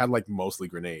 Surprisingly, I had like mostly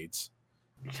grenades.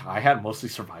 I had mostly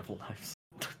survival knives.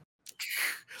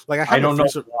 Like I don't know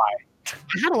why.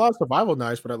 I had a lot of survival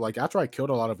knives, but like after I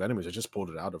killed a lot of enemies, I just pulled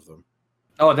it out of them.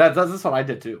 Oh, that's what I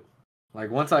did too.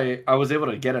 Like once I was able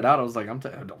to get it out, I was like, I'm a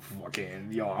recycle.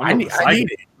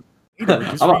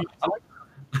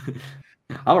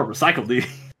 I'm a recycle dude.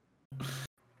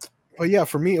 But yeah,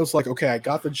 for me, it was like, okay, I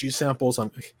got the G samples,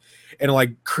 and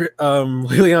like,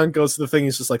 Leon goes to the thing.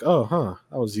 He's just like, oh, huh,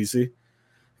 that was easy.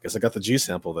 I guess I got the G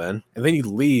sample then. And then he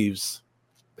leaves,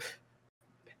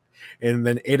 and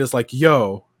then Ada's like,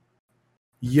 yo.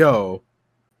 Oh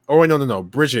wait, no.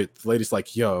 Bridget, the lady's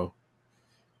like, yo,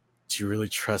 do you really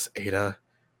trust Ada?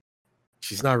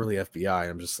 She's not really FBI.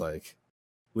 I'm just like,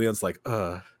 Leon's like,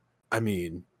 I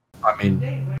mean,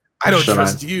 I don't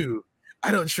trust you.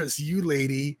 I don't trust you,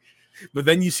 lady. But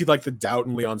then you see like the doubt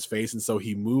in Leon's face, and so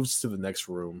he moves to the next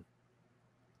room,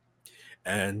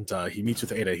 and he meets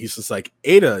with Ada. He's just like,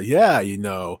 Ada, yeah, you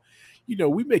know,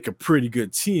 we make a pretty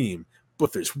good team,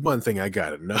 but there's one thing I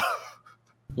gotta know.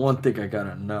 One thing I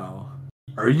gotta know.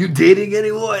 Are you dating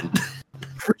anyone?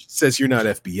 Says you're not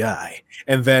FBI,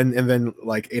 and then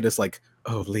like Ada's like,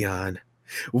 oh, Leon,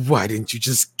 why didn't you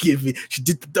just give me? She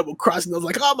did the double cross, and I was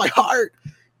like, oh, my heart.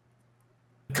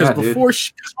 Because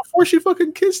before she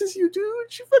fucking kisses you,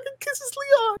 dude, she fucking kisses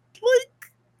Leon.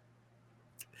 Like,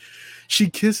 she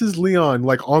kisses Leon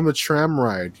like on the tram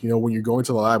ride, you know, when you're going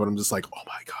to the lab, and I'm just like, oh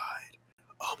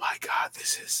my god,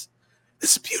 this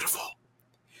is beautiful.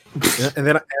 And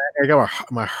then I got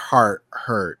my heart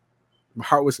hurt. My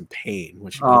heart was in pain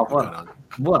when she put that on.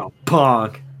 What a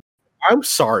punk! I'm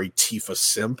sorry, Tifa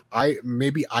simp.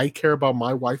 Maybe I care about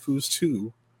my waifus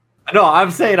too. No,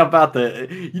 I'm saying about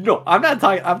I'm not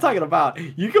talking. I'm talking about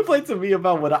you complain to me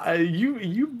about what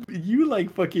you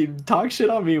like fucking talk shit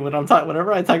on me when I'm talking.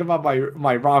 Whenever I talk about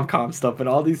my rom-com stuff and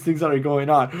all these things that are going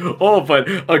on. Oh, but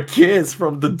a kiss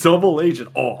from the double agent.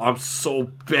 Oh, I'm so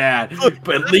bad.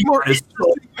 But Leon is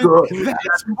so good.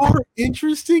 That's more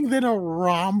interesting than a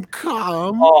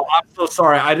rom-com. Oh, I'm so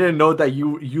sorry. I didn't know that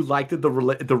you liked the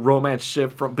romance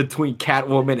ship from between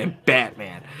Catwoman and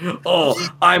Batman. Oh,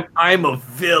 I'm a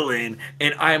villain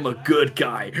and I'm a good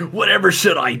guy. Whatever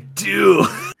should I do?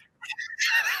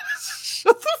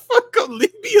 Shut the fuck Come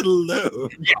leave me alone.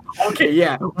 Yeah. Okay.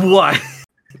 Yeah. What?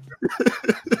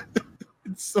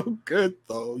 It's so good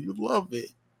though. You love it.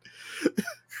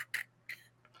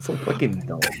 So fucking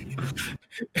dumb.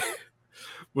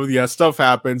 Well, yeah, stuff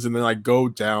happens, and then I go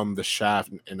down the shaft,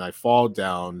 and I fall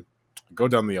down. I go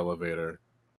down the elevator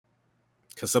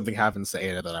because something happens to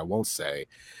Anna that I won't say.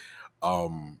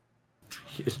 Does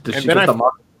she get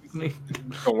the money?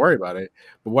 Don't worry about it.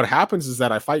 But what happens is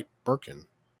that I fight Birkin.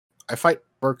 I fight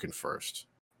Birkin first.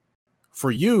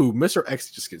 For you, Mr.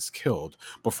 X just gets killed.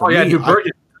 But for me, dude,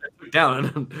 Birkin took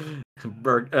down.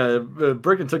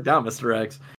 Birkin took down Mr.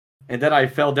 X, and then I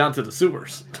fell down to the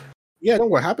sewers. Yeah, no.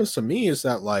 What happens to me is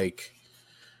that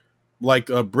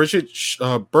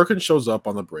Birkin shows up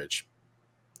on the bridge.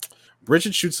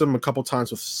 Bridget shoots him a couple times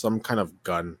with some kind of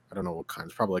gun. I don't know what kind.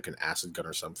 It's probably like an acid gun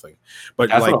or something. But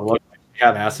that's what it looked like. We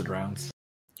have acid rounds.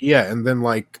 Yeah, and then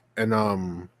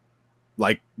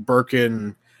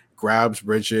Birkin grabs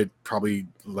Bridget, probably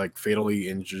like fatally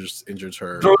injures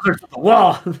her. Throws her to the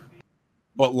wall.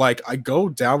 But like I go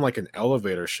down like an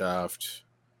elevator shaft,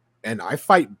 and I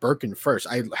fight Birkin first.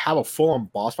 I have a full-on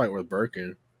boss fight with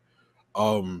Birkin,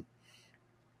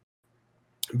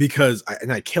 because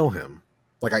I kill him.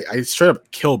 Like I straight up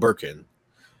kill Birkin.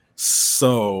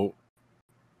 So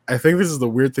I think this is the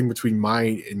weird thing between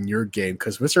mine and your game,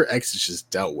 because Mr. X is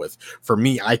just dealt with. For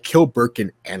me, I kill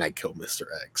Birkin and I kill Mr.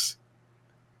 X.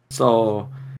 So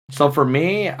for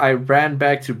me, I ran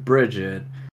back to Bridget,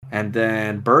 and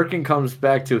then Birkin comes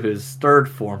back to his third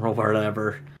form or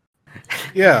whatever.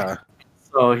 Yeah.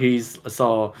 So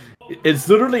it's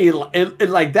literally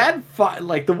like that fight,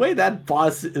 like the way that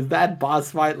boss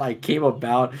fight like came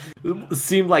about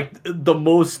seemed like the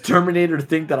most Terminator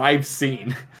thing that I've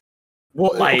seen.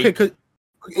 Well, like, okay, because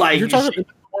like you're talking about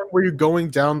the one where you're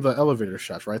going down the elevator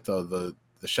shaft, right? The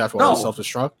shaft while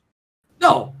self-destruct.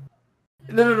 No.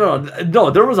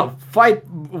 There was a fight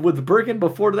with Birkin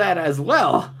before that as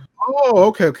well.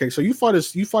 Oh, okay. So you fought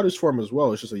his form as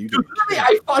well. It's just that you didn't.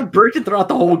 I fought Birkin throughout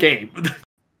the whole game.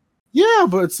 Yeah,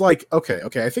 but it's like okay.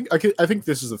 I think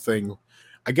this is the thing.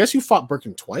 I guess you fought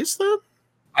Birkin twice then.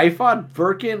 I fought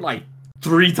Birkin like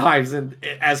 3 times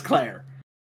as Claire.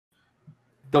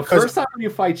 The first time when you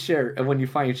fight Sherry,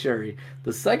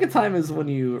 the second time is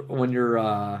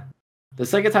the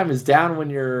second time is down when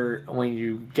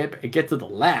you get to the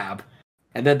lab,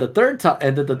 and then the third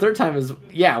time is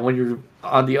when you're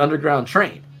on the underground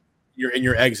train.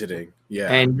 You're exiting, yeah,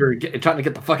 and you're trying to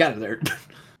get the fuck out of there.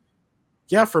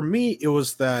 Yeah, for me it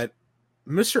was that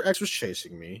Mr. X was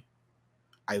chasing me.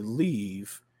 I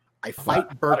leave. I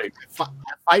fight Birkin. I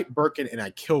fight Birkin and I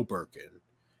kill Birkin,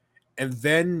 and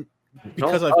then.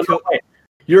 Because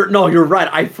you're right.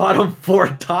 I fought him 4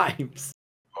 times.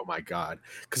 Oh my god!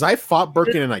 Because I fought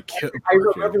Birkin and I killed. I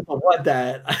remember the one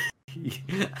that.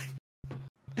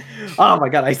 Oh my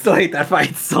god! I still hate that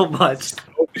fight so much.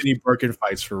 So many Birkin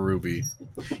fights for Ruby.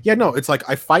 Yeah, no, it's like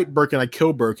I fight Birkin, I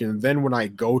kill Birkin, and then when I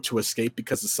go to escape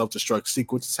because the self-destruct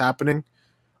sequence is happening,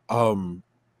 I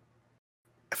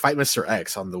fight Mr.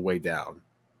 X on the way down.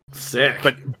 Sick,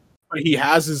 but he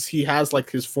has his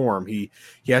form. He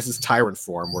has his tyrant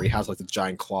form where he has like the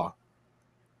giant claw.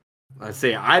 I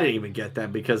see. I didn't even get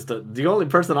that because the only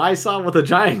person I saw with a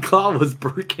giant claw was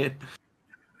Birkin.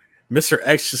 Mr.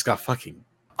 X just got fucking.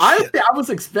 I was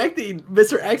expecting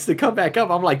Mr. X to come back up.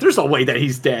 I'm like, there's no way that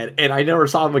he's dead, and I never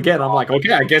saw him again. I'm like,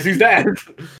 okay, I guess he's dead.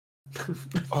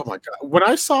 Oh my god! When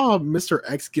I saw Mr.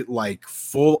 X get like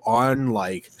full on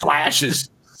like slashed,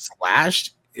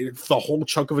 it's the whole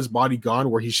chunk of his body gone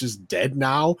where he's just dead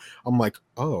now. I'm like,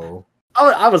 oh.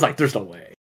 I was like, there's no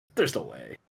way. There's no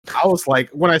way. I was like,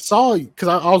 when I saw, because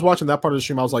I was watching that part of the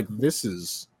stream, I was like, this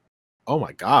is, oh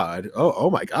my god. Oh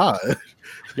my god.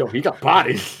 Yo, he got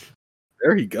bodied.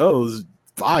 There he goes.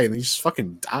 Bye. And he just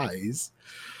fucking dies.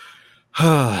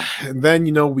 And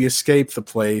then, we escape the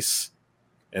place.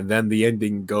 And then the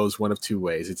ending goes one of 2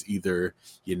 ways. It's either,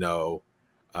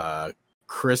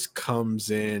 Chris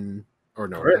comes in. Or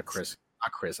no, not Chris.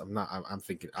 I'm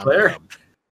thinking. Claire.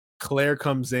 Claire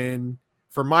comes in.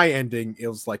 For my ending, it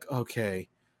was like, okay,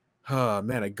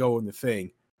 man, I go in the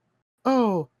thing.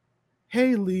 Oh,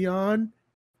 hey, Leon.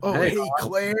 Oh, hey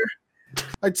Claire.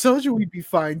 I told you we'd be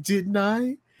fine, didn't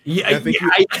I? Yeah, I think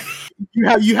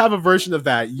you have a version of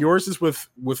that. Yours is with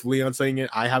Leon saying it.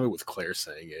 I have it with Claire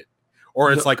saying it.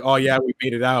 Or it's like, oh yeah, we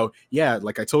made it out. Yeah,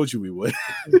 like I told you we would.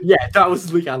 Yeah, that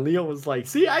was Leon. Leon was like,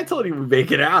 see, I told you we'd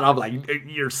make it out. I'm like,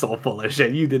 you're so full of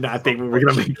shit. You did not think we were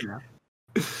going to make it out.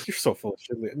 You're so full of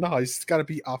shit, Leon. No, he's got to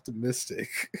be optimistic.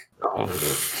 Oh,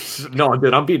 no,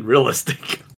 dude, I'm being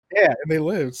realistic. Yeah, and they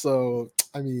live, so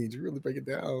I mean, to really break it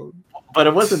down. But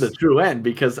it wasn't the true end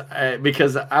because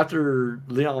after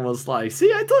Leon was like,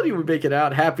 "See, I told you we'd make it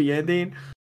out, happy ending,"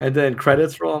 and then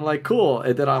credits roll. I'm like, "Cool,"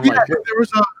 and then I'm like,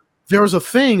 there was a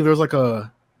thing. There was like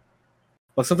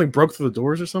something broke through the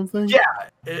doors or something. Yeah,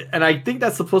 and I think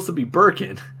that's supposed to be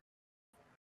Birkin.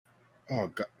 Oh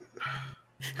god.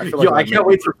 I can't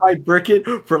wait to find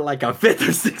Birkin for like a 5th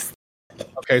or 6th.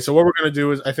 Okay, so what we're gonna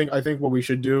do is I think what we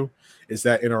should do is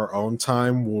that in our own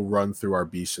time we'll run through our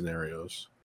B scenarios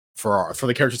for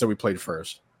the characters that we played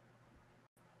first.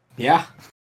 Yeah.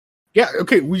 Yeah,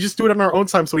 okay, we just do it on our own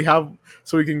time so we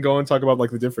can go and talk about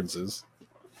like the differences.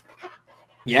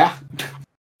 Yeah.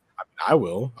 I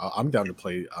will. I'm down to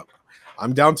play.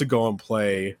 I'm down to go and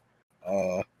play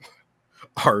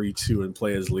RE2 and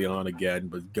play as Leon again,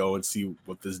 but go and see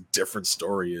what this different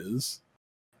story is.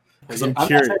 Because I'm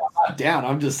curious. I'm not down.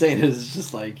 I'm just saying it's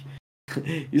just like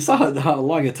you saw how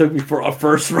long it took me for a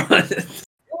first run. It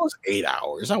was 8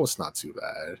 hours. That was not too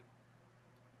bad.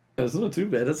 It's not too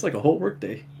bad. It's like a whole work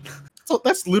day. So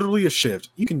that's literally a shift.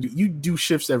 You do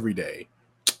shifts every day.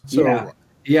 So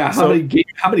yeah. How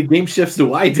many game shifts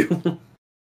do I do?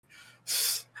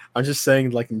 I'm just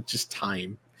saying, like, in just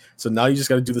time. So now you just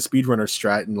got to do the speedrunner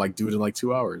strat and like do it in like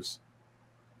 2 hours.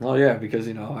 Well, yeah, because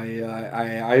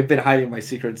I've been hiding my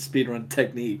secret speedrun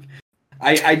technique.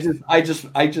 I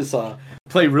just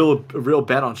play real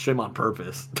bad on stream on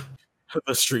purpose.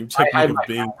 The stream technique of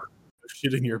being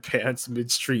shitting your pants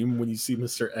midstream when you see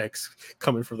Mr. X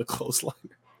coming for the clothesline.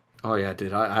 Oh yeah,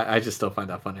 dude. I just still find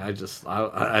that funny. As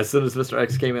soon as Mr.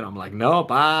 X came in, I'm like,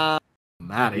 nope, I'm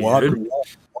out of here.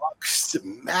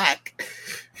 Mac.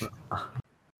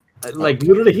 Like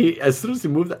literally, as soon as he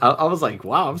moved, I was like,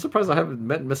 "Wow, I'm surprised I haven't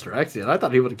met Mr. X yet. I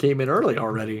thought he would have came in early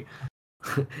already."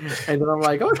 And then I'm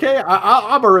like, "Okay,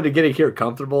 I'm already getting here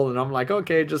comfortable," and I'm like,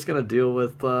 "Okay, just gonna deal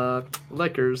with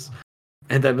liquors."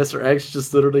 And then Mr. X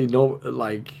just literally no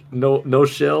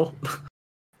chill,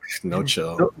 no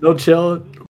chill, no chill,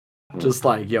 just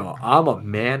like, yo, I'm a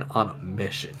man on a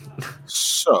mission.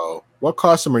 So, what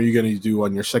costume are you gonna do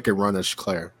on your second run as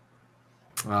Claire?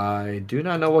 I do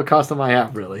not know what costume I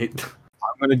have, really.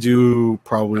 I'm gonna do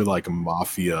probably like a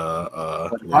mafia.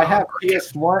 If I have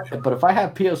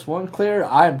PS1, Claire,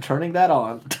 I'm turning that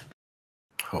on.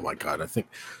 Oh my god! I think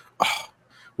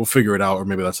we'll figure it out, or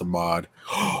maybe that's a mod.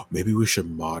 Maybe we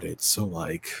should mod it so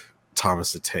like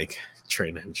Thomas the Tank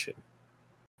Train Engine.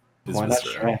 Why not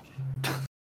Shrek?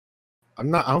 I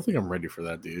don't think I'm ready for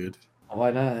that, dude. Why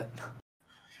not?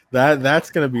 That's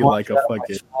gonna be like a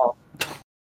fucking.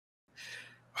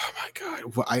 Oh my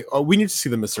god! We need to see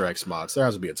the Mr. X mods. There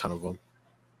has to be a ton of them.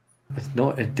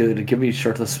 No, dude, give me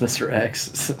shirtless Mr.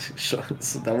 X so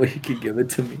that way you can give it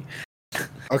to me.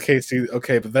 Okay,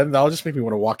 but then that'll just make me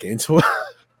want to walk into it.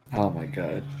 Oh my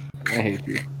god, I hate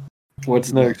you.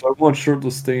 What's next? I want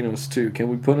shirtless Thanos too. Can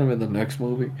we put him in the next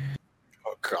movie?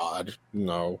 Oh god,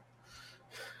 no.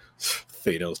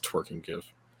 Thanos twerking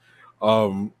gif.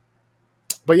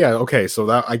 But yeah, okay. So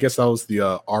I guess that was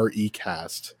the RE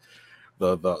cast.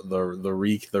 The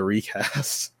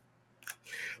recast.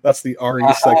 That's the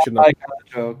RE section. I got the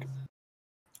joke.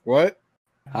 What?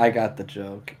 I got the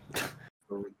joke.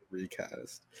 The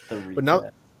recast. But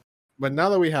now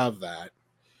that we have that,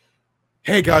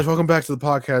 hey guys, welcome back to the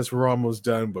podcast. We're almost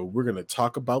done, but we're gonna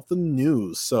talk about the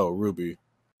news. So, Ruby,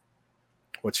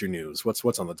 what's your news?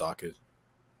 What's on the docket?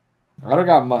 I don't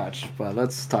got much, but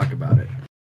let's talk about it.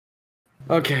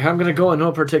 Okay, I'm gonna go in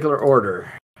no particular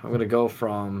order. I'm gonna go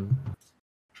from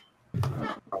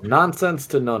nonsense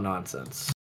to no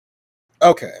nonsense.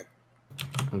 Okay,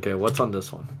 what's on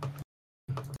this one?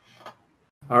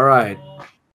 All right.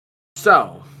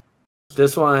 So,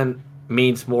 this one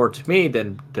means more to me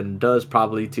than does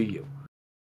probably to you.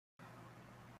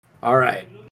 All right.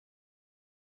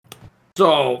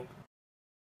 So,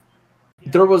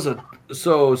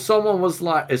 someone was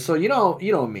like, so you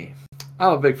know me.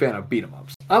 I'm a big fan of beat 'em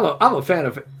ups. I'm a fan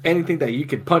of anything that you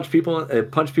can punch people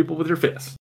with your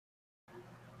fist.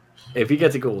 If you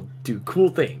get to go do cool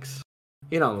things,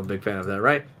 I'm a big fan of that,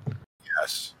 right?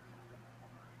 Yes.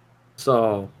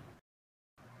 So,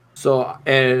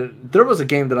 and there was a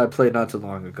game that I played not too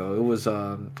long ago.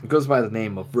 It goes by the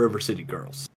name of River City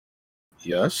Girls.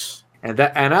 Yes. And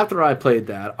after I played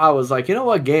that, I was like, you know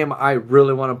what game I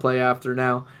really want to play after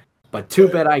now, but too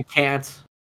bad I can't.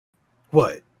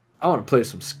 What? I want to play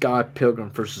some Scott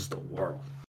Pilgrim versus the World.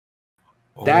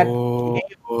 That game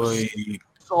was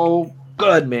so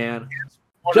good, man.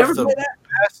 Did you ever play that?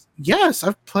 Yes,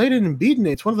 I've played it and beaten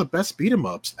it. It's one of the best beat 'em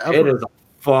ups ever. It is a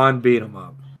fun beat 'em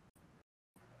up.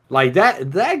 Like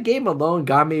that game alone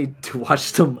got me to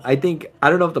watch them. I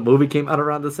don't know if the movie came out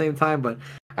around the same time, but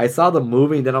I saw the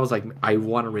movie, and then I was like, I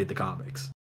want to read the comics.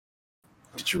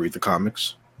 Did you read the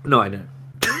comics? No, I didn't.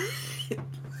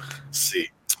 See,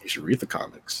 you should read the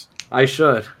comics. I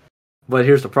should, but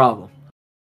here's the problem.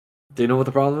 Do you know what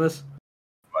the problem is?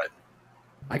 What?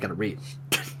 I gotta read.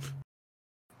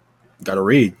 Gotta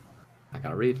read. I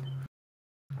gotta read.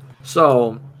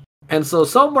 So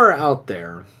somewhere out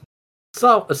there,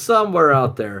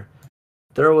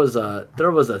 there was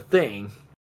a thing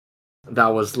that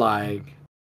was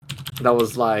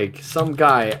like some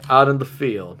guy out in the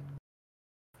field.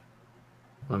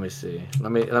 Let me see.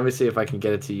 Let me see if I can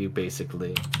get it to you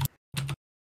basically.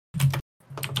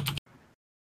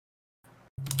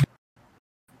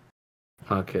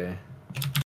 Okay.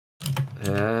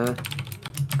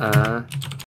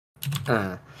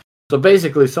 So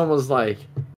basically someone's like,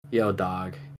 yo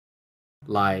dog,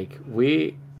 like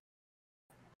we're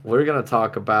gonna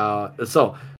talk about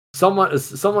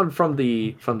someone from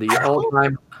the all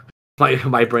time.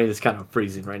 My brain is kind of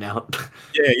freezing right now.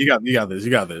 Yeah, you got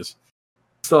this.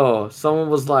 So someone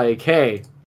was like, hey,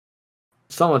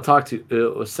 someone talk to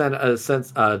Ubi,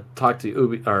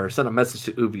 or send a message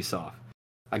to Ubisoft.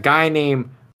 A guy named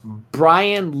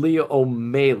Brian Lee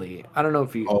O'Malley. I don't know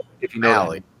if you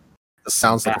know him. This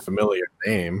sounds like a familiar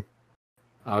name.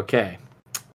 Okay.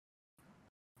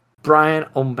 Brian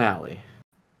O'Malley.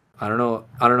 I don't know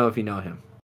if you know him.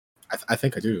 I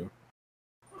think I do.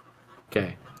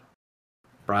 Okay.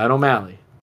 Brian O'Malley.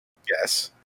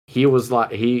 Yes. He was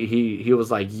like he was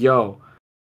like, yo.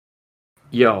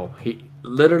 He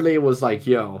literally was like,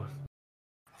 yo.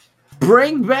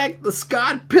 Bring back the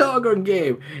Scott Pilgrim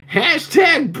game.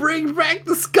 Hashtag bring back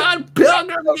the Scott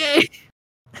Pilgrim game.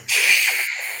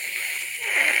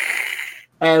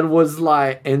 And was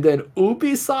like, and then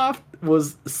Ubisoft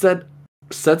was sent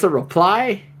a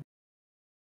reply.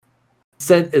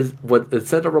 Sent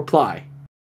a reply.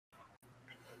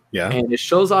 Yeah. And it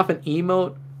shows off an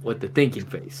emote with the thinking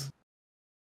face.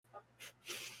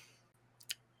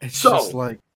 It's just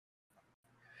like,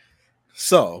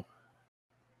 so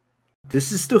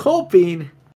this is to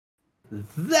hoping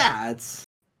that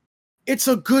it's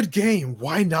a good game.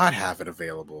 Why not have it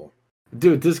available?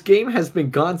 Dude, this game has been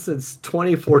gone since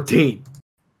 2014.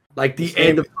 Like the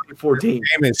end of 2014. The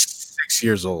game is 6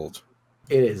 years old.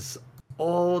 It is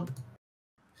old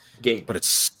game. But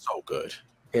it's so good.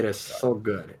 It is so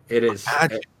good. It is.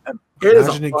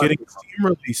 Imagine it getting a Steam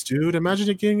release, dude. Imagine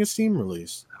it getting a Steam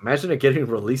release. Imagine it getting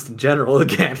released in general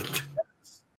again.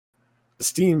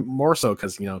 Steam more so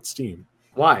because it's Steam.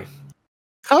 Why?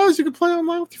 Because you can play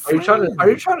online with your friends. Are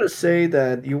you trying to say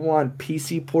that you want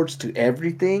PC ports to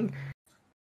everything?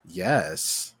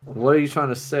 Yes. What are you trying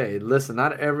to say? Listen,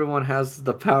 not everyone has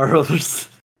the power of their...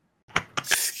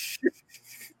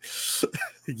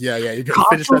 Yeah, you gotta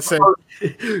finish that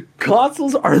sentence.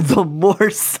 Consoles are the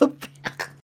more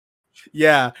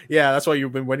Yeah, that's why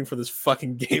you've been waiting for this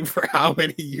fucking game for how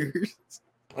many years?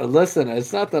 Listen,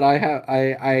 it's not that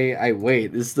I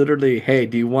wait. It's literally, hey,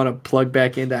 do you want to plug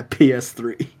back in that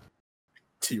PS3?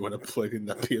 Do you want to plug in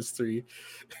that PS3?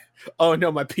 Oh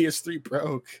no, my PS3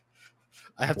 broke.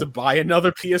 I have to buy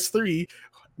another PS3.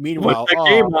 Meanwhile, what's that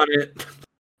game on it?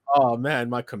 Oh man,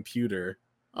 my computer.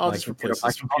 I'll just replace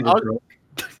this.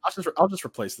 I'll just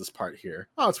replace this part here.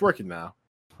 Oh, it's working now.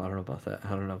 I don't know about that. I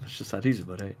don't know if it's just that easy,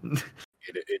 but hey.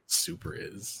 It super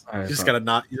is. Right, you just gotta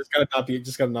not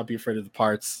be afraid of the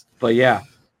parts. But yeah.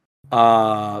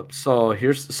 So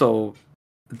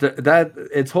that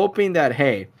it's hoping that,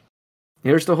 hey,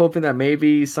 here's the hoping that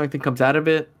maybe something comes out of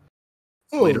it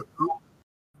later.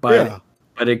 But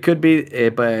it could be,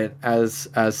 but as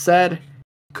said,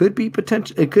 could be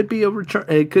potential. It could be a return.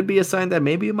 It could be a sign that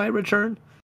maybe it might return.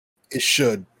 It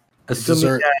should.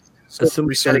 Assuming that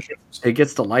it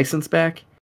gets the license back.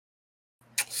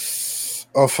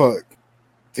 Oh fuck!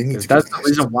 That's the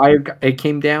reason why it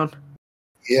came down.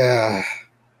 Yeah,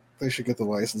 they should get the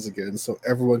license again so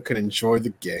everyone can enjoy the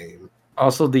game.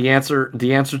 Also, the answer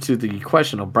to the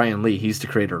question of Brian Lee, he's the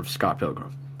creator of Scott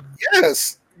Pilgrim.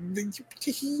 Yes,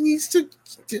 he needs to.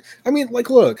 I mean, like,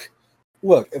 look.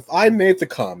 If I made the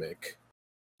comic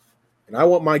and I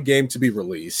want my game to be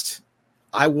released,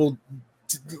 I will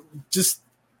just.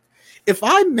 If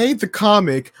I made the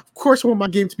comic, of course I want my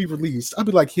game to be released. I'd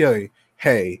be like, hey,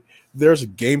 there's a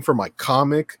game for my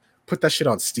comic. Put that shit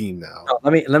on Steam now.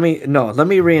 No, let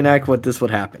me reenact what this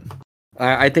would happen.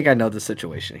 I think I know the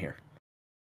situation here.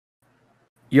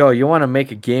 Yo, you want to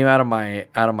make a game out of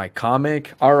my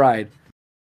comic? All right.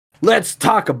 Let's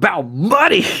talk about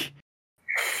money.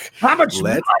 How much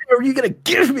money are you gonna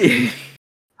give me?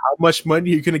 How much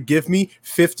money are you gonna give me?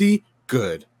 50?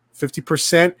 Good.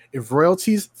 50% if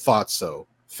royalties? Thought so.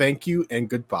 Thank you and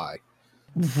goodbye.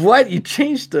 What? You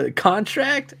changed the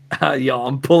contract? Yo,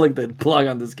 I'm pulling the plug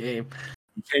on this game.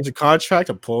 You change the contract,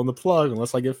 I'm pulling the plug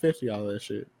unless I get 50 out of that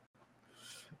shit.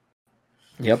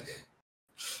 Yep.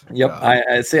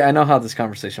 I see. I know how this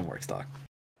conversation works, Doc.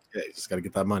 Yeah, you just gotta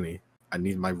get that money. I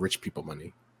need my rich people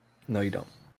money. No, you don't.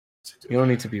 You don't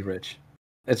need to be rich.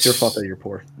 It's your fault that you're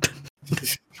poor.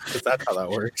 That's how that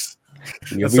works.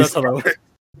 That's how that works.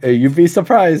 You'd be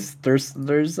surprised. There's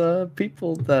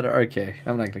people that are okay.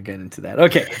 I'm not gonna get into that.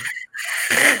 Okay.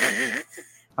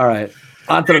 All right.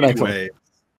 On to the next one.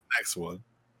 Next one.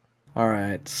 All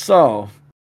right. So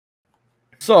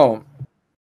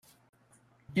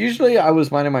usually I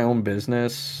was minding my own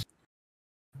business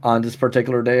on this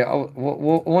particular day.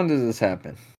 When did this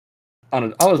happen? I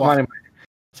was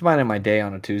minding my day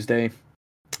on a Tuesday.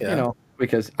 Yeah. You know,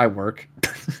 because I work.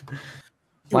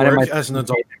 You work as an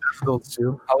adult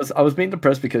too. I was being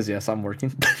depressed because yes, I'm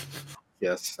working.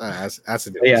 Yes, as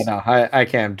it is. Yeah, no, I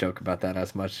can't joke about that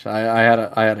as much. I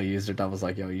had a user that was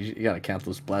like, "Yo, you gotta count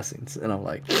those blessings," and I'm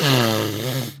like,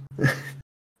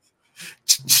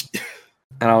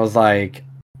 and I was like,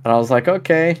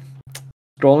 okay,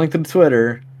 scrolling through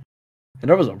Twitter, and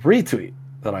there was a retweet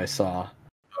that I saw.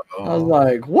 I was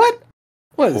like, what?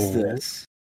 What is this?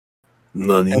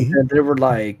 Nani? And then they were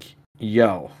like,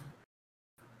 yo,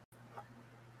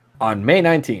 on May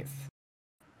 19th,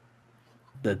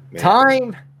 the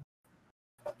time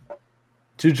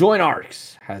to join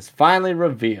ARCs has finally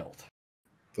revealed.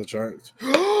 The chart.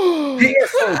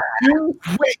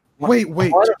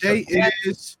 Wait. Today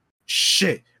is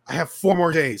shit. I have 4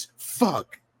 more days.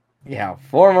 Fuck. Yeah,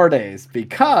 4 more days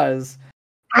because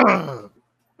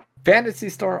Phantasy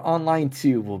Star Online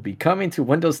 2 will be coming to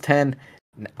Windows 10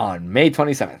 on May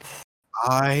 27th.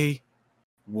 I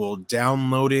will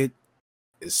download it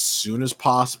as soon as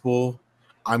possible.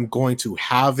 I'm going to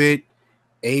have it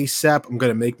ASAP. I'm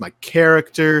going to make my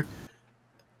character.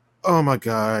 Oh my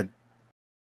god.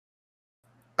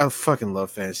 I fucking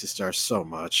love Phantasy Star so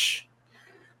much.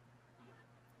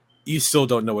 You still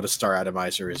don't know what a star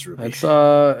atomizer is, Ruby. It's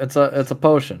a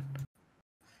potion.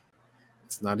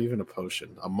 It's not even a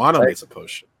potion. A monomate's a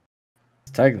potion.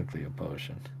 It's technically a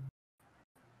potion.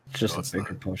 It's just a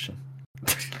bigger potion.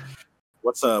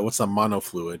 What's a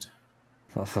monofluid?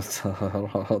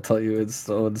 I'll tell you, it's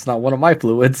not one of my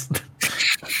fluids.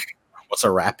 What's a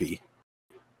rappy?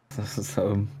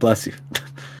 So bless you.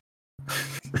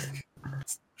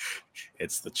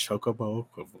 It's the chocobo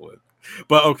equivalent.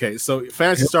 But okay, so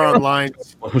Phantasy Star Online.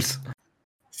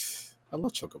 I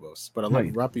love chocobos, but I love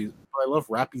rappies. I love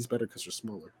rappies better because they're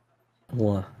smaller.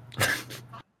 What?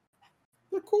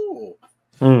 They're cool.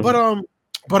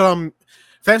 But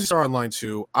Phantasy Star Online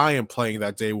 2, I am playing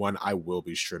that day one. I will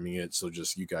be streaming it, so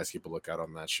just you guys keep a lookout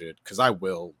on that shit because I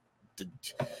will.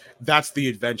 That's the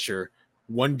adventure.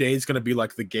 One day is gonna be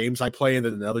like the games I play, and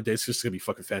then another day is just gonna be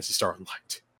fucking Phantasy Star Online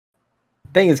 2. I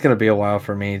think it's gonna be a while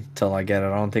for me till I get it.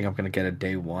 I don't think I'm gonna get it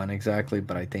day one exactly,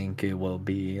 but I think it will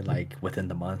be like within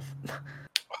the month.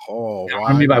 Oh, and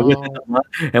what I mean by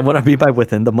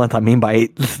within the month, I mean by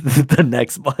the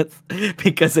next month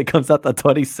because it comes out the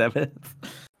 27th.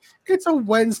 It's a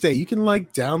Wednesday. You can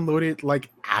like download it like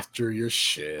after your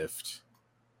shift.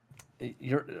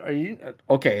 Are you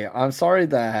okay? I'm sorry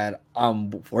that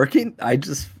I'm working. I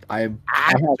just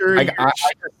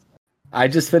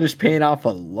finished paying off a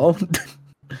loan.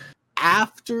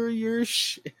 After your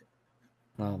shift.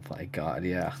 Oh my god,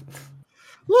 yeah.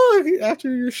 Look,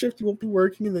 after your shift you won't be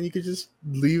working, and then you could just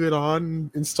leave it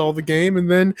on, install the game, and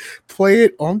then play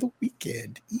it on the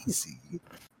weekend. Easy.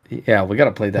 Yeah, we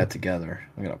gotta play that together.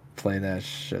 We gotta play that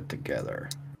shit together.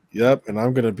 Yep, and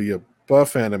I'm gonna be a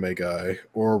buff anime guy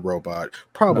or a robot.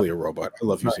 Probably a robot. I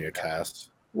love using a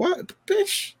cast. What,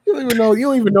 bitch? You don't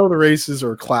even know the races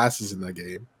or classes in that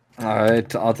game. I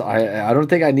don't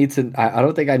think I need to. I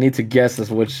don't think I need to guess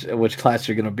as which class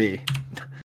you're gonna be.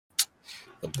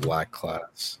 The black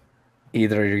class.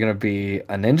 Either you're gonna be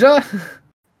a ninja,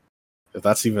 if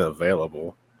that's even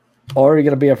available, or you're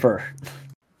gonna be a fur.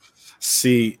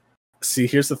 See.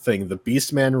 Here's the thing: the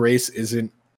Beastman race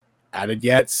isn't added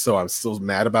yet, so I'm still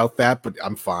mad about that. But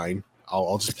I'm fine.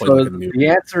 I'll just play like a new. The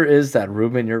answer is that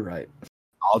Ruben, you're right.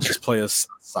 I'll just play a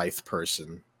scythe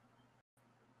person.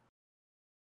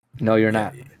 No, you're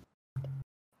not.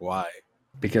 Why?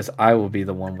 Because I will be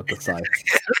the one with the scythe.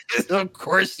 Of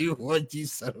course you would, you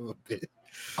son of a bitch.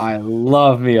 I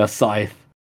love me a scythe.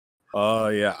 Oh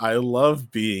yeah, I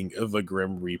love being the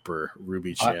Grim Reaper,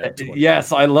 Ruby Chan.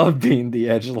 Yes, I love being the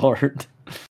edgelord.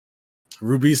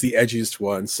 Ruby's the edgiest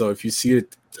one, so if you see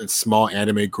a small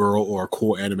anime girl or a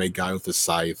cool anime guy with a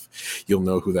scythe, you'll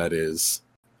know who that is.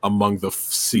 among the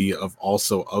sea of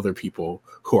also other people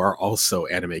who are also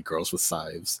anime girls with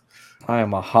scythes. I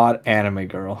am a hot anime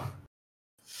girl.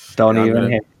 Don't And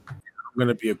even hit. I'm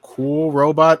gonna be a cool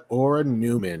robot or a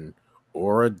Newman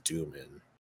or a Dooman,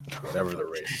 whatever the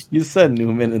race. You said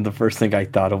Newman, and the first thing I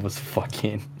thought of was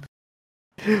fucking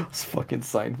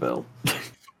Seinfeld.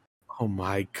 Oh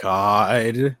my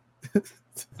god.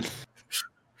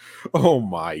 Oh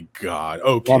my god.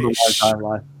 Okay.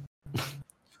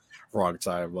 Wrong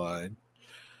timeline.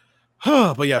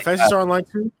 But yeah, Phantasy Star Online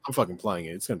 2, I'm fucking playing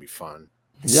it. It's gonna be fun.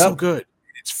 It's so good.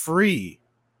 It's free.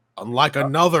 Unlike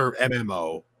another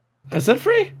MMO. Is it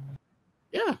free?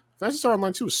 Yeah. Phantasy Star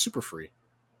Online 2 is super free.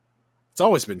 It's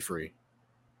always been free.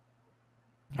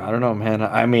 I don't know, man.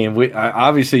 I mean,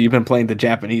 obviously you've been playing the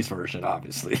Japanese version,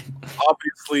 obviously.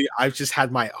 Obviously, I've just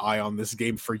had my eye on this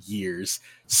game for years.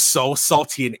 So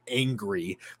salty and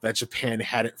angry that Japan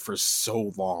had it for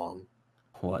so long.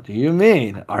 What do you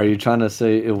mean? Are you trying to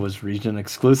say it was region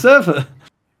exclusive?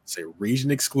 It's a region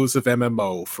exclusive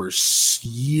MMO for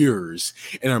years.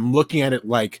 And I'm looking at it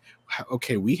like,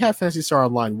 okay, we have Phantasy Star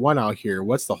Online 1 out here.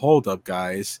 What's the holdup,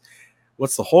 guys?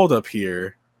 What's the holdup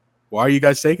here? Why are you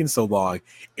guys taking so long?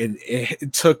 And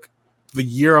it took the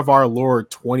year of our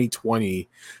Lord 2020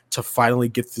 to finally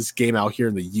get this game out here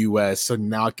in the US. So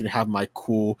now I can have my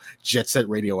cool Jet Set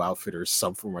Radio outfit or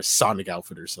some for my Sonic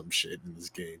outfit or some shit in this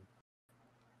game.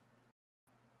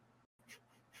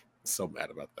 So mad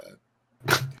about that.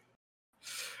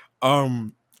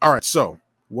 All right, so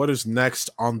what is next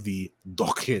on the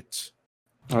docket?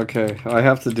 Okay, I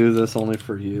have to do this only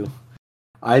for you.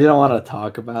 I didn't want to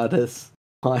talk about this,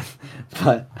 but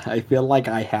I feel like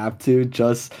I have to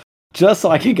just so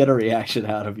I can get a reaction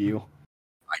out of you.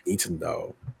 I need to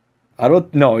know. I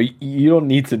don't know. You don't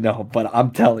need to know, but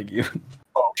I'm telling you.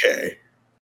 Okay.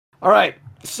 All right.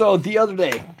 So the other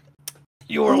day,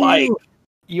 you were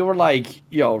like,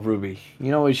 yo, Ruby,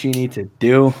 you know what you need to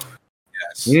do?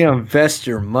 Yes. You need to invest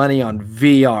your money on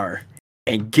VR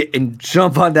and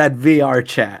jump on that VR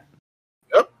chat.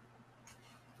 Yep.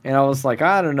 And I was like,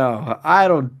 I don't know. I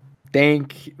don't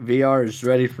think VR is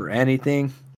ready for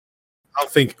anything. I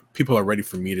don't think people are ready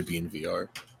for me to be in VR.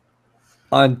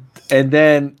 And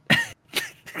then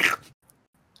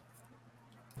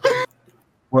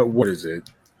what is it?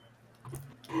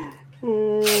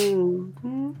 What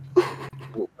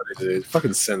is it?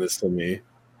 Fucking send this to me.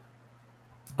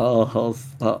 hold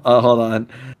on.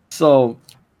 So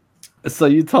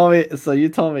you told me to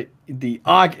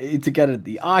get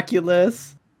the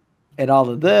Oculus and all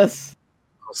of this.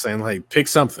 I was saying, like, pick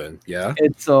something, yeah.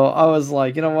 And so I was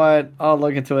like, you know what? I'll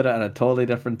look into it at a totally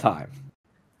different time.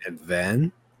 And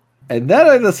then I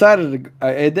decided to,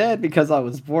 and then because I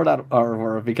was bored out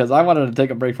or because I wanted to take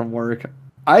a break from work,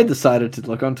 I decided to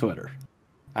look on Twitter,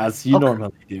 as you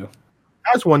normally do.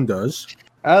 As one does.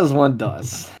 As one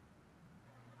does.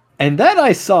 And then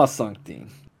I saw something.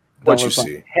 What you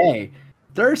see? Hey,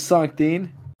 there's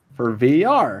something for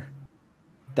VR.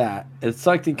 That it's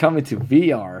something coming to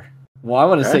VR. Well, I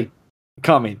want to say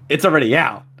coming. It's already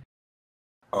out.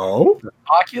 Oh? For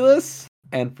Oculus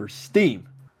and for Steam.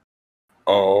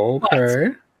 Okay.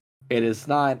 But it is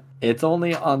not. It's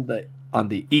only on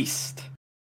the east.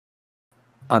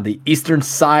 On the eastern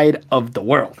side of the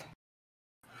world.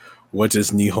 What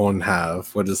does Nihon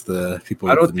have? What does the people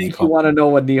I don't think you want to know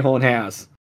what Nihon has.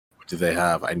 What do they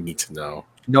have? I need to know.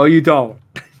 No, you don't.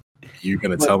 You're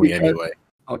going to tell me anyway.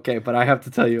 Okay, but I have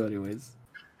to tell you anyways.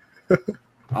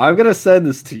 I'm going to send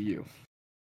this to you.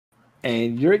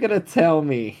 And you're going to tell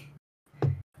me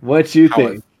what you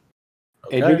think.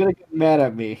 Okay. And you're going to get mad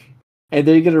at me. And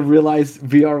then you're going to realize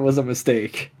VR was a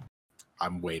mistake.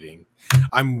 I'm waiting.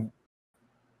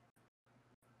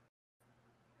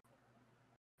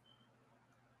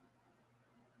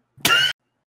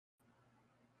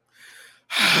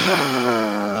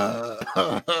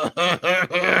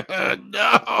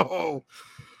 No.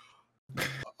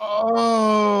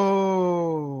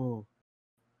 Oh.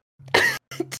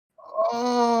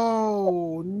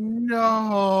 Oh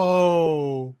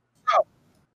no.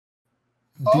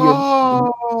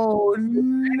 Oh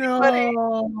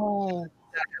no.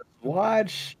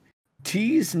 Watch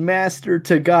Tease Master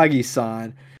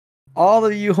Tagagi-san. All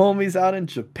of you homies out in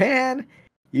Japan,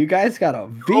 you guys got a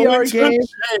VR game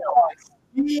on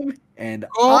Steam and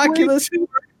Oculus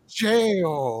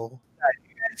jail.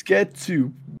 You guys get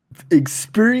to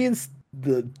experience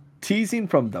the teasing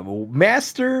from the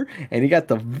master, and you got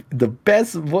the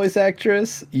best voice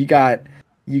actress. You got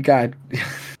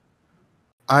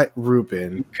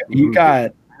Ruben. You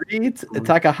got Reed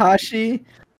Takahashi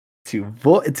to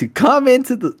come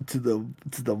into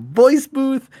the voice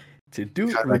booth to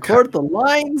record the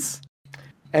lines.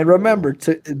 And remember,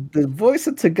 the voice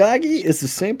of Tagagi is the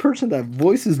same person that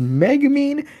voices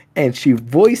Megumin, and she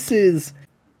voices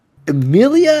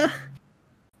Emilia.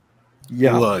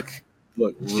 Yo, look,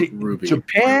 Ruby.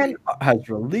 Japan has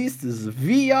released this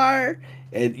VR,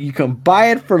 and you can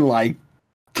buy it for like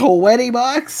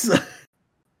 $20,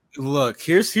 Look,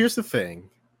 here's the thing.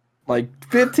 like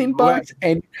 $15,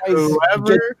 and you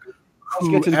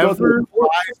get to go through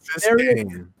buys this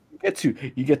game.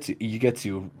 You get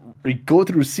to go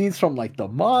through scenes from like the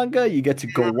manga. You get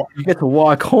to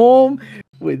walk home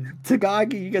with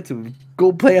Tagagi. You get to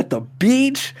go play at the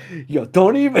beach. Yo,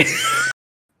 don't even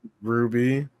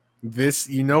Ruby. This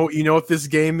you know what this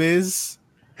game is?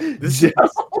 This is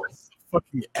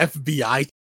fucking FBI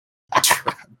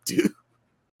trap, dude.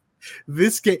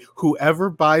 This game, whoever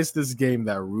buys this game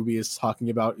that Ruby is talking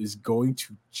about is going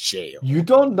to jail. You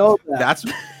don't know that. That's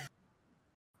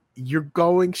you're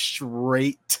going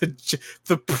straight to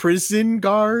the prison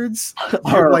guards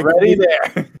are like, already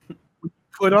there.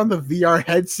 Put on the VR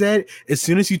headset. As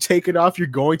soon as you take it off, you're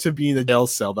going to be in the jail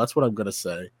cell. That's what I'm gonna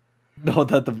say. No,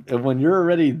 that when you're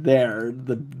already there,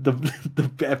 the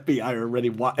FBI already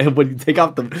and when you take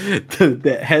off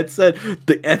the headset,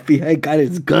 the FBI got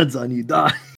his guns on you,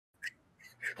 dog.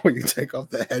 When you take off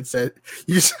the headset,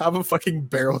 you just have a fucking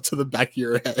barrel to the back of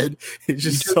your head. It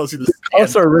just tells you the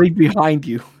cops are already behind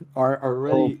you. Are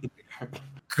already. Oh,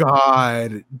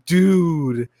 God,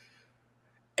 dude,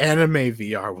 anime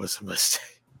VR was a mistake.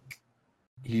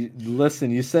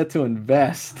 You said to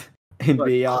invest in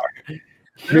VR.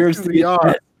 Here's the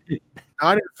VR.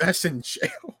 Not invest in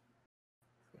jail.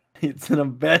 It's an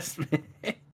investment.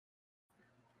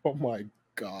 Oh my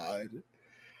God.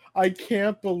 I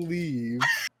can't believe.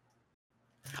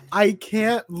 I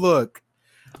can't look.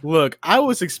 I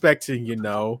was expecting,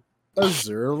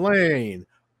 Azure Lane.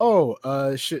 Oh,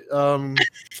 Shinobi.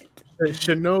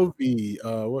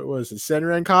 What was it?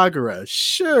 Senran Kagura.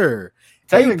 Sure.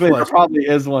 Technically, there probably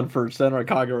is one for Senran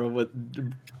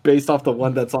Kagura based off the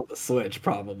one that's on the Switch,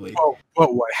 probably. Oh,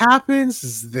 but what happens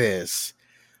is this.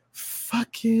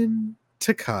 Fucking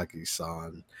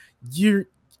Takagi-san.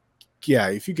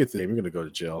 If you get the name, you're gonna go to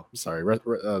jail. I'm sorry.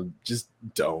 Just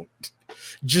don't.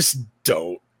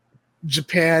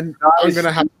 Japan, guys, I'm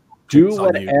gonna have to do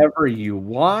whatever you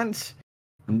want.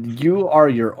 You are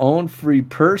your own free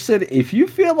person. If you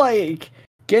feel like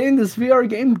getting this VR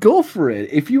game, go for it.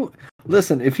 If you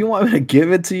want me to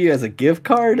give it to you as a gift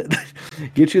card,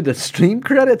 get you the stream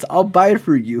credits, I'll buy it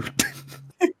for you.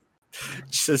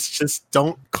 Just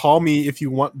don't call me if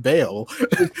you want bail.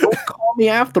 Don't call me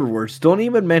afterwards. Don't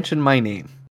even mention my name.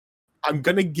 I'm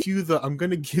gonna give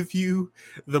you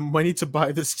the money to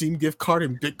buy the Steam gift card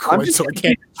in Bitcoin.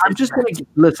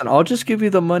 I'll just give you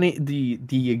the money,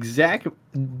 the exact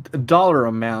dollar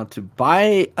amount to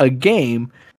buy a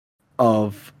game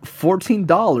of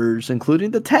 $14,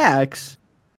 including the tax.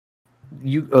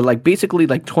 You basically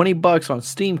like $20 on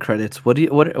Steam credits.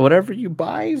 Whatever you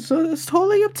buy is it's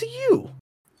totally up to you.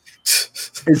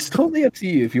 It's totally up to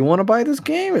you. If you want to buy this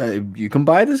game, you can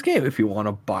buy this game. If you want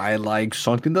to buy like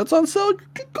something that's on sale, you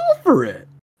can go for it.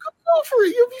 Go for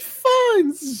it. You'll be fine.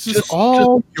 This is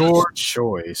all your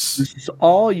choice. This is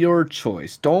all your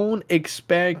choice. Don't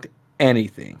expect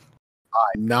anything.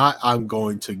 I'm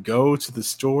going to go to the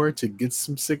store to get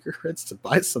some cigarettes, to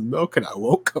buy some milk, and I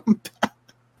won't come back.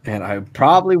 And I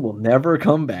probably will never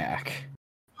come back.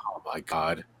 Oh my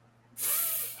God.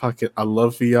 Fuck it. I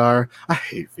love VR. I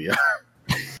hate VR.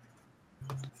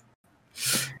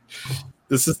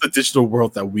 This is the digital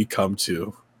world that we come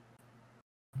to.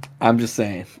 I'm just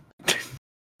saying. This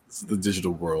is the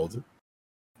digital world.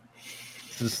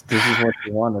 This is what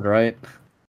you wanted, right?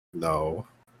 No.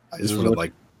 I just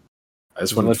wanted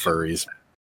furries.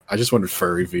 I just wanted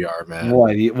furry VR, man.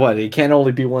 What? It can't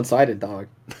only be one-sided, dog.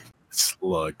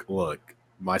 Look.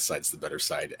 My side's the better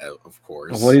side, of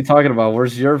course. What are you talking about?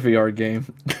 Where's your VR game?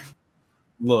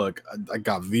 Look, I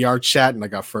got VR chat and I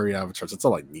got furry avatars. That's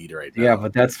all I need right now. Yeah,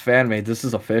 but that's fan made. This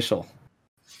is official.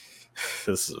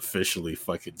 This is officially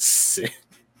fucking sick.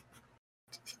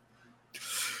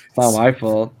 It's not my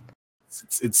fault.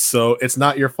 It's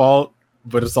not your fault,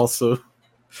 but it's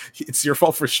your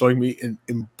fault for showing me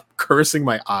and cursing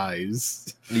my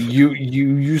eyes.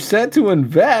 You said to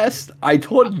invest. I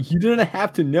told you didn't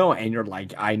have to know, and you're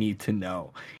like, I need to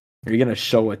know. You're gonna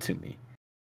show it to me.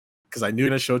 Because I knew you're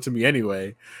gonna show it to me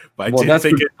anyway. But But that's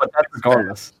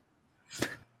regardless.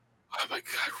 Oh my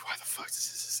God, why the fuck is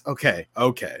this? Okay.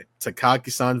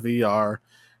 Takagi-san VR.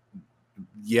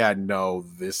 Yeah, no,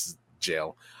 this is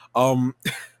jail.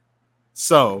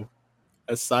 So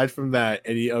aside from that,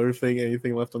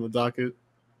 anything left on the docket?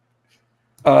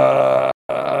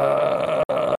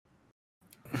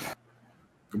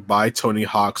 buy Tony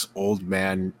Hawk's Old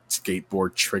Man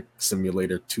Skateboard Trick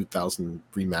Simulator 2000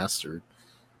 remastered.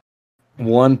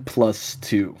 1 plus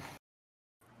 2.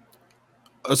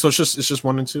 So it's just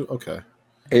 1 and 2. Okay.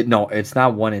 No, it's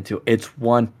not 1 and 2. It's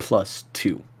 1 plus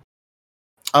 2.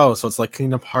 Oh, so it's like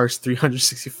Kingdom Hearts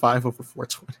 365 over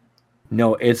 420.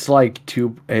 No, it's like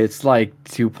 2. It's like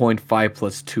 2.5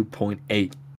 plus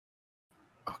 2.8.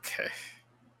 Okay.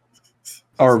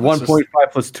 Or 1.5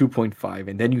 plus 2.5,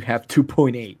 and then you have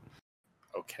 2.8.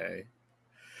 Okay.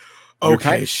 Your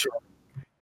Okay, time, sure.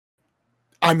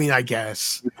 I mean, I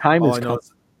guess. Your time All is I know come.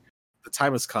 is the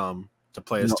time has come to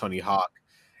play as Tony Hawk,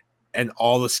 and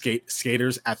all the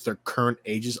skaters at their current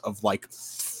ages of like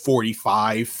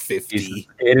 45, 50.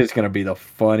 It is going to be the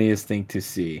funniest thing to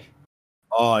see.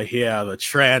 Oh yeah, the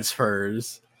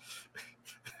transfers.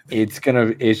 It's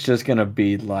just gonna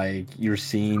be like you're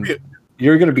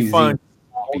gonna be fun.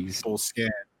 seeing People scan.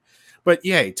 But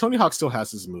yeah, Tony Hawk still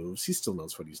has his moves. He still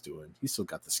knows what he's doing. He's still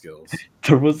got the skills.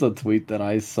 There was a tweet that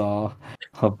I saw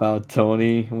about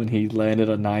Tony when he landed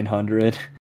a 900.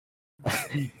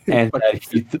 and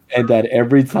that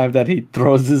every time that he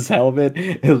throws his helmet,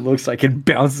 it looks like it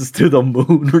bounces to the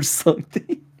moon or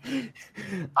something.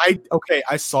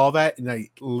 I saw that and I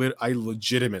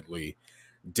legitimately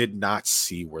did not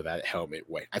see where that helmet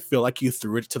went. I feel like you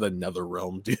threw it to the nether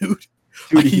realm, dude.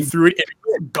 Like he threw it and it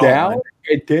was down, gone.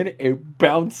 and then it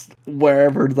bounced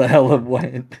wherever the hell it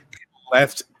went.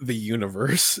 Left the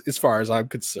universe, as far as I'm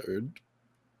concerned.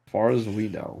 As far as we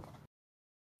know.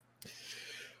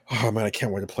 Oh man, I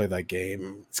can't wait to play that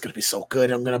game. It's gonna be so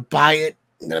good. I'm gonna buy it.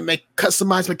 I'm gonna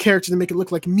customize my character to make it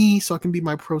look like me, so I can be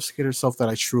my pro skater self that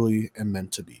I truly am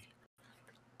meant to be.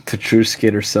 The true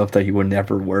skater self that you would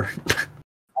never were.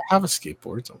 I have a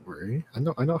skateboard. Don't worry. I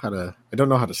know how to. I don't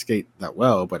know how to skate that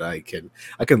well, but I can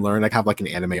learn. I have like an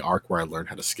anime arc where I learn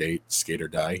how to skate or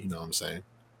die. You know what I'm saying?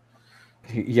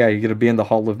 Yeah, you're gonna be in the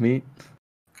Hall of Meat.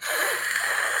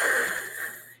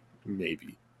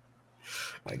 Maybe.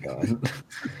 My God.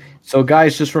 So,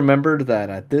 guys, just remember that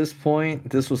at this point,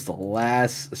 this was the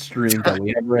last stream that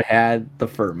we ever had the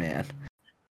Fur Man.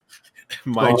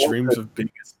 My dreams of being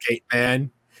a skate man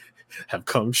have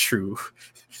come true.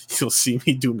 You'll see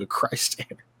me doing a Christ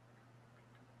air.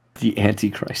 The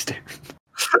Antichrist air.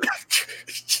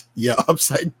 Yeah,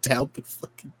 upside down. The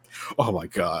fucking. Oh my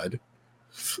God.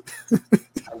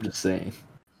 I'm just saying.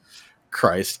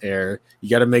 Christ air. You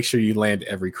got to make sure you land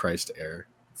every Christ air.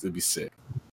 It's gonna be sick.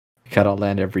 Gotta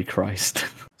land every Christ.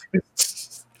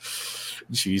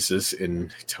 Jesus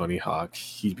and Tony Hawk.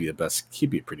 He'd be the best. He'd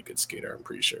be a pretty good skater. I'm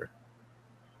pretty sure.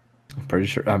 I'm pretty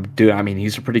sure. Dude, I mean,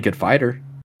 he's a pretty good fighter.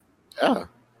 Yeah.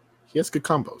 He has good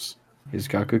combos. He's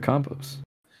got good combos.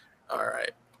 All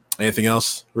right. Anything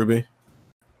else, Ruby?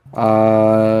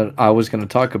 I was gonna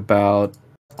talk about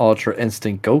Ultra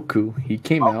Instinct Goku. He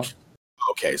came out.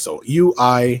 Okay, so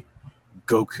UI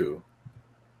Goku.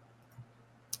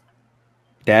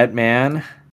 That man,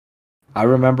 I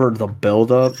remember the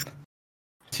build-up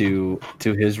to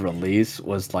his release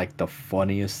was like the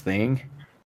funniest thing.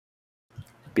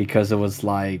 Because it was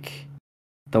like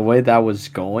the way that was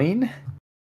going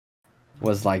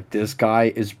was like, this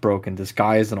guy is broken. This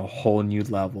guy is on a whole new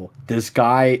level. This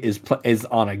guy is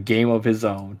on a game of his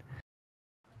own.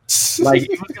 Like,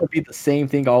 it was gonna be the same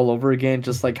thing all over again,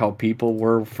 just like how people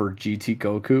were for GT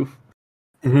Goku.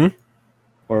 Mm-hmm.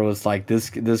 Where it was like, this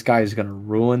guy is gonna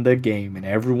ruin the game and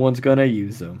everyone's gonna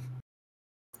use him.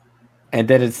 And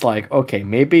then it's like, okay,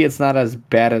 maybe it's not as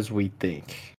bad as we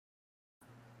think.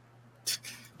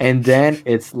 And then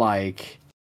it's like,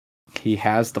 he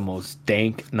has the most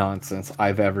dank nonsense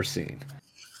I've ever seen.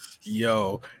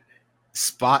 Yo,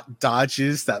 spot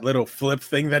dodges, that little flip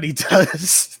thing that he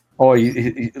does. Oh,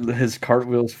 his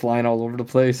cartwheels flying all over the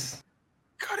place.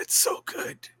 God, it's so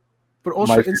good. But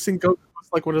Ultra Instinct Goku is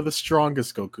like one of the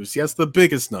strongest Gokus. He has the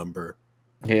biggest number.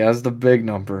 He has the big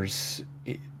numbers.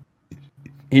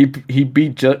 He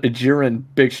beat Jiren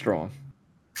big strong.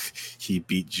 He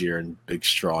beat Jiren big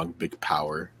strong, big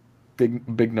power.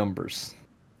 Big numbers.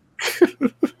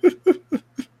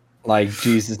 Like,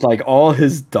 Jesus, like all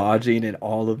his dodging and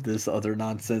all of this other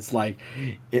nonsense, like,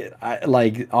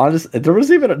 honestly,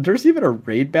 there's even a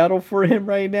raid battle for him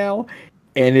right now,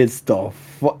 and it's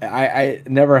I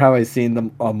never have I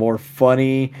seen a more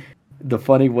funny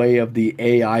way of the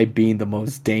AI being the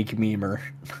most dank memer.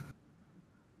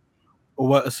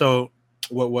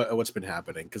 What's been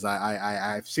happening? Because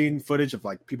I've seen footage of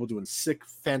like people doing sick,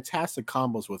 fantastic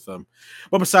combos with them,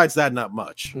 but besides that, not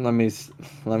much. Let me see.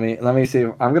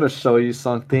 I'm gonna show you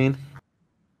something.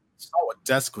 Saw what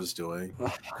Desk was doing.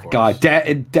 God,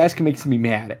 Desk makes me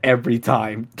mad every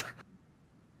time.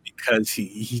 Because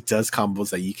he does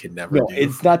combos that you can never No, do.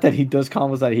 it's not that he does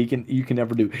combos that you can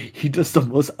never do. He does the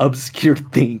most obscure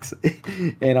things,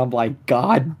 and I'm like,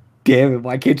 God damn it!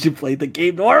 Why can't you play the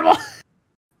game normal?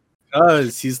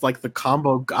 Because he's like the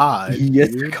combo god, He is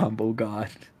dude. the combo god.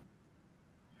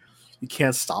 You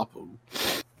can't stop him.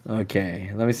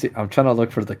 Okay, let me see. I'm trying to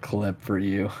look for the clip for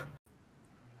you.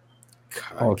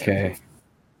 God, Okay.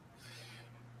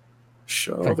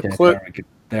 Show the clip.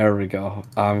 There we go.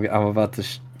 I'm about to.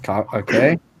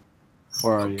 Okay.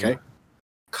 Where are you?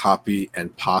 Copy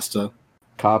and pasta.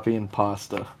 Copy and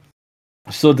pasta.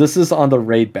 So this is on the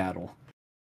raid battle,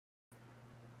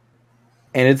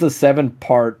 and it's a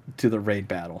 7-part to the raid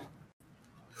battle.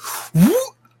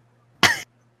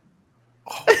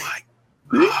 Oh my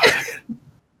god!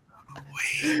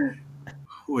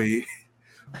 Wait.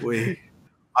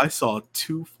 I saw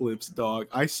 2 flips, dog.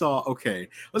 Okay,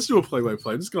 let's do a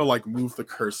play-by-play. I'm just gonna like move the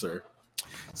cursor.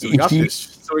 So we got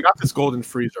this Golden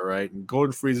Frieza, right? And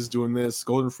Golden Frieza's doing this.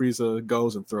 Golden Frieza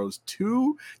goes and throws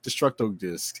 2 Destructo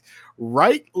discs.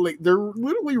 Right? Like they're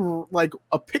literally like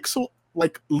a pixel,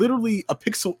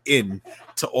 in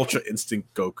to Ultra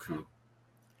Instinct Goku.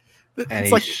 And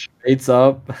he straights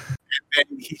up.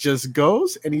 And he just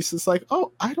goes and he's just like,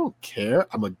 oh, I don't care.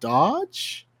 I'm a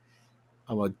dodge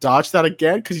that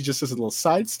again because he just does a little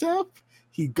sidestep.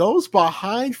 He goes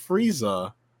behind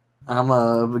Frieza. I'm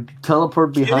a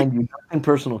teleport behind you. Nothing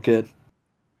personal, kid.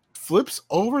 Flips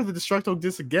over the Destructo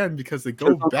disc again because they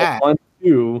go back. 1,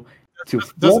 2 to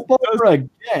flip over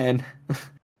again.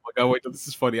 Oh wait, this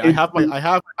is funny. I have my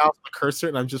mouse on the cursor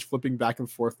and I'm just flipping back and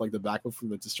forth like the backup from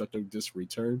the Destructo disc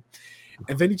return.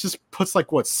 And then he just puts like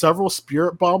several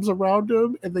spirit bombs around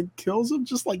him and then kills him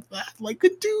just like that, like a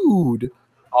dude.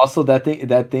 Also, that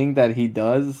thing that he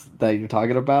does that you're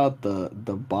talking about, the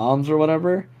bombs or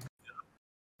whatever,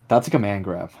 that's a command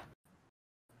grab.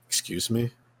 Excuse me?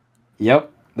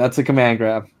 Yep, that's a command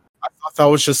grab. I thought that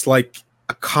was just like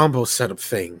a combo setup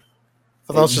thing. I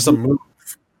thought that was just a move.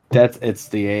 It's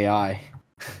the AI.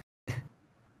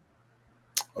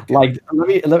 Okay. Like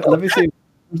let me see.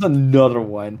 There's another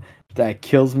one that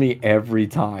kills me every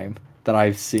time that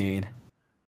I've seen.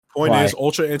 Point is,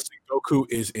 Ultra Instinct Goku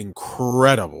is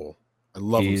incredible. I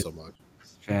love him so much.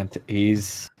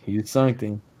 He's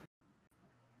something.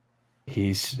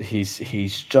 He's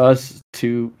just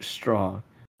too strong.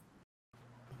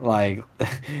 Like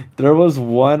there was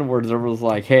one where there was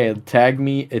like, hey, tag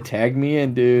me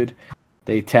in, dude.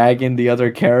 They tag in the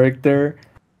other character,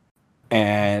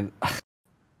 and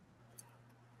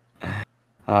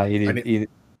show me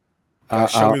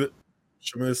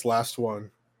this last one.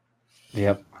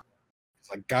 Yep.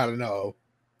 I gotta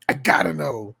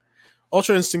know.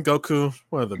 Ultra Instinct Goku,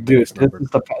 one of the biggest numbers.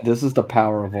 This is the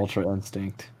power of Ultra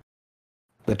Instinct.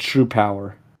 The true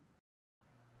power.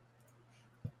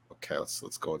 Okay,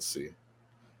 let's go and see.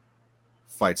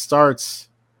 Fight starts.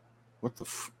 What the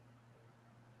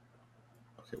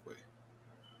Okay, wait.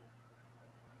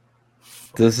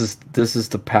 This is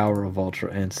the power of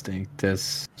Ultra Instinct.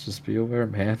 Just be aware,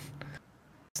 man.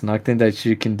 It's nothing that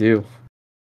you can do.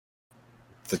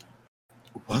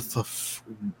 What the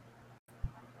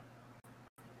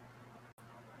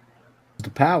The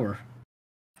power.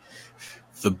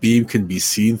 The beam can be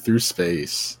seen through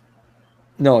space.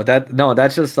 No,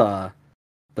 that's just the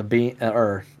beam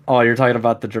you're talking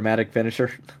about the dramatic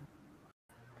finisher?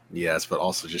 Yes, but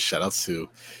also just shout out to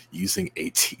using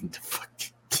 18 to fucking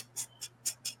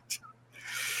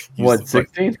what,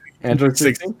 16? Android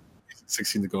 16?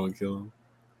 16 to go and kill him.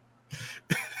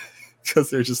 Because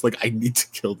they're just like, I need to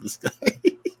kill this guy.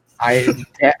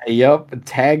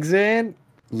 Tags in,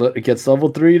 gets level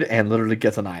 3 and literally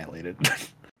gets annihilated.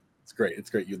 It's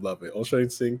great. You love it. Ultra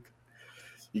Instinct.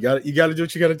 You gotta do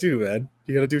what you gotta do, man.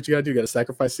 You gotta do what you gotta do. You gotta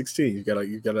sacrifice 16. You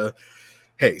gotta.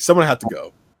 Hey, someone had to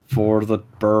go. For the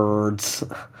birds.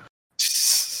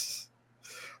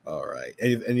 All right.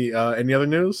 Any other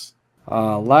news?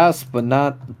 Last but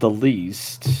not the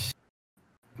least,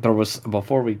 there was,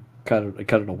 before we cut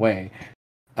it away.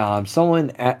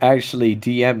 Someone actually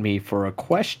DM'd me for a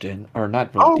question, or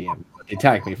not really DM. They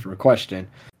tagged me for a question,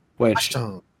 which,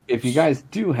 if you guys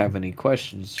do have any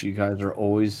questions, you guys are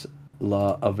always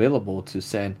available to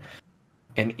send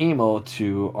an email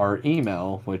to our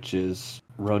email, which is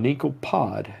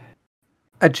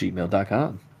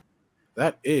roninkopod@gmail.com.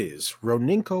 That is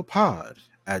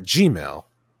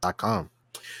roninkopod@gmail.com.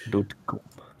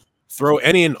 Throw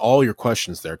any and all your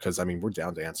questions there, because I mean, we're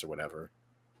down to answer whatever.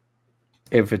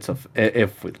 If we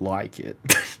like it.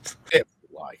 If we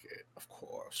like it, of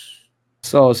course.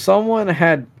 So someone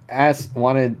had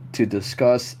wanted to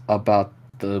discuss about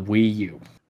the Wii U.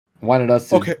 Wanted us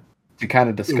to kind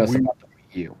of discuss about the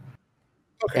Wii U.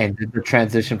 and did the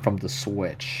transition from the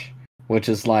Switch, which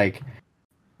is like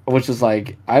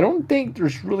I don't think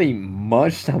there's really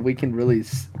much that we can really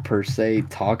per se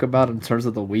talk about in terms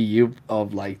of the Wii U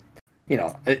of like, the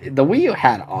Wii U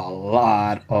had a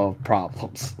lot of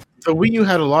problems. The Wii U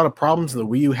had a lot of problems, and the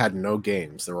Wii U had no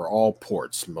games. They were all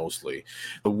ports mostly.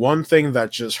 The one thing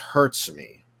that just hurts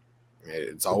me,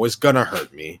 it's always gonna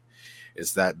hurt me,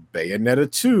 is that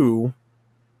Bayonetta 2.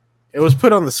 It was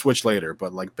put on the Switch later,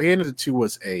 but like Bayonetta 2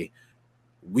 was a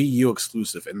Wii U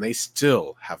exclusive, and they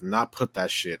still have not put that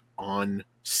shit on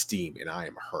Steam, and I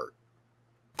am hurt.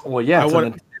 Well, yeah,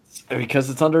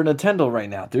 because it's under Nintendo right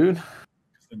now, dude.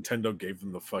 Nintendo gave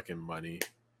them the fucking money.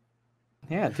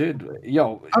 Yeah, dude.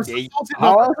 Yo, I'm so salty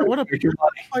about that. What a your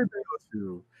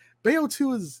money. Bayo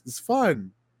 2 is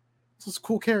fun. It's just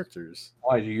cool characters.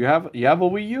 Why do you have a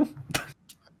Wii U? I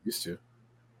used to.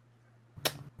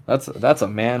 That's a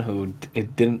man who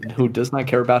does not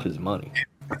care about his money.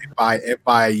 If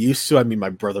I used to, I mean my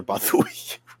brother bought the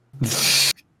Wii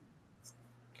U.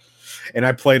 And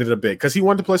I played it a bit because he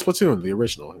wanted to play Splatoon, the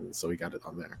original, and so he got it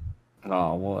on there.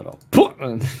 Oh, what a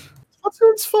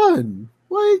Splatoon's fun.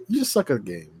 What? You just suck at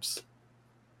games.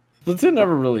 Splatoon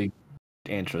never really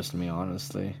interested me,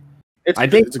 honestly. I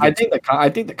think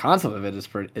the concept of it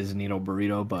is Nino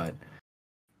Burrito, but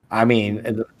I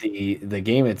mean the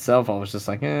game itself, I was just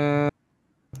like,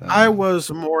 I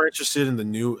was more interested in the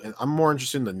new. I'm more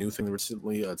interested in the new thing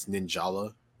recently. It's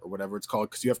Ninjala or whatever it's called,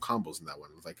 because you have combos in that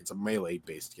one. Like it's a melee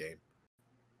based game.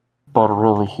 But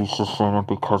really, he's just saying it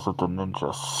because of the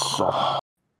ninjas.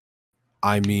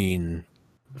 I mean,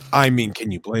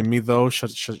 can you blame me though?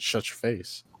 Shut your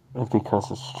face.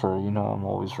 Because it's true. You know, I'm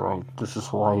always right. This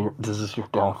is your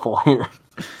downfall here.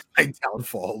 My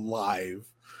downfall live.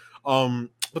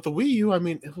 But the Wii U, I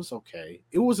mean, it was okay.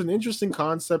 It was an interesting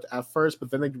concept at first, but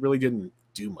then they really didn't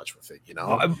do much with it, you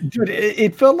know? Dude,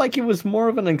 it felt like it was more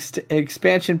of an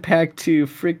expansion pack to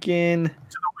freaking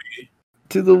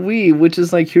to the Wii, which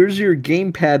is like, here's your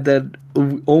gamepad that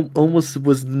almost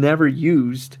was never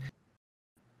used.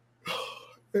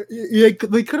 Yeah,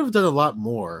 they could have done a lot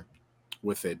more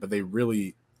with it, but they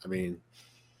really, I mean,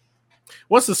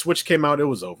 once the Switch came out, it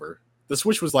was over. The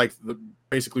Switch was like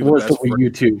basically the best. The Wii U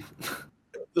too.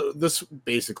 The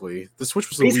Switch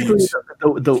was the Wii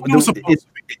U.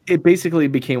 It basically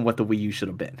became what the Wii U should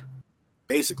have been.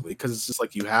 Basically, because it's just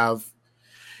like you have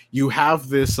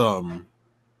this I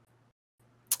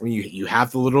mean, you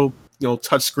have the little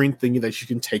touchscreen thingy that you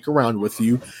can take around with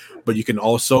you, but you can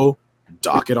also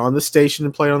dock it on the station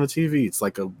and play it on the TV. It's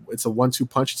like it's a 1-2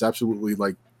 punch. It's absolutely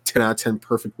like 10 out of 10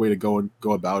 perfect way to go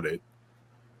about it.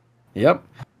 Yep.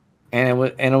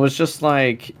 And it was just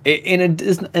like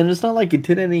it's not like it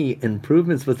did any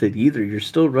improvements with it either. You're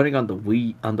still running on the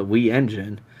Wii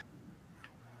engine.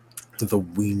 The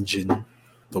Wii engine.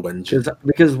 The engine.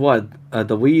 Because what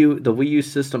the Wii U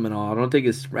system and all, I don't think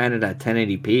it's ran it at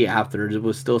 1080p after. It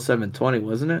was still 720,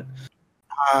 wasn't it?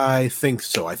 I think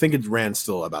so. I think it ran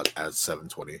still about as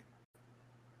 720.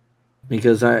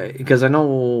 Because I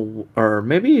know, or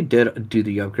maybe it did do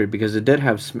the upgrade because it did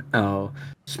have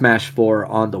Smash 4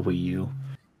 on the Wii U.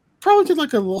 Probably did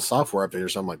like a little software update or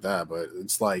something like that, but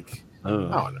it's like I don't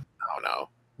know.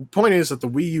 The point is that the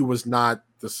Wii U was not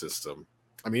the system.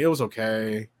 I mean, it was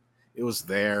okay. It was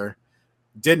there.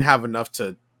 Didn't have enough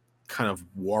to kind of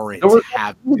warrant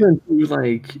having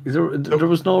there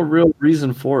was no real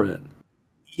reason for it.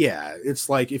 Yeah, it's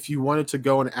like if you wanted to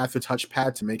go and add the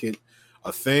touchpad to make it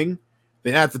a thing,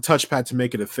 then add the touchpad to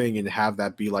make it a thing and have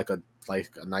that be like a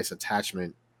nice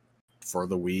attachment for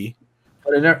the Wii.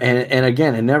 But and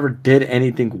again, it never did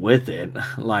anything with it.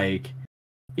 Like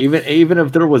even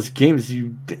if there was games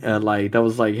you like that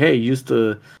was like, hey, it used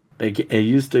to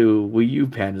Wii U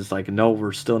pad. It's like, no,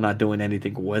 we're still not doing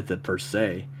anything with it per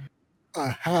se.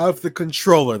 I have the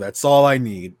controller. That's all I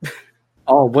need.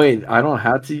 Oh wait, I don't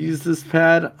have to use this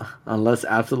pad unless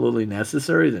absolutely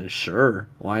necessary. Then sure,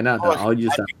 why not? I'll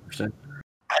use that percent.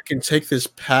 I can take this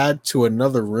pad to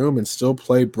another room and still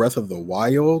play Breath of the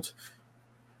Wild.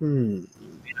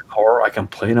 Or I can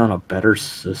play it on a better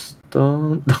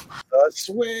system. The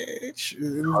Switch.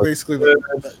 Basically,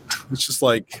 it's just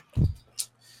like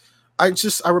I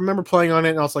remember playing on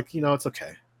it and I was like, it's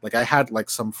okay. Like I had like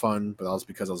some fun, but that was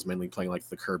because I was mainly playing like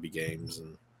the Kirby games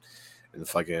and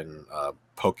fucking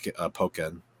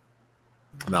Pokken.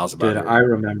 And that was about it. I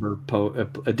remember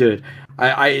dude.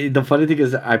 I the funny thing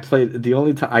is I played the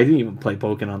only time I didn't even play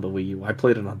Pokken on the Wii U. I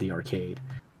played it on the arcade.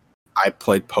 I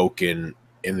played Pokken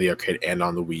in the arcade and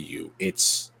on the Wii U.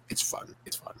 It's fun.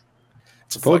 It's fun.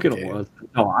 It's a Pokken game. Was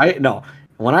no.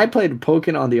 When I played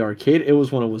Pokken on the arcade, it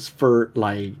was when it was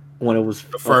when it was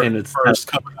first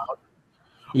coming out.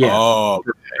 Yeah. Oh,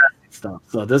 Stuff.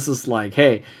 So this is like,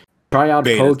 hey, try out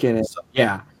beta. Pokken and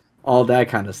yeah, all that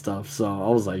kind of stuff. So I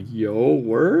was like, yo,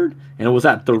 word. And it was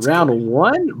at the It's good. round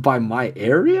 1 by my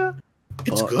area.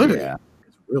 It's But good. yeah.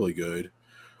 It's really good.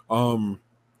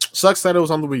 Sucks that it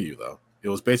was on the Wii U though. It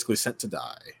was basically sent to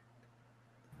die.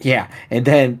 Yeah, and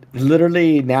then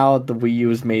literally now the Wii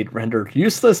U is made rendered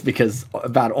useless because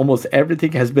about almost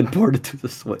everything has been ported to the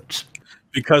Switch.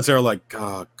 Because they're like,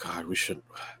 oh god, we should.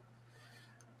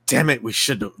 Damn it, we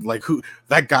should like who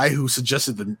that guy who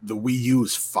suggested the Wii U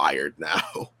is fired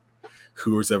now.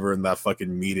 Who was ever in that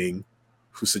fucking meeting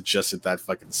who suggested that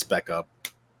fucking spec up?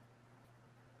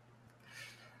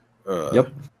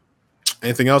 Yep.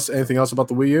 Anything else? Anything else about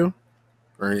the Wii U,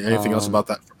 or anything else Um, about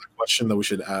that question that we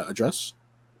should address?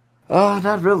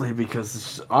 Not really,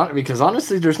 because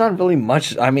honestly, there's not really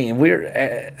much. I mean, we're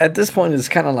at this point, it's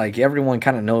kind of like everyone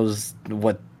kind of knows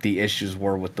what the issues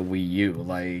were with the Wii U.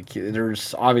 Like,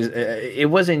 there's obvious, it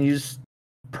wasn't used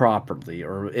properly,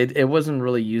 or it wasn't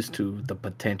really used to the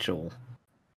potential.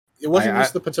 It wasn't I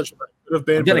used to the potential that it could have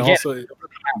been, then but again, also it doesn't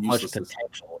have much uselessness.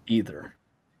 potential either.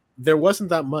 There wasn't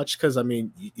that much because I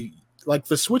mean, like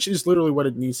the Switch is literally what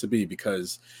it needs to be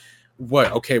because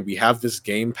what? Okay, we have this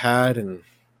gamepad and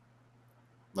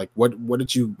like what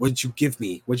did you give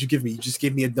me? What did you give me? You just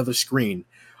gave me another screen.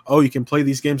 Oh, you can play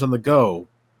these games on the go,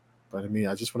 but I mean,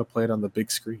 I just want to play it on the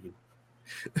big screen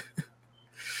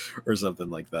or something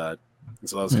like that. And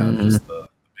so that was kind of just the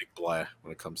big blah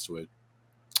when it comes to it.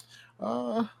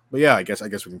 But yeah, I guess we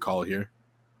can call it here.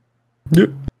 Yep.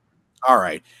 All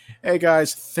right. Hey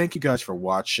guys, thank you guys for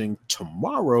watching.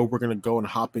 Tomorrow we're gonna go and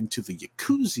hop into the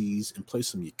Yakuzies and play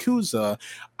some Yakuza.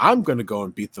 I'm gonna go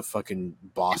and beat the fucking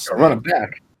boss man. Run it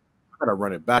back. I'm gonna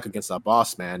run it back against that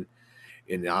boss man.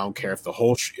 And I don't care if I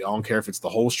don't care if it's the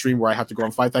whole stream where I have to go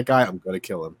and fight that guy, I'm gonna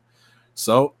kill him.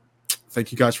 So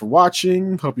thank you guys for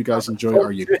watching. Hope you guys enjoy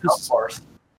our Yakuza.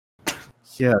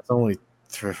 Yeah, it's only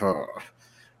oh,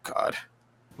 God.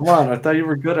 Come on, I thought you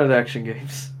were good at action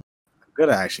games. Good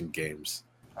at action games.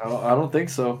 I don't think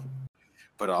so.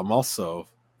 But I'm also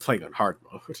playing on hard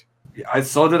mode.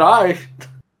 So did I.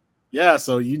 Yeah,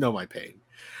 so you know my pain.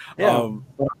 Yeah,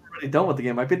 but I'm already done with the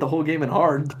game. I beat the whole game in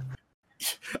hard.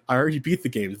 I already beat the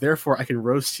game, therefore I can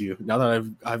roast you now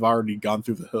that I've already gone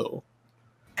through the hill.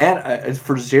 And it's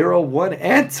for 0, 1,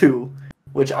 and 2,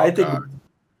 which I think. God.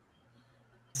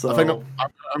 So I think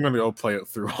I'm gonna go play it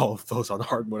through all of those on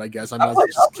hard mode. I guess I'll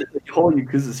play the whole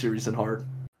Yakuza series in hard.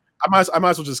 I might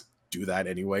as well just do that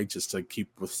anyway, just to keep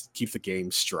the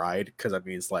game stride. Because I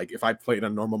mean, it's like if I play it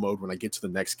on normal mode, when I get to the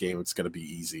next game, it's gonna be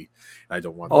easy. I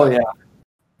don't want. Oh that.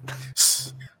 Yeah.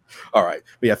 All right,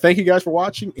 but yeah, thank you guys for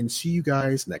watching, and see you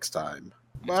guys next time.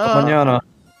 Bye. Mañana.